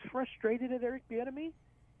was frustrated at Eric Bieniemy,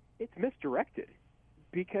 it's misdirected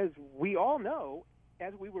because we all know,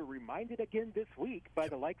 as we were reminded again this week by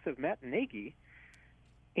the likes of Matt Nagy,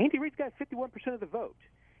 Andy Reid's got 51% of the vote,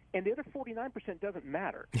 and the other 49% doesn't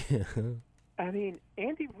matter. Andy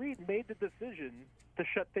Reid made the decision to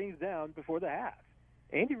shut things down before the half.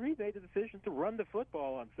 Andy Reid made the decision to run the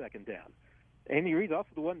football on second down. Andy Reid's also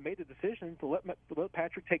the one who made the decision to let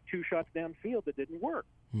Patrick take 2 shots downfield that didn't work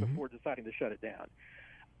before deciding to shut it down.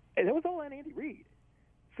 And it was all on Andy Reid.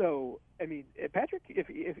 So, Patrick, if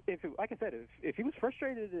like I said, if he was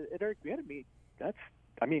frustrated at Eric Bieniemy,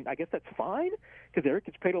 I guess that's fine because Eric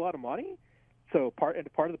gets paid a lot of money. So part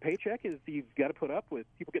of the paycheck is you've got to put up with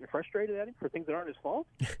people getting frustrated at him for things that aren't his fault.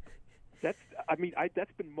 That's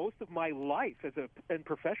been most of my life as a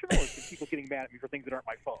professional is been people getting mad at me for things that aren't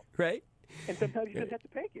my fault. Right. And sometimes you just have to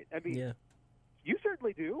take it. Yeah. You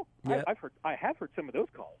certainly do. Yep. I have heard some of those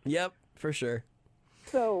calls. Yep, for sure.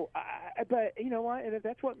 So, but you know what? And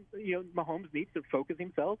that's what Mahomes needs to focus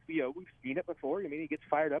himself. We've seen it before. He gets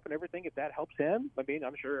fired up and everything. If that helps him,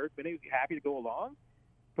 I'm sure Eric Bieniemy would be happy to go along.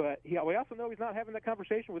 But we also know he's not having that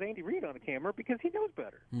conversation with Andy Reid on the camera because he knows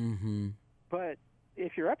better. Mm-hmm. But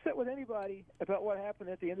if you're upset with anybody about what happened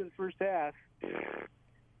at the end of the first half,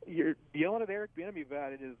 you're yelling at Eric Bieniemy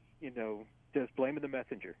about it is, just blaming the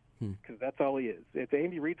messenger because that's all he is. It's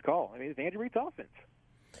Andy Reid's call. It's Andy Reid's offense.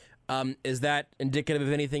 Is that indicative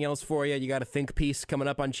of anything else for you? You got a think piece coming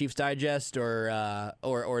up on Chiefs Digest,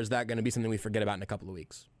 or is that going to be something we forget about in a couple of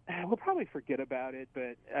weeks? We'll probably forget about it,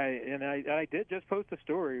 but I did just post a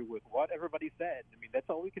story with what everybody said. That's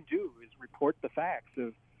all we can do is report the facts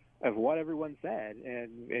of what everyone said.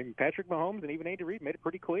 And Patrick Mahomes and even Andy Reid made it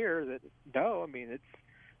pretty clear that no,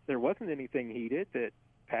 there wasn't anything heated. That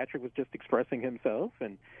Patrick was just expressing himself,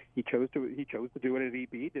 and he chose to do it at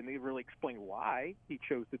EB. Didn't even really explain why he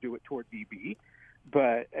chose to do it towards EB.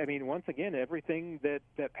 But once again, everything that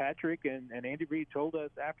Patrick and Andy Reid told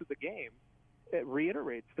us after the game, it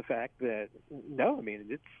reiterates the fact that no,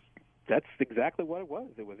 that's exactly what it was.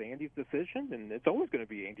 It was Andy's decision, and it's always going to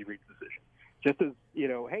be Andy Reid's decision. Just as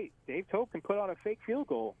hey, Dave Tope can put on a fake field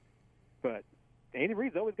goal, but Andy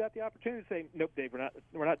Reid's always got the opportunity to say, nope, Dave,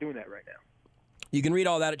 we're not doing that right now. You can read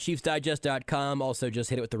all that at ChiefsDigest.com. Also, just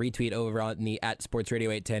hit it with the retweet over on the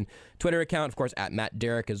 @SportsRadio810 Twitter account. Of course,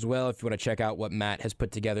 @MattDerrick as well, if you want to check out what Matt has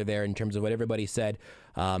put together there in terms of what everybody said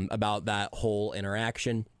about that whole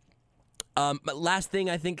interaction. But last thing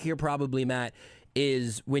I think here probably, Matt,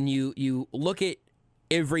 is when you look at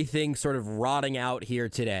everything sort of rotting out here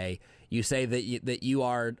today, you say that you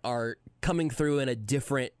are coming through in a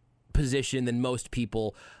different position than most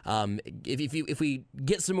people. If we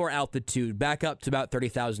get some more altitude, back up to about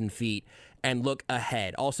 30,000 feet, and look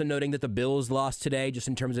ahead. Also noting that the Bills lost today, just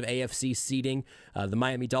in terms of AFC seeding. The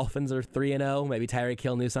Miami Dolphins are 3-0. Maybe Tyreek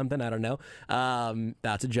Hill knew something. I don't know.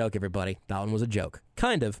 That's a joke, everybody. That one was a joke.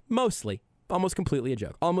 Kind of. Mostly. almost completely a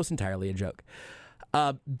joke, almost entirely a joke.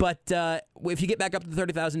 But if you get back up to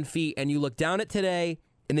 30,000 feet and you look down at today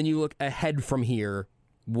and then you look ahead from here,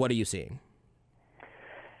 what are you seeing?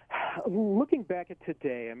 Looking back at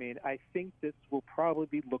today, I mean, I think this will probably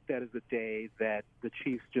be looked at as a day that the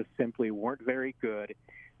Chiefs just simply weren't very good,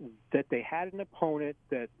 that they had an opponent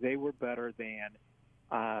that they were better than.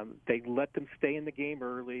 They let them stay in the game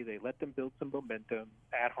early. They let them build some momentum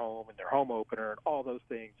at home in their home opener and all those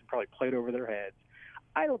things, and probably played over their heads.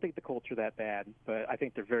 I don't think the Colts are that bad, but I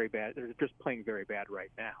think they're very bad. They're just playing very bad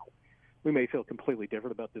right now. We may feel completely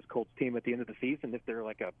different about this Colts team at the end of the season if they're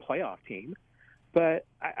like a playoff team. But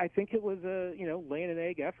I think it was a, laying an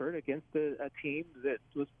egg effort against a team that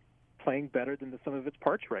was playing better than the sum of its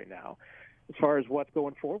parts right now. As far as what's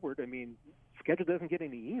going forward, I mean, schedule doesn't get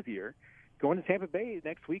any easier. Going to Tampa Bay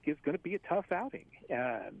next week is going to be a tough outing.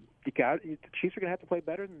 The Chiefs are going to have to play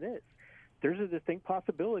better than this. There's a distinct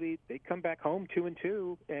possibility they come back home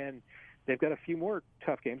 2-2, and they've got a few more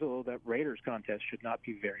tough games. Although that Raiders contest should not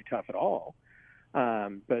be very tough at all.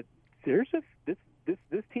 But there's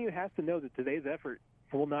this team has to know that today's effort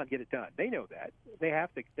will not get it done. They know that. They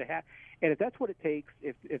have to. And if that's what it takes,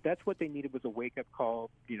 if that's what they needed was a wake-up call,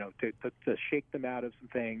 to shake them out of some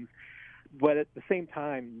things, but at the same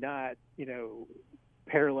time not,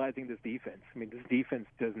 paralyzing this defense. I mean, this defense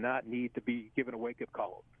does not need to be given a wake-up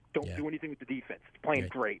call. Don't do anything with the defense. It's playing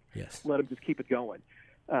great. Yes. Let them just keep it going.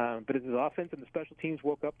 But as the offense and the special teams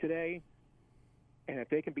woke up today, and if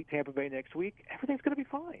they can beat Tampa Bay next week, everything's going to be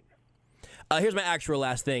fine. Here's my actual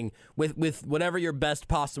last thing. With whatever your best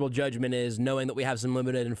possible judgment is, knowing that we have some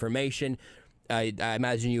limited information, I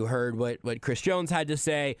imagine you heard what Chris Jones had to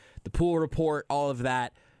say, the pool report, all of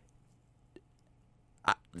that.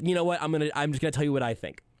 You know what? I'm just gonna tell you what I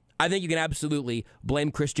think. I think you can absolutely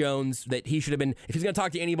blame Chris Jones that he should have been. If he's going to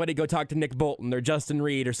talk to anybody, go talk to Nick Bolton or Justin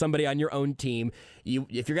Reed or somebody on your own team.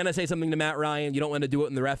 If you're going to say something to Matt Ryan, you don't want to do it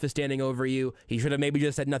when the ref is standing over you. He should have maybe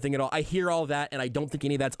just said nothing at all. I hear all that, and I don't think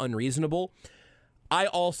any of that's unreasonable. I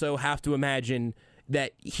also have to imagine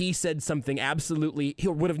that he said something he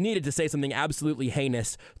would have needed to say something absolutely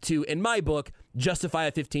heinous to, in my book, justify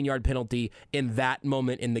a 15-yard penalty in that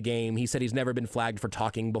moment in the game. He said he's never been flagged for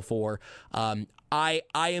talking before. I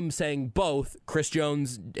am saying both. Chris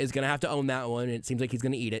Jones is going to have to own that one, and it seems like he's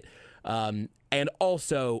going to eat it. And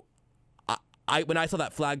also, when I saw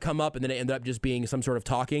that flag come up and then it ended up just being some sort of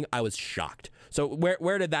talking, I was shocked. So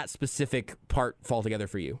where did that specific part fall together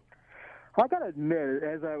for you? I got to admit,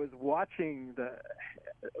 as I was watching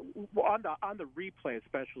on the replay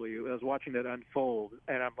especially, I was watching it unfold,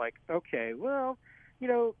 and I'm like, okay, well,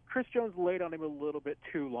 Chris Jones laid on him a little bit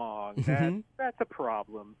too long. That's a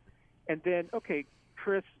problem. And then, okay,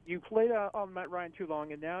 Chris, you played on Matt Ryan too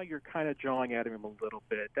long, and now you're kind of jawing at him a little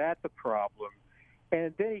bit. That's a problem.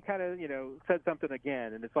 And then he kind of, said something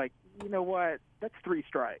again, and it's like, you know what? That's 3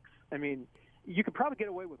 strikes. I mean, you could probably get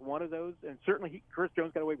away with one of those, and certainly Chris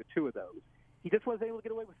Jones got away with 2 of those. He just wasn't able to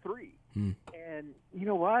get away with 3. And you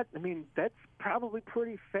know what? I mean, that's probably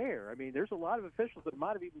pretty fair. I mean, there's a lot of officials that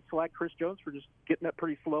might have even flagged Chris Jones for just getting up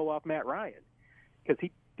pretty slow off Matt Ryan, because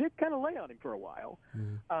he did kind of lay on him for a while.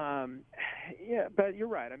 Yeah, but you're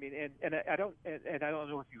right. I mean, and I don't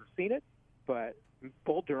know if you've seen it, but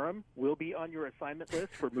Bull Durham will be on your assignment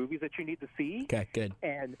list for movies that you need to see. Okay, good.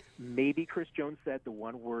 And maybe Chris Jones said the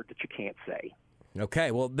one word that you can't say.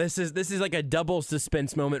 Okay, well, this is like a double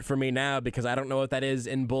suspense moment for me now, because I don't know what that is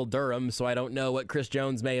in Bull Durham, so I don't know what Chris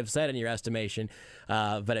Jones may have said in your estimation.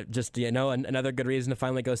 But it just, another good reason to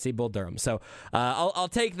finally go see Bull Durham. So I'll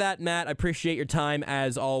take that, Matt. I appreciate your time,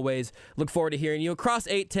 as always. Look forward to hearing you across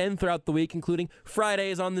 8-10 throughout the week, including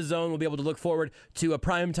Fridays on The Zone. We'll be able to look forward to a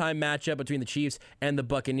primetime matchup between the Chiefs and the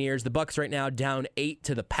Buccaneers. The Bucs right now down 8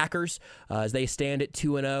 to the Packers as they stand at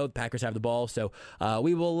 2-0. The Packers have the ball, so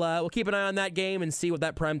we'll keep an eye on that game and see what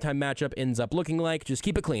that primetime matchup ends up looking like. Just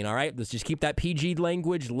keep it clean, all right? Let's just keep that PG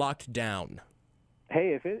language locked down.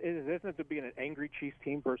 Hey, if it isn't to be an angry Chiefs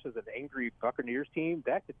team versus an angry Buccaneers team,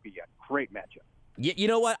 that could be a great matchup. You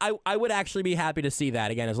know what? I would actually be happy to see that,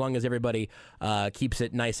 again, as long as everybody keeps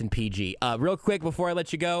it nice and PG. Real quick, before I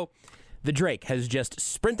let you go, the Drake has just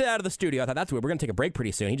sprinted out of the studio. I thought, that's weird. We're going to take a break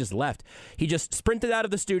pretty soon. He just left. He just sprinted out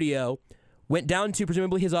of the studio, went down to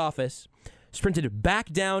presumably his office, sprinted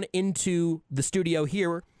back down into the studio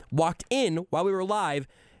here, walked in while we were live,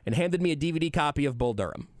 and handed me a DVD copy of Bull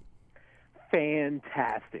Durham.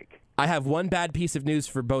 Fantastic. I have one bad piece of news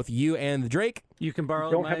for both you and the Drake. You can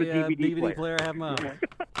borrow my DVD player. Have them on.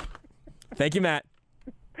 Thank you, Matt.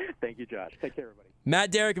 Thank you, Josh. Take care, everybody.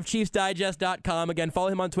 Matt Derrick of ChiefsDigest.com. Again, follow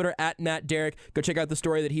him on Twitter at Matt Derrick. Go check out the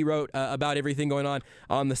story that he wrote about everything going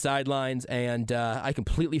on the sidelines. And I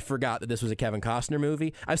completely forgot that this was a Kevin Costner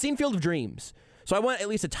movie. I've seen Field of Dreams, so I want at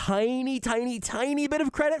least a tiny, tiny, tiny bit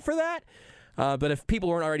of credit for that. But if people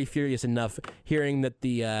weren't already furious enough hearing that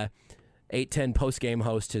the 810 postgame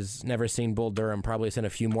host has never seen Bull Durham, probably sent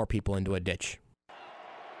a few more people into a ditch.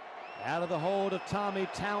 Out of the hold of Tommy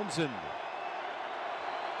Townsend.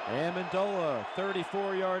 Amendola,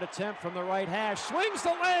 34-yard attempt from the right hash, swings the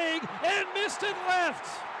leg and missed it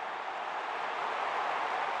left.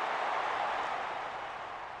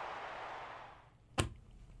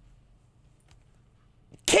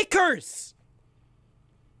 Kickers!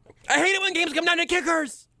 I hate it when games come down to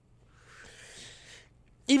kickers.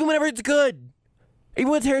 Even whenever it's good.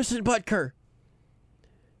 Even when it's Harrison Butker.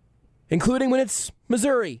 Including when it's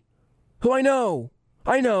Missouri, who I know.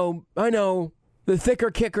 The thicker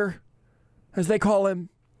kicker, as they call him,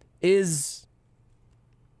 is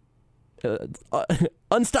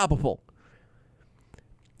unstoppable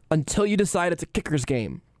until you decide it's a kicker's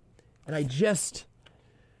game. And I just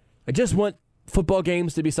want football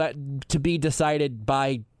games to be decided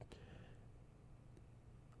by,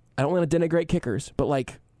 I don't want to denigrate kickers, but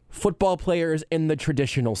like football players in the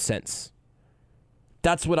traditional sense.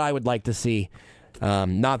 That's what I would like to see.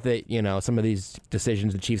 Not that, some of these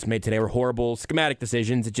decisions the Chiefs made today were horrible schematic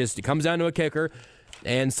decisions. It comes down to a kicker.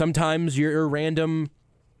 And sometimes the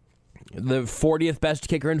 40th best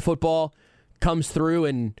kicker in football comes through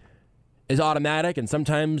and is automatic. And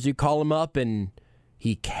sometimes you call him up and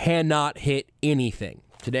he cannot hit anything.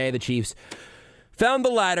 Today, the Chiefs found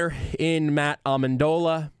the latter in Matt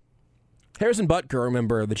Amendola. Harrison Butker,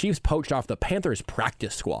 remember, the Chiefs poached off the Panthers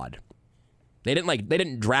practice squad. They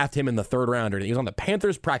didn't draft him in the third round. He was on the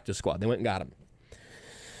Panthers practice squad. They went and got him.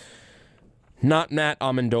 Not Matt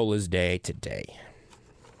Amendola's day today.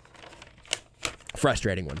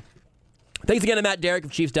 Frustrating one. Thanks again to Matt Derrick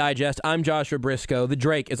of Chiefs Digest. I'm Joshua Briscoe. The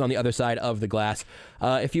Drake is on the other side of the glass.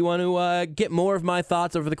 If you want to get more of my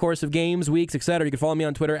thoughts over the course of games, weeks, etc., you can follow me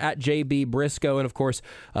on Twitter at JB Briscoe. And, of course,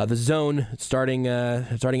 The Zone starting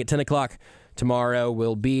at 10 o'clock tomorrow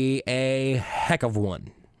will be a heck of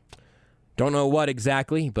one. Don't know what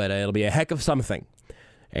exactly, but it'll be a heck of something.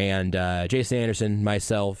 And Jason Anderson,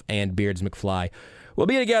 myself, and Beards McFly will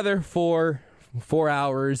be together for 4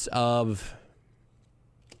 hours of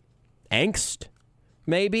angst,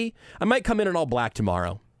 maybe. I might come in all black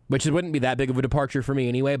tomorrow, which wouldn't be that big of a departure for me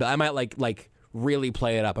anyway, but I might like really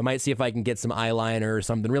play it up. I might see if I can get some eyeliner or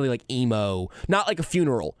something really like emo. Not like a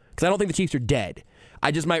funeral, because I don't think the Chiefs are dead.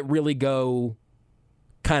 I just might really go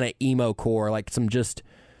kind of emo core, like some just...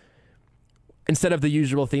 Instead of the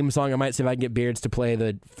usual theme song, I might see if I can get Beards to play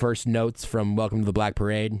the first notes from Welcome to the Black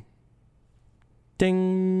Parade.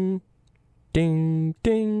 Ding, ding,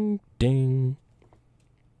 ding, ding.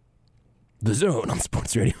 The Zone on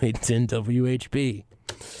Sports Radio 810 WHB.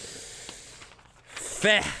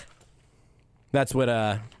 Feh. That's what,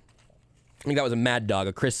 I think that was a Mad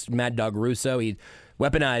Dog, Mad Dog Russo. He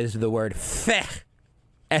weaponized the word feh,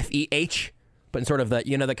 F-E-H, but in sort of the,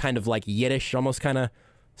 the kind of like Yiddish, almost kind of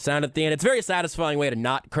sound at the end. It's a very satisfying way to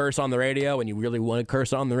not curse on the radio when you really want to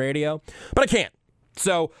curse on the radio, but I can't.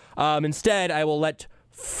 So instead, I will let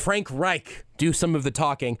Frank Reich do some of the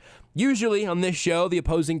talking. Usually on this show, the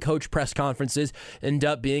opposing coach press conferences end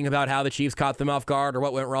up being about how the Chiefs caught them off guard or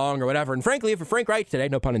what went wrong or whatever. And frankly, for Frank Reich today,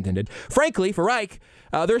 no pun intended, frankly, for Reich,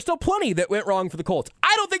 there's still plenty that went wrong for the Colts.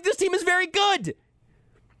 I don't think this team is very good,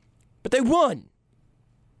 but they won.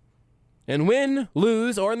 And win,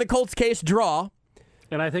 lose, or in the Colts' case, draw.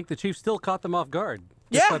 And I think the Chiefs still caught them off guard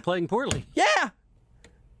just by playing poorly. Yeah.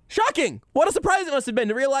 Shocking. What a surprise it must have been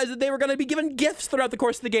to realize that they were going to be given gifts throughout the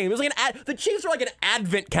course of the game. It was like the Chiefs were like an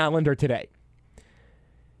advent calendar today.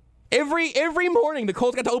 Every morning, the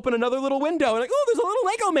Colts got to open another little window. And like, oh, there's a little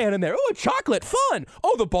Lego man in there. Oh, a chocolate. Fun.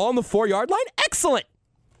 Oh, the ball on the 4-yard line. Excellent.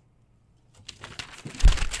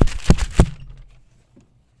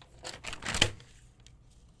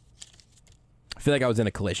 I feel like I was in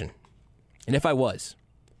a collision. And if I was,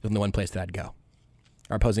 it was the one place that I'd go.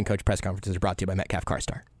 Our opposing coach press conferences are brought to you by Metcalf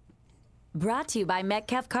CarStar. Brought to you by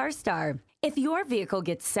Metcalf CarStar. If your vehicle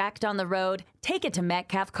gets sacked on the road, take it to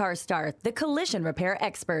Metcalf CarStar, the collision repair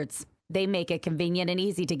experts. They make it convenient and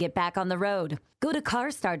easy to get back on the road. Go to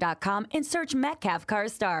carstar.com and search Metcalf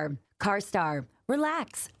CarStar. CarStar.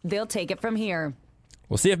 Relax. They'll take it from here.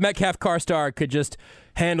 We'll see if Metcalf CarStar could just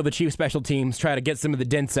handle the Chiefs special teams, try to get some of the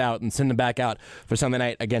dents out, and send them back out for Sunday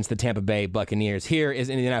night against the Tampa Bay Buccaneers. Here is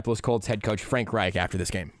Indianapolis Colts head coach Frank Reich after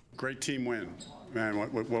this game. Great team win. Man,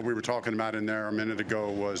 what we were talking about in there a minute ago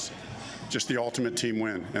was just the ultimate team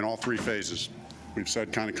win in all three phases. We've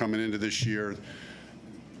said kind of coming into this year,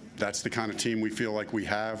 that's the kind of team we feel like we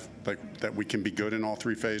have, like that we can be good in all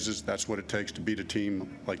three phases. That's what it takes to beat a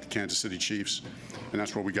team like the Kansas City Chiefs, and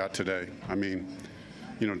that's what we got today. I mean,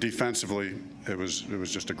 you know, defensively, it was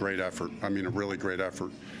just a great effort. I mean, a really great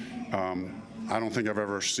effort. I don't think I've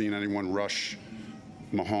ever seen anyone rush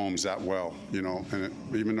Mahomes that well, you know, and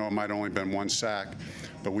even though it might only been one sack,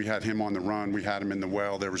 but we had him on the run, we had him in the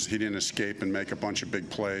well. He didn't escape and make a bunch of big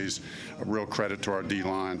plays. A real credit to our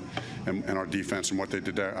D-line and our defense and what they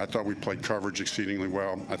did there. I thought we played coverage exceedingly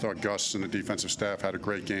well. I thought Gus and the defensive staff had a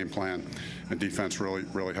great game plan, and defense really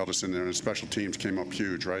held us in there. And special teams came up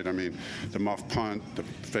huge, right? I mean, the muff punt, the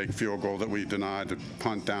fake field goal that we denied, the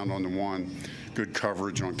punt down on the one, good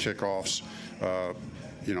coverage on kickoffs.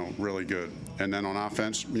 You know, really good. And then on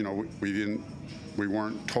offense, you know, we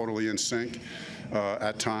weren't totally in sync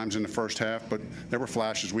at times in the first half, but there were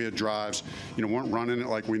flashes. We had drives, you know, weren't running it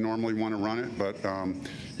like we normally want to run it, but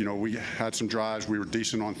you know, we had some drives. We were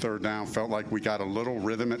decent on third down. Felt like we got a little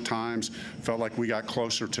rhythm at times. Felt like we got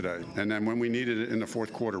closer today. And then when we needed it in the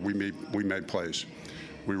fourth quarter, we made plays.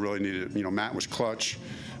 We really needed it. You know, Matt was clutch,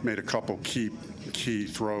 made a couple key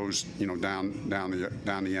throws, you know, down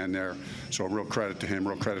the end there. So a real credit to him,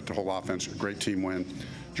 real credit to the whole offense. A great team win.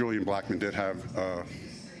 Julian Blackmon did have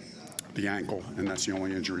the ankle, and that's the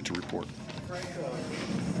only injury to report. Frank,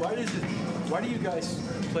 why do you guys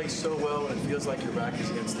play so well when it feels like your back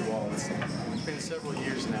is against the wall? It's been several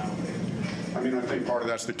years now. I mean, I think part of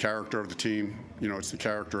that's the character of the team. You know, it's the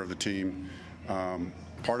character of the team.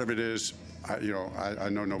 Part of it is, I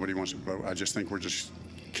know nobody wants it, but I just think we're just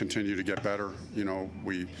continue to get better. You know,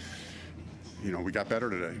 we got better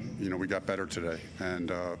today. You know, we got better today.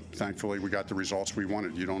 And thankfully, we got the results we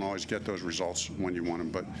wanted. You don't always get those results when you want them.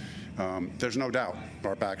 But there's no doubt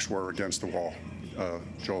our backs were against the wall,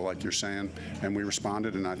 Joel, like you're saying. And we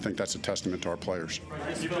responded, and I think that's a testament to our players.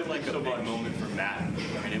 You felt like a big moment for Matt.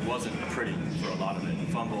 I mean, it wasn't pretty for a lot of it.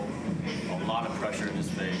 Fumble, a lot of pressure in his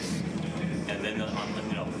face. And then,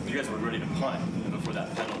 you know, you guys were ready to punt before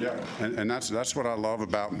that penalty. Yeah, and that's what I love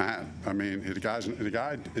about Matt. I mean, the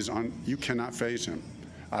guy is you cannot phase him.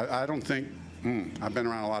 I don't think I've been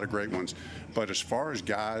around a lot of great ones, but as far as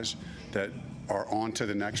guys that are on to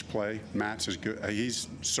the next play, Matt's as good. He's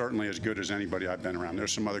certainly as good as anybody I've been around.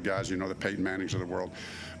 There's some other guys, you know, the Peyton Mannings of the world,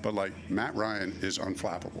 but like Matt Ryan is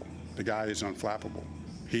unflappable. The guy is unflappable.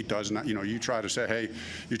 He does not, you know, you try to say, hey,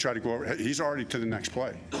 you try to go over, he's already to the next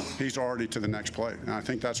play. He's already to the next play. And I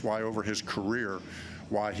think that's why over his career,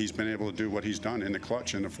 why he's been able to do what he's done in the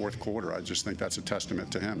clutch in the fourth quarter. I just think that's a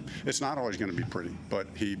testament to him. It's not always going to be pretty, but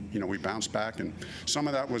we bounced back, and some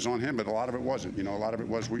of that was on him, but a lot of it wasn't. You know, a lot of it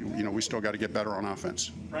was we still got to get better on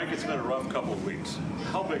offense. Frank, it's been a rough couple of weeks.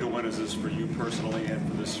 How big a win is this for you personally and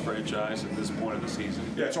for this franchise at this point of the season?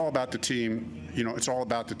 Yeah, it's all about the team. You know, it's all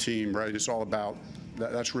about the team, right? It's all about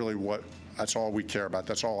that's really that's all we care about.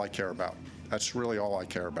 That's all I care about. That's really all I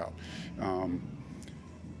care about.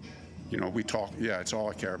 You know, we talk, it's all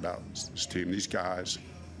I care about, this team, these guys.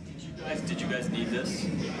 Did you guys need this?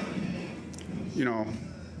 You know,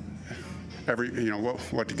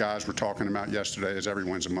 what the guys were talking about yesterday is every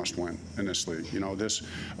win's a must-win in this league. You know,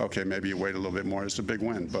 maybe you wait a little bit more. It's a big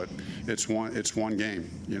win, but it's one game.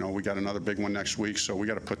 You know, we got another big one next week, so we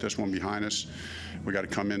got to put this one behind us. We got to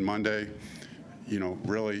come in Monday. You know,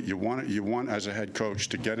 really, you want as a head coach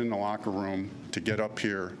to get in the locker room, to get up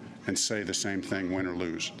here and say the same thing, win or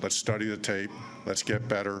lose. Let's study the tape. Let's get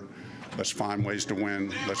better. Let's find ways to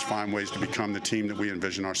win. Let's find ways to become the team that we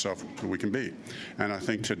envision ourselves that we can be. And I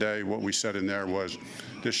think today what we said in there was,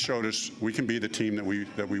 this showed us we can be the team that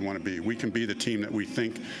we want to be. We can be the team that we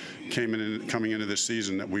think coming into this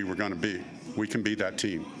season that we were going to be. We can be that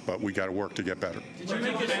team, but we got to work to get better. Did you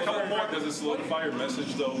make a couple more? Does it solidify your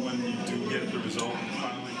message though when you do get the result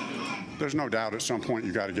finally? There's no doubt at some point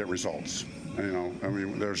you got to get results. You know, I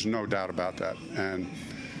mean, there's no doubt about that. And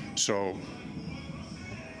so,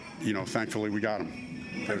 you know, thankfully we got them.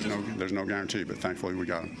 There's no guarantee, but thankfully we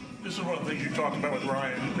got them. This is one of the things you talked about with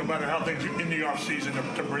Ryan. No matter how things in the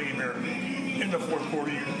offseason to bring him here in the fourth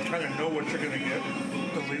quarter, you kind of know what you're going to get,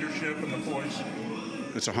 the leadership and the voice.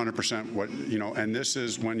 It's 100% what, you know, and this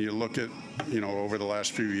is when you look at, you know, over the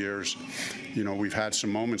last few years, you know, we've had some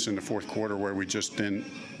moments in the fourth quarter where we just didn't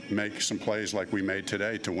make some plays like we made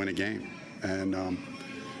today to win a game. And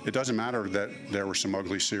it doesn't matter that there were some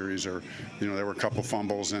ugly series or, you know, there were a couple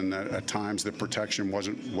fumbles and at times the protection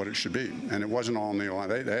wasn't what it should be. And it wasn't all in the line.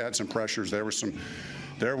 They had some pressures. There was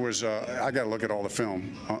I got to look at all the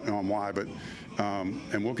film on why, but,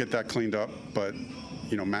 and we'll get that cleaned up. But,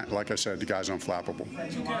 Matt, like I said, the guy's unflappable.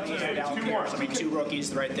 Two more. I mean, 2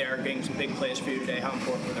 rookies right there getting some big plays for you today. How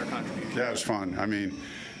important were their contributions? Yeah, it was fun. I mean,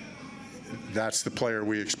 that's the player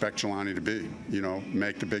we expect Jelani to be.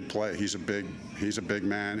 Make the big play. He's a big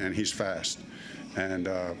man, and he's fast. And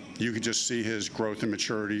you could just see his growth and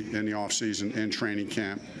maturity in the offseason, in training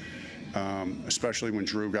camp, especially when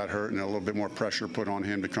Drew got hurt and a little bit more pressure put on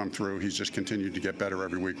him to come through. He's just continued to get better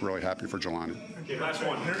every week. Really happy for Jelani. Okay, last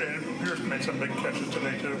one. Pierce made some big catches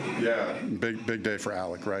today, too. Yeah, big day for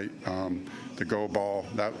Alec, right? The go ball,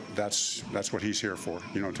 that's what he's here for,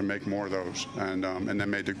 to make more of those. And then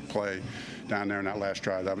made the play down there in that last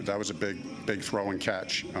drive. That was a big throw and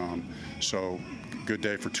catch. So good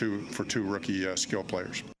day for two rookie skill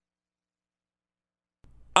players.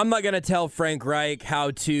 I'm not going to tell Frank Reich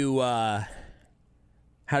how to do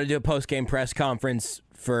a post-game press conference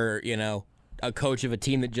for, a coach of a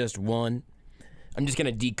team that just won. I'm just going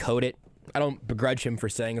to decode it. I don't begrudge him for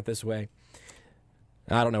saying it this way.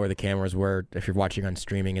 I don't know where the cameras were. If you're watching on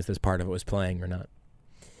streaming, if this part of it was playing or not.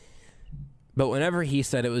 But whenever he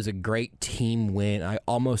said it was a great team win, I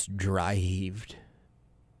almost dry heaved.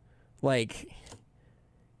 Like,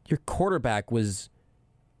 your quarterback was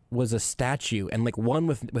a statue and one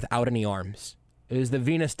without any arms. It was the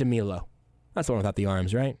Venus de Milo. That's the one without the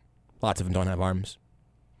arms, right? Lots of them don't have arms.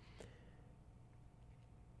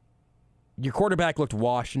 Your quarterback looked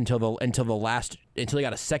washed until he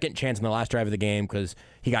got a second chance in the last drive of the game because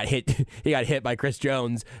he got hit by Chris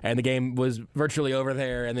Jones and the game was virtually over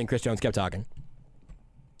there, and then Chris Jones kept talking.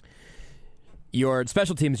 Your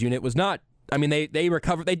special teams unit was not. I mean, they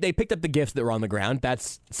recovered. They picked up the gifts that were on the ground.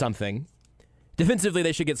 That's something. Defensively,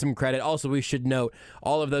 they should get some credit. Also, we should note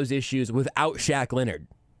all of those issues without Shaq Leonard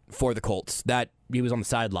for the Colts. That he was on the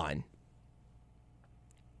sideline.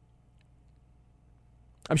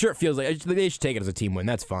 I'm sure it feels like they should take it as a team win.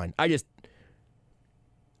 That's fine. I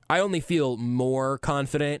only feel more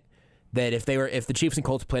confident that if the Chiefs and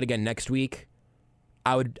Colts played again next week,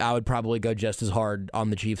 I would probably go just as hard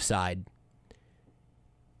on the Chiefs side.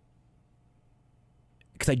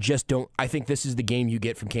 Because I just don't. I think this is the game you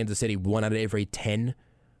get from Kansas City 1 out of every 10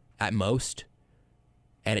 at most,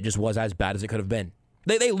 and it just was as bad as it could have been.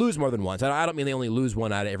 They lose more than once. I don't mean they only lose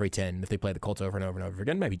 1 out of every 10 if they play the Colts over and over and over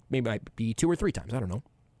again. Maybe might be 2 or 3 times. I don't know.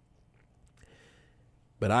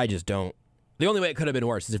 But I just don't. The only way it could have been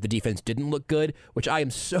worse is if the defense didn't look good, which I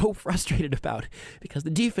am so frustrated about because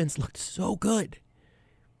the defense looked so good.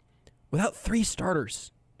 Without 3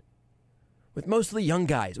 starters, with mostly young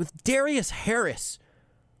guys, with Darius Harris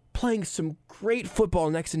playing some great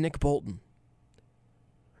football next to Nick Bolton.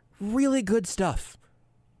 Really good stuff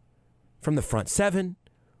from the front 7.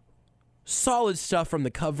 Solid stuff from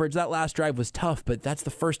the coverage. That last drive was tough, but that's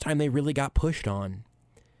the first time they really got pushed on.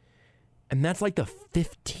 And that's like the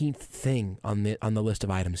 15th thing on the list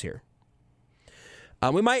of items here.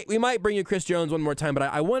 We might bring you Chris Jones one more time, but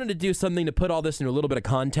I wanted to do something to put all this into a little bit of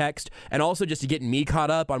context, and also just to get me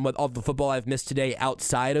caught up on what all the football I've missed today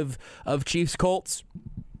outside of Chiefs Colts.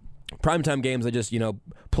 Primetime games, I just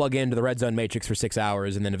plug into the Red Zone Matrix for 6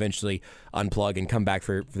 hours, and then eventually unplug and come back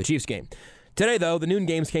for the Chiefs game. Today, though, the noon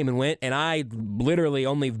games came and went, and I literally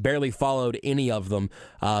only barely followed any of them.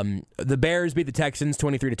 The Bears beat the Texans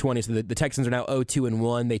 23-20, so the Texans are now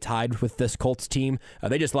 0-2-1. They tied with this Colts team.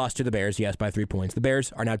 They just lost to the Bears, yes, by 3 points. The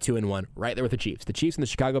Bears are now 2-1, right there with the Chiefs. The Chiefs and the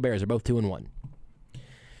Chicago Bears are both 2-1.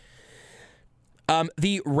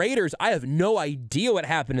 The Raiders, I have no idea what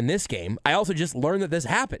happened in this game. I also just learned that this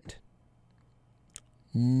happened.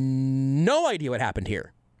 No idea what happened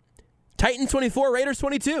here. Titans 24, Raiders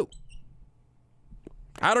 22.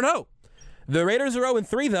 I don't know. The Raiders are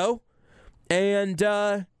 0-3, though. And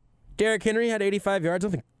Derrick Henry had 85 yards.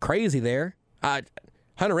 Nothing crazy there.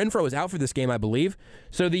 Hunter Renfrow is out for this game, I believe.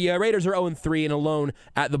 So the Raiders are 0-3 and alone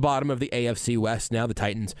at the bottom of the AFC West. Now the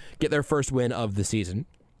Titans get their first win of the season.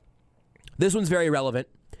 This one's very relevant.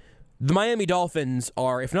 The Miami Dolphins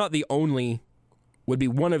are, if not the only, would be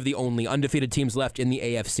one of the only undefeated teams left in the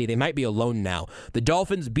AFC. They might be alone now. The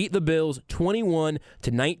Dolphins beat the Bills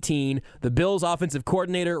 21-19. The Bills' offensive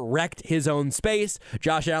coordinator wrecked his own space.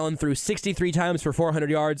 Josh Allen threw 63 times for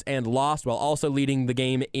 400 yards and lost while also leading the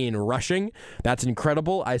game in rushing. That's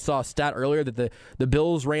incredible. I saw a stat earlier that the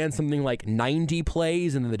Bills ran something like 90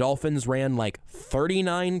 plays and the Dolphins ran like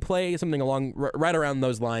 39 plays, something right around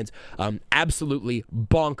those lines. Absolutely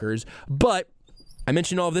bonkers. But I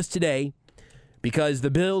mentioned all of this today because the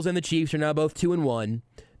Bills and the Chiefs are now both 2-1.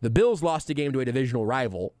 The Bills lost a game to a divisional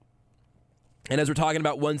rival. And as we're talking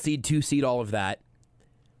about 1 seed, 2 seed, all of that,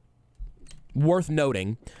 worth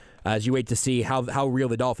noting, as you wait to see how real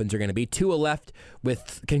the Dolphins are going to be. Tua left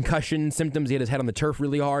with concussion symptoms. He hit his head on the turf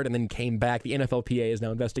really hard and then came back. The NFLPA is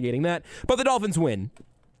now investigating that. But the Dolphins win.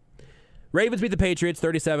 Ravens beat the Patriots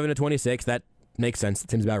 37-26. That makes sense.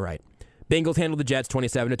 That seems about right. Bengals handled the Jets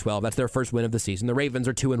 27-12. That's their first win of the season. The Ravens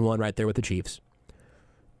are 2-1 right there with the Chiefs.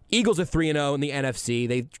 Eagles are 3-0 in the NFC.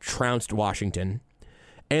 They trounced Washington.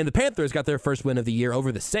 And the Panthers got their first win of the year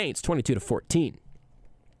over the Saints, 22-14.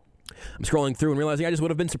 I'm scrolling through and realizing I just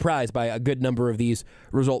would have been surprised by a good number of these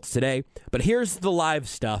results today. But here's the live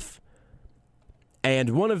stuff.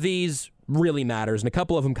 And one of these really matters, and a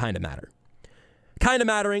couple of them kind of matter. Kind of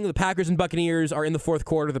mattering, the Packers and Buccaneers are in the fourth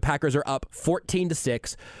quarter. The Packers are up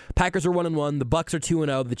 14-6. Packers are 1-1. The Bucs are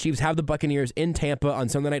 2-0. The Chiefs have the Buccaneers in Tampa on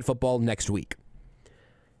Sunday Night Football next week.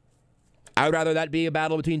 I would rather that be a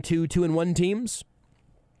battle between 2-1 teams.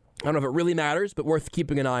 I don't know if it really matters, but worth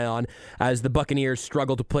keeping an eye on as the Buccaneers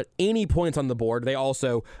struggle to put any points on the board. They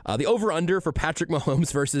also, the over-under for Patrick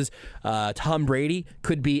Mahomes versus Tom Brady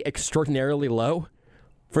could be extraordinarily low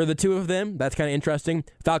for the two of them. That's kind of interesting.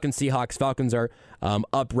 Falcons, Seahawks. Falcons are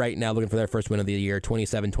up right now looking for their first win of the year,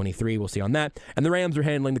 27-23. We'll see on that. And the Rams are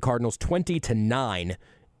handling the Cardinals 20-9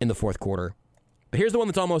 in the fourth quarter. But here's the one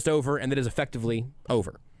that's almost over, and that is effectively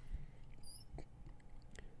over.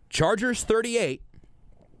 Chargers 38.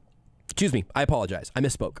 Excuse me, I apologize. I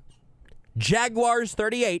misspoke. Jaguars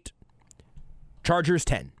 38. Chargers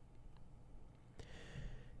 10.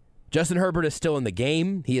 Justin Herbert is still in the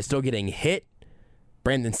game. He is still getting hit.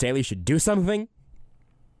 Brandon Staley should do something.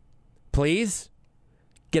 Please.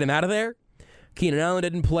 Get him out of there. Keenan Allen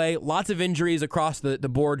didn't play. Lots of injuries across the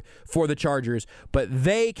board for the Chargers, but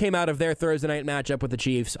they came out of their Thursday night matchup with the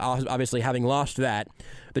Chiefs, obviously having lost that.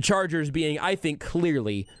 The Chargers being, I think,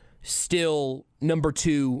 clearly still number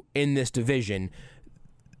 2 in this division.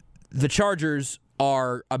 The Chargers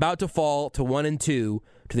are about to fall to 1-2. To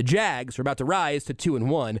the Jags are about to rise to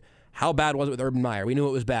 2-1. How bad was it with Urban Meyer? We knew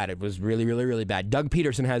it was bad. It was really, really, really bad. Doug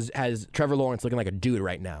Peterson has Trevor Lawrence looking like a dude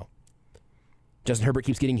right now. Justin Herbert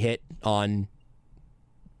keeps getting hit on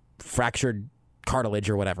fractured cartilage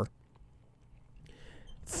or whatever.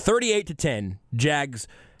 38-10. Jags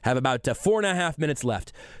have about 4.5 minutes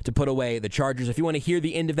left to put away the Chargers. If you want to hear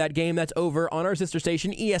the end of that game, that's over on our sister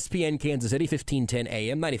station, ESPN Kansas City, 1510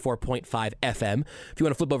 AM, 94.5 FM. If you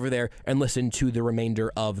want to flip over there and listen to the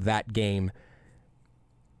remainder of that game,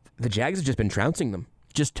 the Jags have just been trouncing them,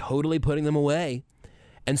 just totally putting them away.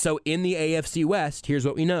 And so in the AFC West, here's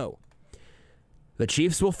what we know. The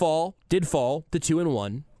Chiefs did fall to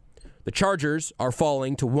 2-1. The Chargers are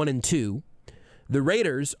falling to 1-2. The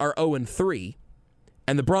Raiders are 0-3.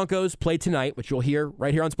 And the Broncos play tonight, which you'll hear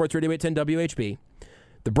right here on Sports Radio 810 WHB.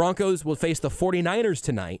 The Broncos will face the 49ers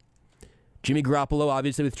tonight. Jimmy Garoppolo,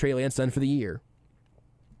 obviously, with Trey Lance done for the year.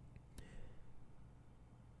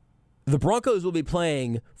 The Broncos will be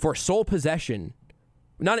playing for sole possession.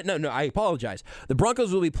 No, I apologize. The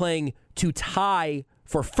Broncos will be playing to tie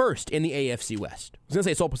for first in the AFC West. I was going to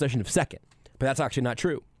say sole possession of second, but that's actually not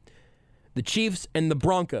true. The Chiefs and the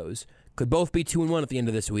Broncos could both be 2-1 at the end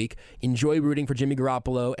of this week. Enjoy rooting for Jimmy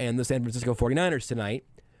Garoppolo and the San Francisco 49ers tonight,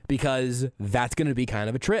 because that's going to be kind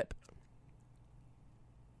of a trip.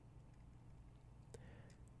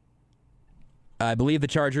 I believe the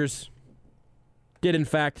Chargers did, in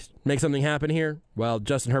fact, make something happen here while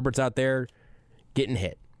Justin Herbert's out there getting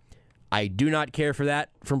hit. I do not care for that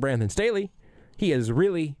from Brandon Staley. He's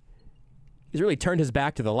really turned his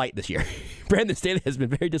back to the light this year. Brandon Staley has been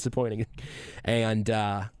very disappointing. And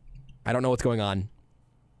I don't know what's going on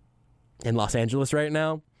in Los Angeles right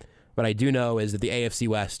now. What I do know is that the AFC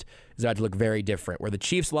West is about to look very different, where the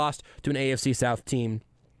Chiefs lost to an AFC South team.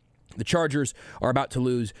 The Chargers are about to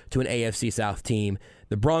lose to an AFC South team.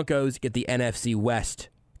 The Broncos get the NFC West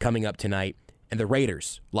coming up tonight, and the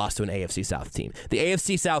Raiders lost to an AFC South team. The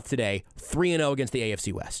AFC South today, 3-0 against the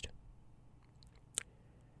AFC West.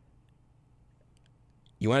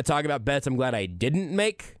 You want to talk about bets I'm glad I didn't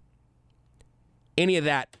make? Any of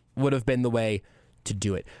that would have been the way to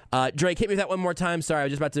do it. Drake, hit me with that one more time. Sorry, I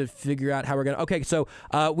was just about to figure out how we're going to... Okay, so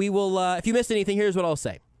we will... if you missed anything, here's what I'll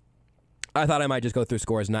say. I thought I might just go through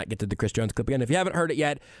scores and not get to the Chris Jones clip again. If you haven't heard it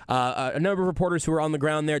yet, a number of reporters who are on the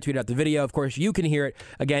ground there tweeted out the video. Of course, you can hear it.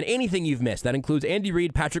 Again, anything you've missed. That includes Andy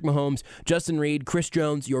Reid, Patrick Mahomes, Justin Reid, Chris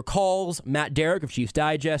Jones, your calls, Matt Derrick of Chiefs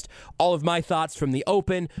Digest, all of my thoughts from the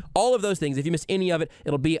Open, all of those things. If you missed any of it,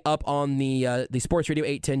 it'll be up on the Sports Radio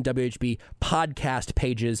 810 WHB podcast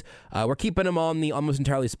pages. We're keeping them on the Almost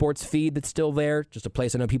Entirely Sports feed that's still there. Just a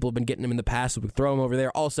place I know people have been getting them in the past, so we throw them over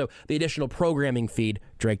there. Also, the additional programming feed.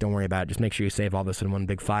 Drake, don't worry about it. Just make sure you save all this in one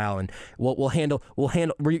big file, and we'll handle.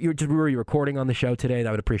 Were you recording on the show today?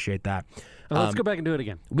 I would appreciate that. Let's go back and do it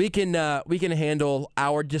again. We can handle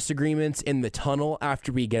our disagreements in the tunnel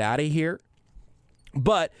after we get out of here.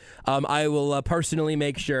 But I will personally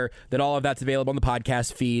make sure that all of that's available on the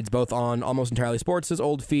podcast feeds, both on Almost Entirely Sports'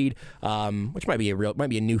 old feed, which might be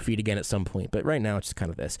a new feed again at some point, but right now it's just kind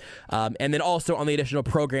of this. And then also on the additional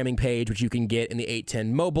programming page, which you can get in the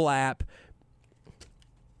 810 mobile app.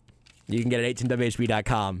 You can get it at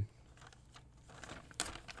 810whb.com.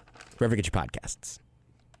 Wherever you get your podcasts.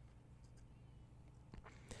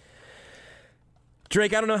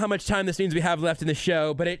 Drake, I don't know how much time this means we have left in the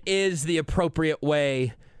show, but it is the appropriate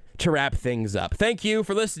way to wrap things up. Thank you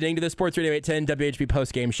for listening to the Sports Radio 810 WHB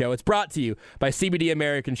postgame show. It's brought to you by CBD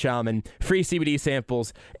American Shaman. Free CBD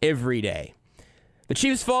samples every day. The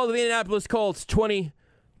Chiefs fall to the Indianapolis Colts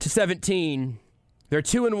 20-17. They're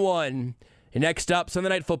 2-1. And next up, Sunday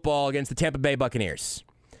Night Football against the Tampa Bay Buccaneers.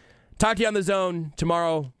 Talk to you on The Zone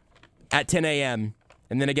tomorrow at 10 a.m.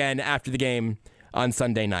 and then again after the game on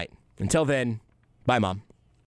Sunday night. Until then, bye, Mom.